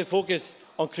trying to focus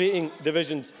on creating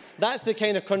divisions. That's the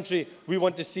kind of country we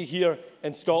want to see here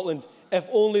in Scotland, if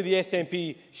only the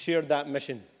SNP shared that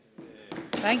mission.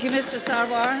 Thank you, Mr.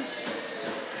 Sarwar.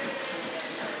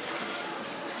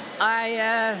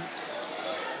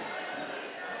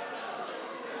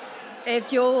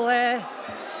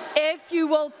 If you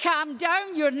will calm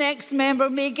down, your next member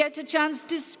may get a chance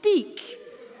to speak.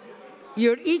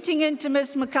 You're eating into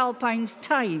Ms McAlpine's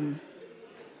time.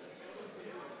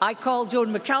 I call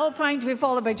Joan McAlpine to be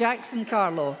followed by Jackson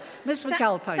Carlow. Ms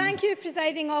McAlpine. Thank you,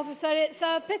 Presiding Officer. It's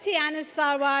a pity Anas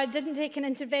Sarwar didn't take an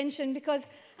intervention because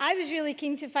I was really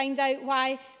keen to find out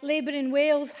why Labour in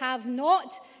Wales have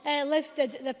not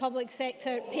lifted the public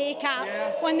sector pay cap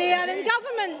when they are in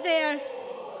government there.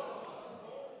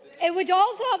 It would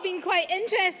also have been quite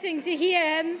interesting to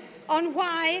hear him on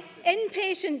why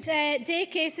inpatient day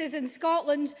cases in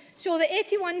Scotland show that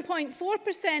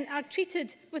 81.4% are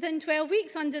treated within 12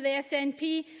 weeks under the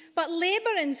SNP, but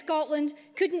Labour in Scotland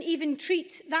couldn't even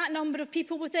treat that number of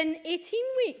people within 18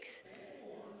 weeks.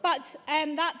 But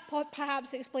that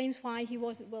perhaps explains why he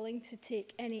wasn't willing to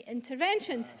take any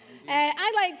interventions.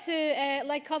 I'd like to,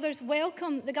 like others,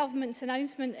 welcome the government's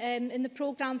announcement in the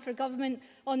programme for government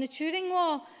on the Turing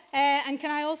Law. And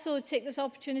can I also take this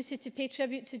opportunity to pay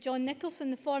tribute to John Nicholson,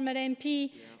 the former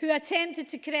MP, who attempted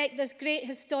to correct this great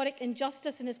historic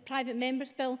injustice in his private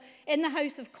member's bill in the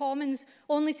House of Commons,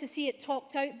 only to see it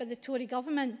talked out by the Tory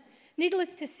government.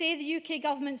 Needless to say, the UK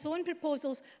government's own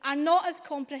proposals are not as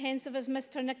comprehensive as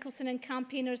Mr Nicholson and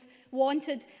campaigners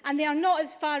wanted, and they are not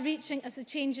as far-reaching as the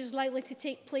changes likely to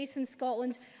take place in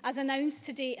Scotland as announced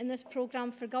today in this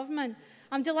programme for government.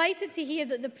 I'm delighted to hear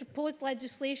that the proposed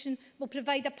legislation will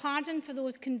provide a pardon for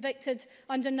those convicted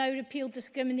under now repealed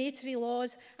discriminatory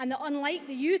laws, and that unlike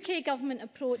the UK government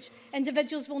approach,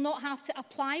 individuals will not have to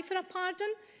apply for a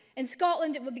pardon. In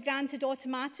Scotland, it will be granted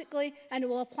automatically, and it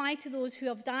will apply to those who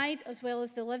have died as well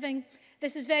as the living.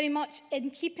 This is very much in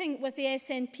keeping with the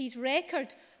SNP's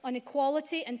record on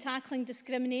equality and tackling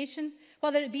discrimination,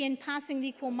 whether it be in passing the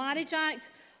Equal Marriage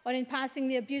Act or in passing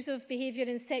the Abusive Behaviour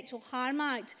and Sexual Harm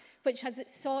Act, which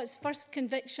saw its first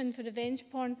conviction for revenge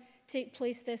porn take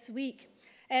place this week.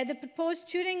 The proposed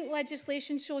Turing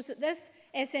legislation shows that this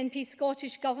SNP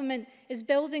Scottish Government is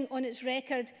building on its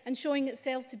record and showing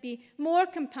itself to be more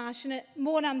compassionate,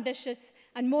 more ambitious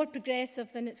and more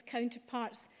progressive than its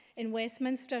counterparts in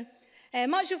Westminster.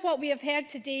 Much of what we have heard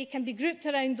today can be grouped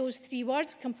around those three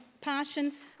words: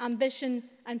 compassion, ambition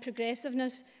and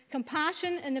progressiveness.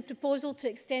 Compassion in the proposal to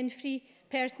extend free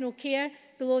personal care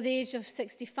below the age of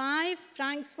 65,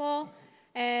 Frank's Law,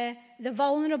 the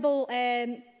Vulnerable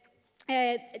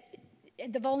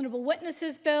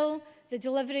Witnesses Bill, the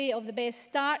delivery of the Best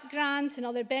Start grant and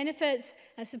other benefits,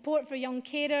 and support for young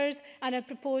carers, and a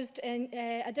proposed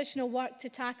additional work to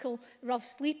tackle rough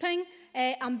sleeping.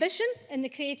 Ambition in the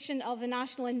creation of the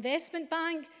National Investment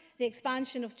Bank, the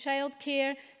expansion of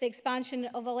childcare, the expansion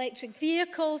of electric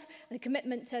vehicles, the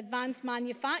commitment to advanced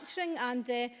manufacturing and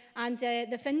the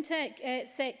fintech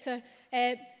sector.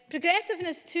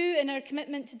 Progressiveness too in our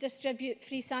commitment to distribute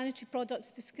free sanitary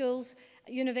products to schools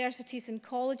universities and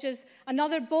colleges.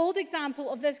 Another bold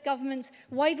example of this government's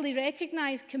widely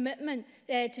recognised commitment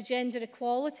to gender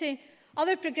equality.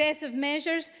 Other progressive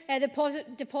measures, the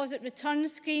deposit return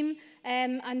scheme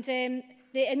and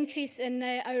the increase in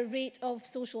our rate of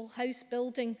social house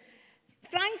building.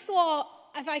 Frank's Law,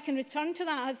 if I can return to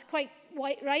that, has quite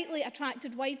rightly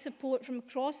attracted wide support from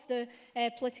across the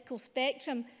political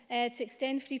spectrum to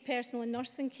extend free personal and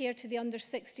nursing care to the under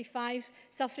 65s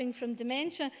suffering from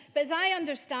dementia. But as I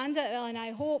understand it, and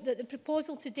I hope that the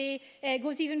proposal today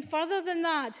goes even further than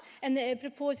that, and that it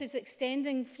proposes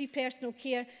extending free personal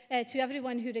care to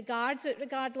everyone who regards it,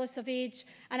 regardless of age.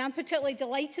 And I'm particularly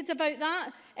delighted about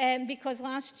that because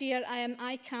last year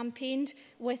I campaigned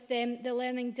with the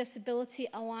Learning Disability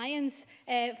Alliance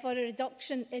for a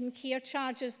reduction in care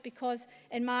charges, because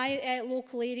in my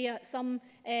local area some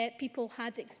people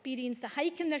had experienced a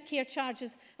hike in their care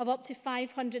charges of up to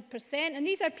 500%. And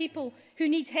these are people who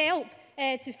need help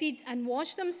to feed and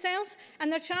wash themselves.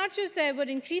 And their charges were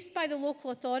increased by the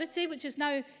local authority, which is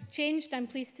now changed, I'm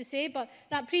pleased to say. But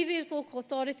that previous local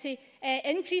authority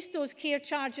increased those care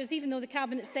charges, even though the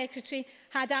Cabinet Secretary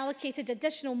had allocated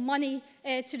additional money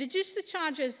to reduce the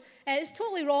charges. It's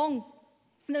totally wrong.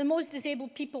 The most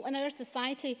disabled people in our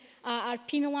society are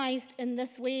penalised in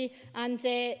this way, and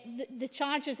the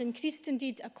charges increased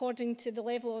indeed according to the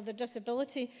level of their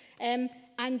disability.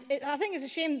 I think it's a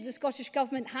shame that the Scottish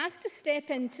Government has to step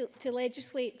in to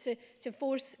legislate to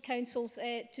force councils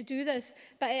to do this.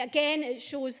 But again, it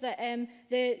shows that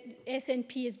the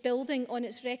SNP is building on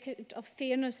its record of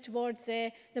fairness towards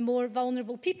the more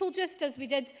vulnerable people, just as we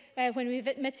did when we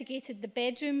mitigated the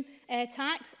bedroom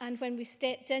tax and when we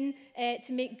stepped in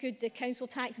to make good the council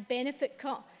tax benefit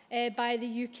cut by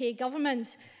the UK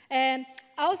Government.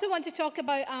 I also want to talk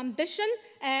about ambition,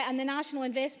 and the National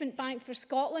Investment Bank for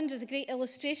Scotland is a great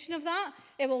illustration of that.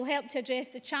 It will help to address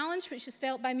the challenge which is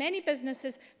felt by many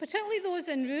businesses, particularly those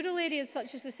in rural areas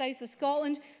such as the south of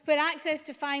Scotland, where access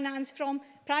to finance from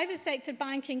private sector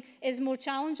banking is more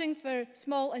challenging for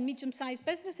small and medium-sized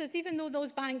businesses, even though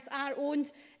those banks are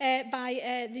owned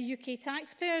by the UK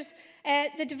taxpayers.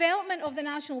 The development of the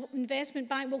National Investment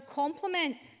Bank will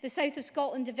complement the South of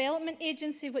Scotland Development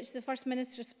Agency, which the First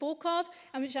Minister spoke of,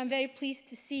 and which I'm very pleased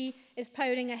to see is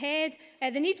powering ahead.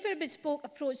 The need for a bespoke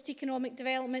approach to economic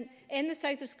development in the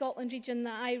South of Scotland region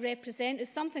that I represent is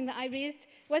something that I raised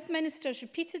with ministers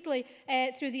repeatedly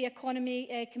through the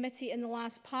Economy Committee in the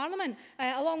last Parliament,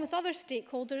 along with other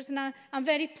stakeholders, and I'm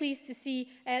very pleased to see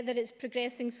that it's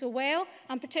progressing so well.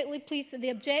 I'm particularly pleased that the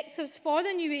objectives for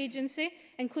the new agency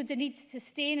include the need to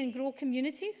sustain and grow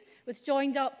communities with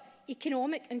joined-up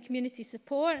economic and community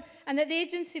support, and that the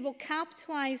agency will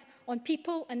capitalise on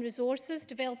people and resources,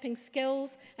 developing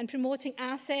skills and promoting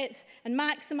assets and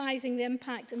maximising the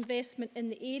impact investment in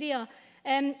the area.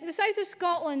 The South of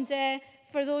Scotland,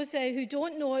 for those who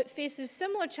don't know it, faces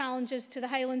similar challenges to the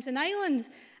Highlands and Islands,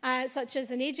 such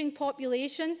as an ageing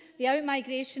population, the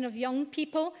outmigration of young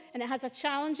people, and it has a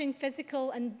challenging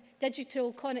physical and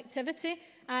digital connectivity,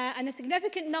 and a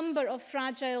significant number of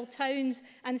fragile towns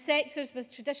and sectors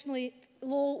with traditionally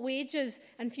low wages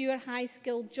and fewer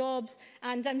high-skilled jobs.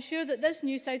 And I'm sure that this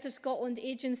new South of Scotland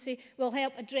agency will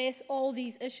help address all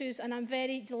these issues, and I'm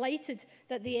very delighted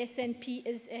that the SNP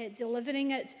is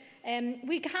delivering it.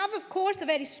 We have, of course, a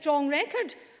very strong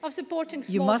record of supporting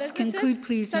small businesses. You must conclude,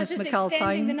 please, Ms McAlpine.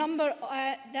 Extending the number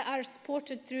that are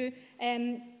supported through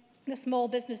the small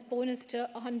business bonus to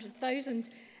 100,000.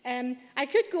 I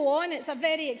could go on. It's a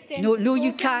very extensive No,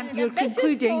 you can't. You're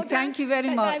concluding. Thank you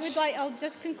very much. I'll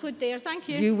just conclude there. Thank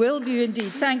you. You will do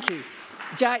indeed. Thank you.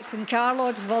 Jackson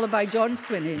Carlott, followed by John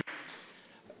Swinney.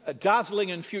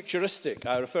 Dazzling and futuristic.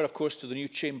 I refer, of course, to the new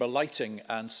chamber lighting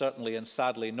and certainly and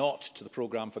sadly not to the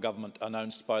programme for government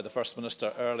announced by the First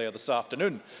Minister earlier this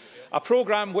afternoon. A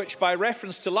programme which, by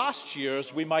reference to last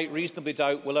year's, we might reasonably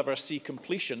doubt will ever see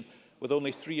completion, with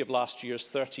only 3 of last year's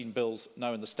 13 bills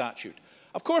now in the statute.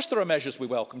 Of course there are measures we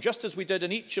welcome, just as we did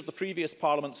in each of the previous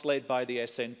parliaments led by the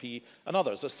SNP and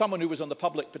others. As someone who was on the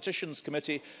Public Petitions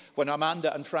Committee when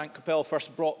Amanda and Frank Coppell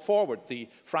first brought forward the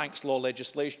Frank's Law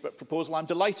legislation proposal, I'm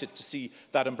delighted to see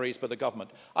that embraced by the government.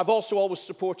 I've also always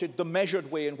supported the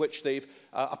measured way in which they've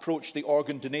approached the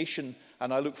organ donation,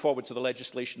 and I look forward to the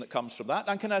legislation that comes from that.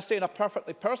 And can I say, on a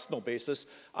perfectly personal basis,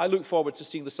 I look forward to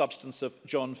seeing the substance of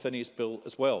John Finney's bill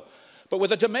as well. But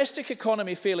with a domestic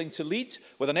economy failing to lead,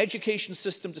 with an education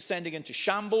system descending into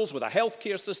shambles, with a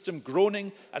healthcare system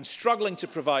groaning and struggling to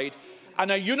provide, and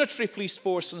a unitary police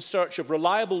force in search of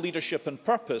reliable leadership and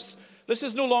purpose, this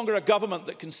is no longer a government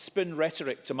that can spin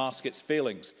rhetoric to mask its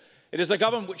failings. It is a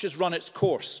government which has run its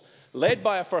course, led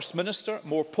by a First Minister,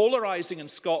 more polarising in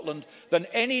Scotland than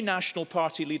any National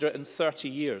Party leader in 30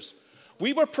 years.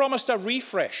 We were promised a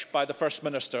refresh by the First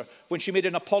Minister when she made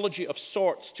an apology of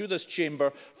sorts to this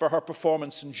chamber for her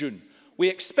performance in June. We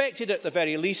expected at the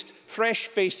very least fresh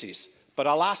faces, but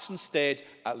alas instead,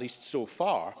 at least so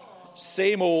far,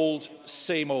 same old,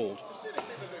 same old.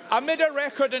 Amid a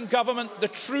record in government, the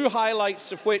true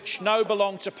highlights of which now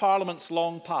belong to Parliament's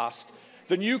long past,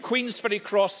 the new Queensferry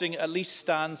crossing at least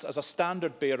stands as a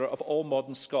standard bearer of all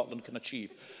modern Scotland can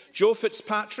achieve. Joe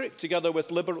Fitzpatrick, together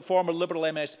with former Liberal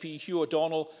MSP Hugh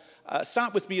O'Donnell,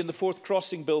 sat with me in the Fourth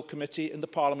Crossing Bill Committee in the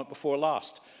Parliament before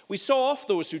last. We saw off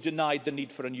those who denied the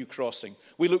need for a new crossing.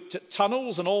 We looked at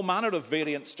tunnels and all manner of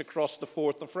variants to cross the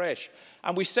Forth afresh.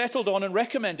 And we settled on and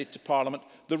recommended to Parliament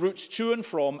the routes to and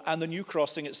from and the new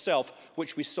crossing itself,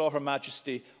 which we saw Her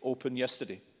Majesty open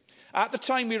yesterday. At the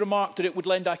time, we remarked that it would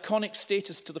lend iconic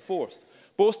status to the Forth,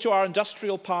 both to our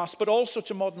industrial past but also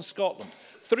to modern Scotland.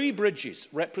 3 bridges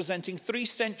representing 3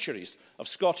 centuries of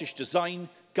Scottish design,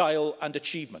 guile and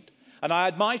achievement. And I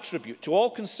add my tribute to all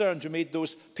concerned who made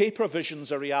those paper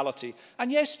visions a reality,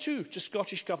 and yes, too, to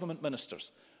Scottish Government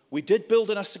ministers. We did build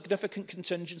in a significant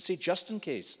contingency just in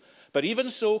case, but even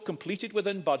so, completed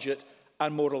within budget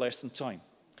and more or less in time.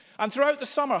 And throughout the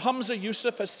summer, Humza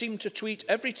Yousaf has seemed to tweet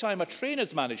every time a train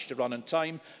has managed to run on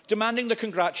time, demanding the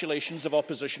congratulations of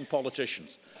opposition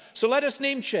politicians. So let us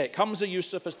name-check Humza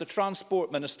Yousaf as the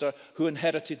Transport Minister who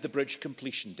inherited the bridge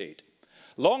completion date.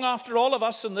 Long after all of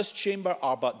us in this chamber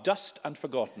are but dust and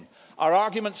forgotten, our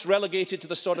arguments relegated to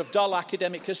the sort of dull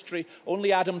academic history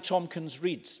only Adam Tompkins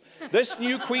reads, this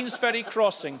new Queensferry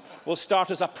crossing will start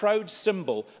as a proud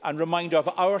symbol and reminder of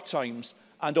our times,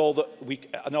 and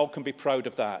all can be proud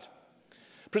of that.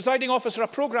 Presiding Officer, a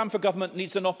programme for government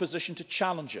needs an opposition to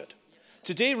challenge it.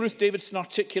 Today, Ruth Davidson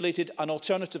articulated an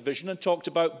alternative vision and talked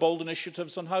about bold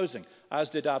initiatives on housing, as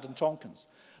did Adam Tompkins.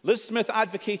 Liz Smith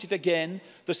advocated again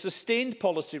the sustained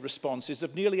policy responses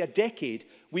of nearly a decade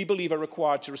we believe are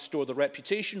required to restore the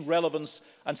reputation, relevance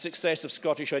and success of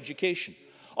Scottish education.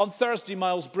 On Thursday,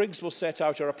 Miles Briggs will set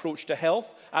out our approach to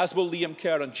health, as will Liam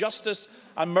Kerr on justice,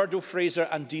 and Murdo Fraser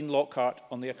and Dean Lockhart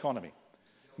on the economy.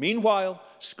 Meanwhile,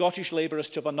 Scottish Labour is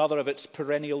to have another of its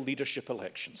perennial leadership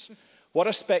elections. What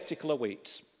a spectacle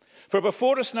awaits. For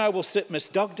before us now will sit Miss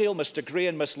Dugdale, Mr Gray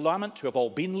and Miss Lamont, who have all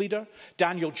been leader,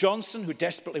 Daniel Johnson, who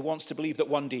desperately wants to believe that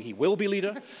one day he will be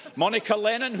leader, Monica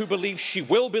Lennon, who believes she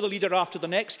will be the leader after the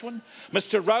next one,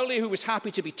 Mr Rowley, who was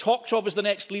happy to be talked of as the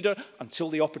next leader until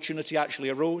the opportunity actually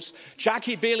arose,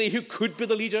 Jackie Baillie, who could be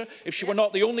the leader if she were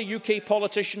not the only UK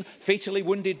politician fatally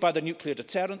wounded by the nuclear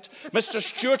deterrent, Mr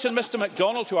Stewart and Mr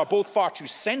MacDonald, who are both far too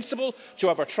sensible to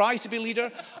ever try to be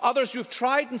leader, others who have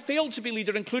tried and failed to be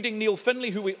leader, including Neil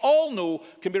Findlay, who we all know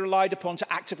can be relied upon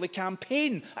to actively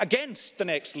campaign against the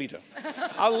next leader.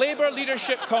 A Labour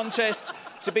leadership contest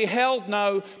to be held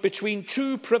now between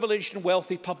 2 privileged and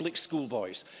wealthy public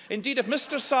schoolboys. Indeed, if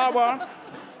Mr Sarwar,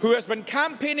 who has been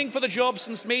campaigning for the job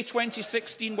since May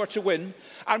 2016, were to win,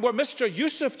 and were Mr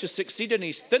Yousaf to succeed in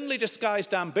his thinly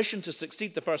disguised ambition to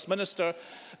succeed the First Minister,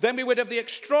 then we would have the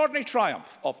extraordinary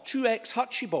triumph of 2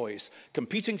 ex-Hutchie boys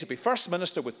competing to be First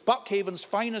Minister with Buckhaven's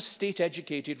finest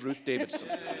state-educated Ruth Davidson.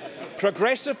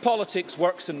 Progressive politics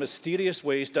works in mysterious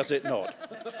ways, does it not?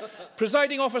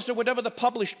 Presiding Officer, whatever the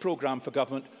published programme for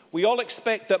government, we all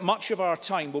expect that much of our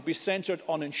time will be centred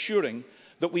on ensuring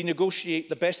that we negotiate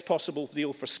the best possible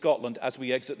deal for Scotland as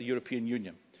we exit the European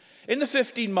Union. In the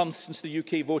 15 months since the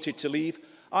UK voted to leave,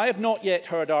 I have not yet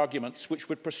heard arguments which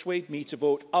would persuade me to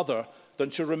vote other than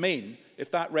to remain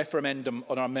if that referendum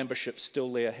on our membership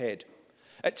still lay ahead.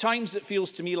 At times it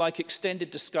feels to me like extended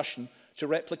discussion to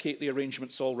replicate the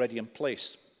arrangements already in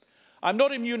place. I'm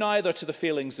not immune either to the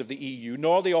failings of the EU,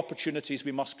 nor the opportunities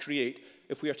we must create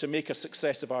if we are to make a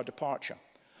success of our departure.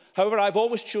 However, I've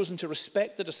always chosen to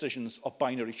respect the decisions of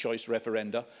binary choice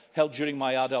referenda held during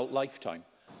my adult lifetime,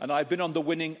 and I've been on the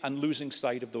winning and losing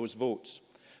side of those votes.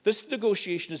 This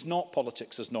negotiation is not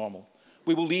politics as normal.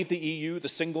 We will leave the EU, the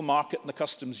single market and the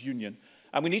customs union,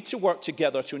 and we need to work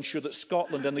together to ensure that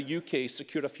Scotland and the UK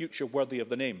secure a future worthy of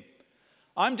the name.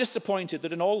 I'm disappointed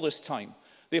that in all this time,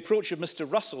 the approach of Mr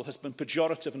Russell has been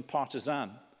pejorative and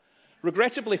partisan.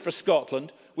 Regrettably for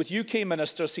Scotland, with UK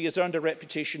ministers, he has earned a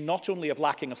reputation not only of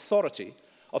lacking authority,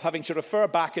 of having to refer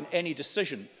back in any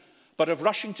decision, but of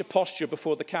rushing to posture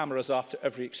before the cameras after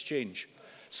every exchange.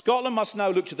 Scotland must now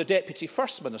look to the Deputy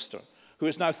First Minister, who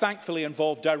is now thankfully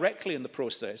involved directly in the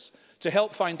process, to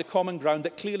help find the common ground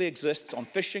that clearly exists on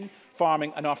fishing,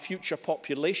 farming and our future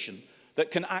population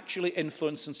that can actually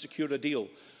influence and secure a deal.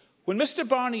 When Mr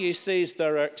Barnier says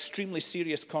there are extremely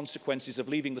serious consequences of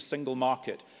leaving the single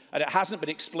market and it hasn't been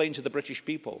explained to the British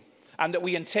people, and that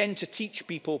we intend to teach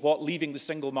people what leaving the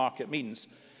single market means,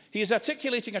 he is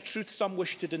articulating a truth some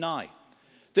wish to deny,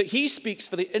 that he speaks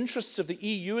for the interests of the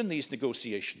EU in these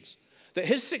negotiations, that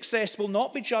his success will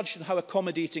not be judged on how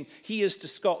accommodating he is to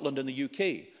Scotland and the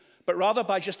UK, but rather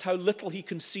by just how little he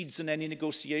concedes in any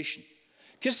negotiation.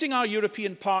 Kissing our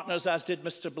European partners, as did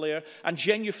Mr Blair, and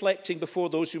genuflecting before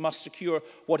those who must secure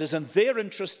what is in their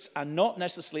interests and not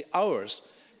necessarily ours,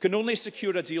 can only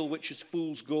secure a deal which is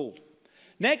fool's gold.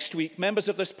 Next week, members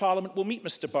of this Parliament will meet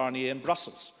Mr Barnier in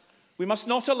Brussels. We must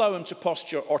not allow him to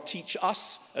posture or teach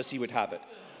us as he would have it.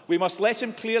 We must let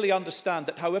him clearly understand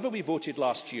that however we voted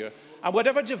last year, and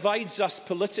whatever divides us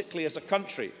politically as a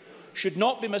country, should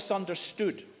not be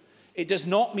misunderstood. It does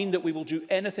not mean that we will do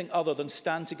anything other than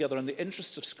stand together in the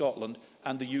interests of Scotland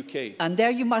and the UK. And there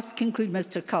you must conclude,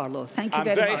 Mr Carlow. Thank you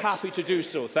very much. I'm very happy to do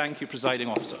so. Thank you, Presiding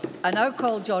Officer. I now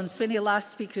call John Swinney,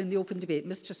 last speaker in the open debate.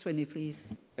 Mr Swinney, please.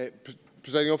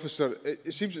 Presiding Officer,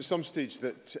 it seems at some stage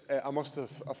that I must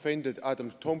have offended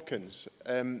Adam Tompkins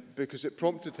because it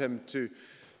prompted him to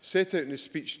set out in his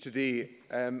speech today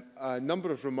a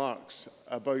number of remarks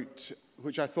about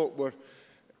which I thought were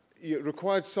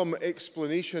required some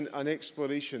explanation and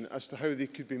exploration as to how they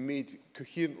could be made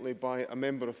coherently by a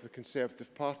member of the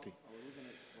Conservative Party.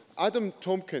 Adam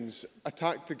Tompkins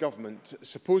attacked the government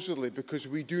supposedly because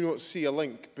we do not see a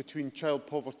link between child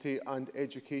poverty and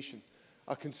education.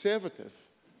 A Conservative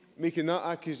making that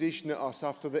accusation at us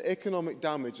after the economic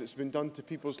damage that's been done to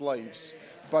people's lives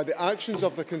by the actions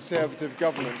of the Conservative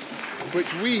government,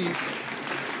 which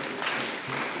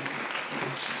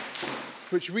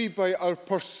we, by our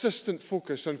persistent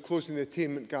focus on closing the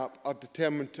attainment gap, are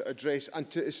determined to address and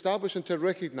to establish and to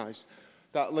recognise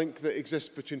that link that exists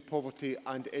between poverty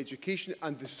and education,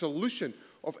 and the solution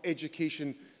of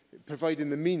education providing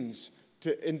the means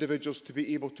to individuals to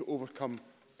be able to overcome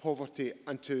poverty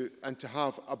and to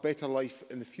have a better life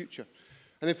in the future.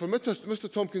 And then for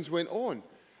Mr Tompkins went on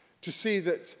to say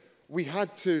that we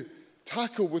had to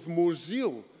tackle with more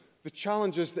zeal the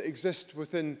challenges that exist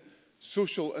within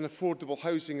social and affordable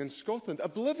housing in Scotland,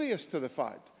 oblivious to the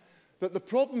fact that the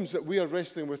problems that we are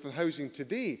wrestling with in housing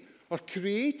today are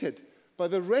created by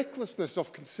the recklessness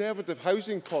of Conservative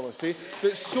housing policy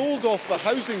that sold off the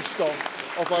housing stock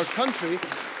of our country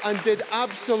and did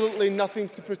absolutely nothing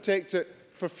to protect it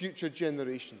for future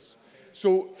generations.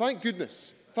 So thank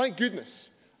goodness,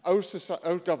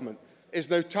 our government is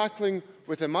now tackling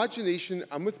with imagination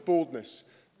and with boldness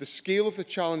the scale of the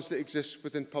challenge that exists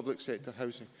within public sector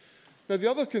housing. Now, the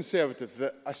other Conservative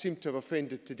that I seem to have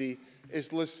offended today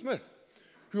is Liz Smith,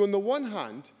 who on the one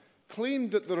hand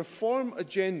claimed that the reform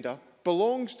agenda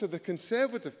belongs to the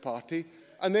Conservative Party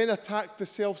and then attacked the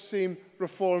self-same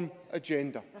reform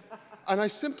agenda. And I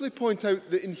simply point out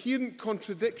the inherent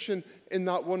contradiction in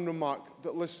that one remark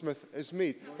that Liz Smith has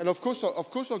made. And of course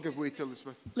I'll give way to Liz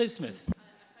Smith. Liz Smith.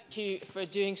 Thank you for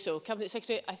doing so. Cabinet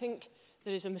Secretary, I think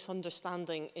there is a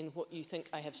misunderstanding in what you think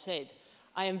I have said.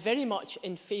 I am very much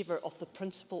in favour of the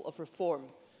principle of reform,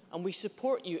 and we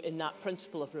support you in that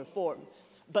principle of reform.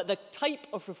 But the type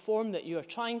of reform that you are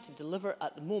trying to deliver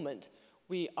at the moment,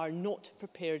 we are not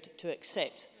prepared to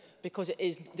accept, because it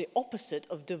is the opposite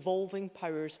of devolving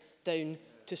powers down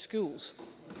to schools.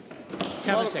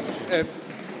 Cabinet Secretary.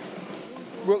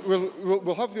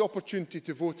 We'll have the opportunity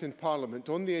to vote in Parliament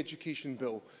on the Education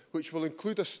Bill, which will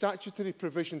include a statutory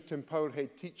provision to empower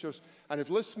head teachers. And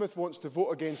if Liz Smith wants to vote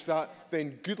against that,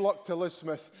 then good luck to Liz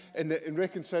Smith in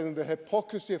reconciling the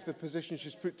hypocrisy of the position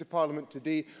she's put to Parliament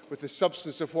today with the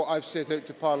substance of what I've set out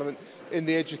to Parliament in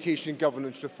the education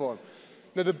governance reform.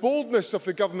 Now, the boldness of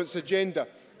the government's agenda,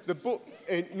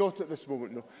 not at this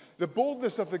moment, no. The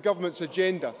boldness of the government's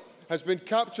agenda has been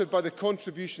captured by the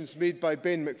contributions made by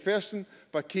Ben McPherson,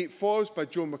 by Kate Forbes, by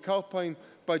Joe McAlpine,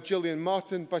 by Gillian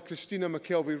Martin, by Christina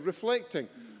McKelvey, reflecting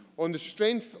on the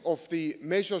strength of the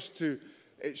measures to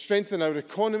strengthen our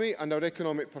economy and our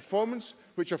economic performance,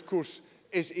 which of course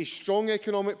is a strong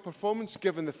economic performance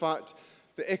given the fact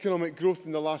that economic growth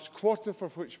in the last quarter, for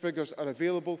which figures are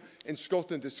available in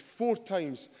Scotland, is 4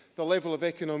 times the level of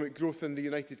economic growth in the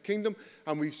United Kingdom,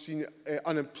 and we've seen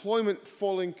unemployment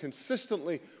falling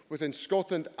consistently within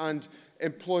Scotland and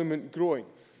employment growing.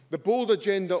 The bold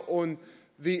agenda on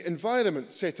the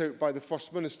environment set out by the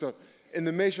First Minister in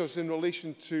the measures in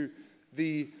relation to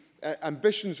the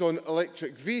ambitions on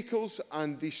electric vehicles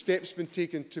and the steps being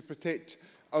taken to protect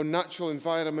our natural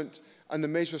environment and the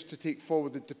measures to take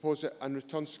forward the deposit and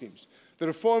return schemes. The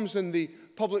reforms in the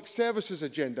public services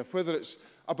agenda, whether it's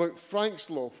about Frank's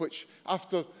Law, which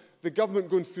after the government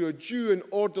going through a due and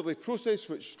orderly process,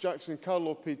 which Jackson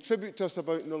Carlaw paid tribute to us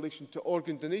about in relation to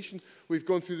organ donation. We've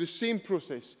gone through the same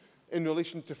process in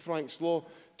relation to Frank's Law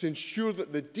to ensure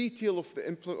that the detail of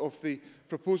the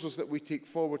proposals that we take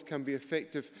forward can be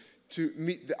effective to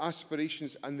meet the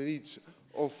aspirations and the needs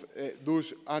of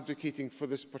those advocating for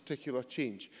this particular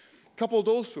change. Coupled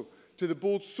also to the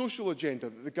bold social agenda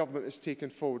that the government has taken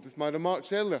forward, with my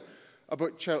remarks earlier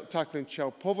about tackling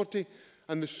child poverty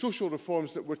and the social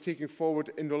reforms that we're taking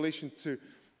forward in relation to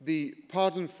the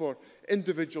pardon for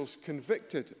individuals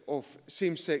convicted of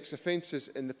same-sex offences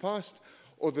in the past,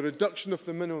 or the reduction of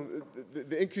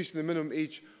the increase in the minimum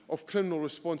age of criminal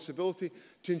responsibility,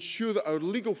 to ensure that our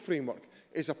legal framework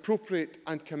is appropriate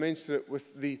and commensurate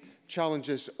with the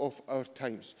challenges of our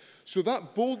times. So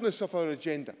that boldness of our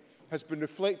agenda has been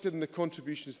reflected in the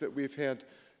contributions that we've heard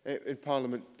in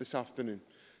Parliament this afternoon.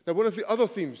 Now, one of the other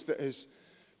themes that has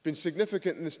been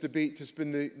significant in this debate has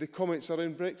been the comments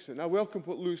around Brexit. And I welcome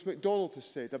what Lewis MacDonald has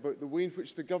said about the way in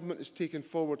which the government has taken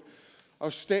forward our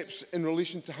steps in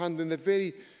relation to handling the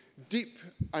very deep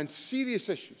and serious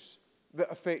issues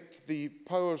that affect the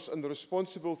powers and the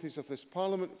responsibilities of this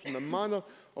Parliament, from the manner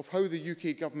of how the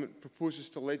UK government proposes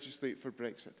to legislate for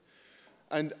Brexit.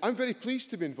 And I'm very pleased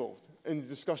to be involved in the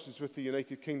discussions with the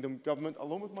United Kingdom government,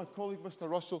 along with my colleague Mr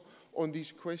Russell, on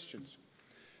these questions.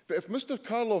 But if Mr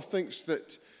Carlaw thinks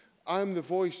that I'm the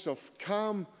voice of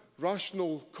calm,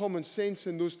 rational common sense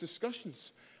in those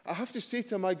discussions, I have to say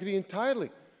to him I agree entirely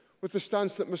with the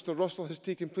stance that Mr Russell has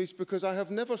taken place, because I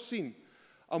have never seen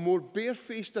a more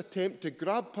barefaced attempt to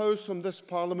grab powers from this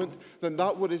Parliament than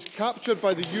that which is captured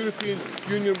by the European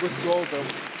Union Withdrawal Bill.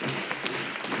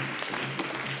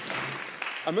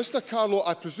 And Mr Carlaw,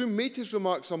 I presume, made his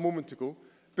remarks a moment ago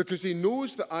because he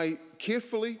knows that I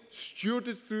carefully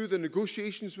stewarded through the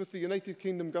negotiations with the United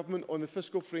Kingdom government on the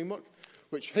fiscal framework,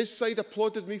 which his side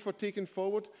applauded me for taking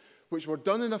forward, which were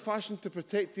done in a fashion to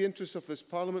protect the interests of this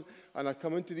Parliament, and I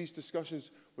come into these discussions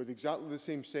with exactly the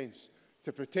same sense.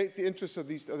 To protect the interests of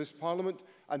this Parliament,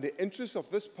 and the interests of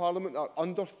this Parliament are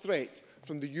under threat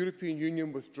from the European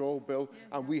Union Withdrawal Bill,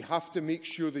 and we have to make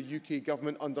sure the UK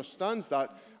government understands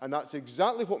that, and that's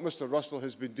exactly what Mr Russell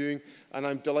has been doing, and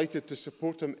I'm delighted to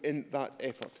support him in that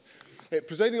effort.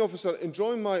 Presiding Officer, in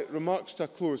drawing my remarks to a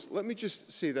close, let me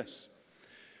just say this.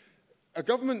 A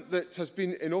government that has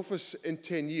been in office in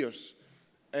 10 years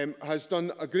has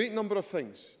done a great number of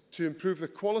things to improve the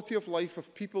quality of life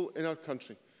of people in our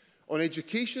country. On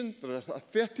education, there is a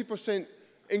 30%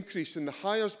 increase in the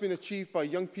hires being achieved by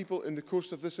young people in the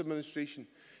course of this administration.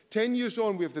 10 years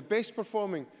on, we have the best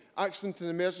performing accident and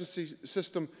emergency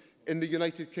system in the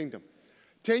United Kingdom.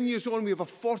 10 years on, we have a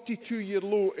 42-year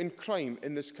low in crime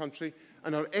in this country,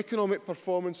 and our economic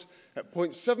performance at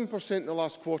 0.7% in the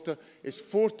last quarter is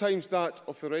 4 times that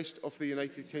of the rest of the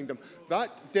United Kingdom.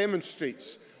 That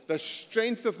demonstrates the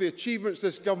strength of the achievements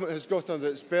this government has got under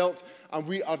its belt, and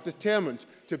we are determined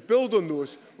to build on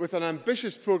those with an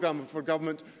ambitious programme for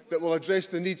government that will address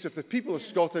the needs of the people of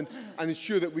Scotland and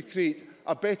ensure that we create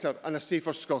a better and a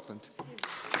safer Scotland.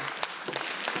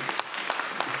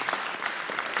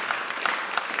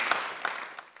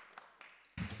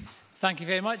 Thank you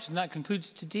very much, and that concludes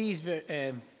today's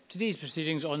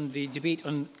proceedings on the debate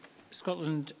on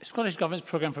Scottish Government's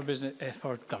programme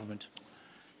for government.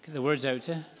 Get the words out,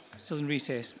 still in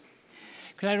recess.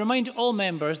 Can I remind all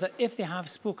members that if they have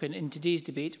spoken in today's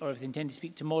debate, or if they intend to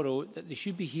speak tomorrow, that they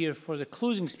should be here for the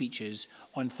closing speeches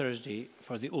on Thursday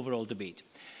for the overall debate.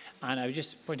 And I would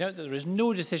just point out that there is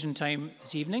no decision time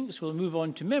this evening, so we'll move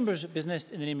on to members' business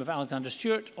in the name of Alexander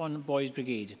Stewart on Boys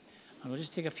Brigade. And we'll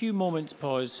just take a few moments'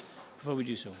 pause before we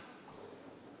do so.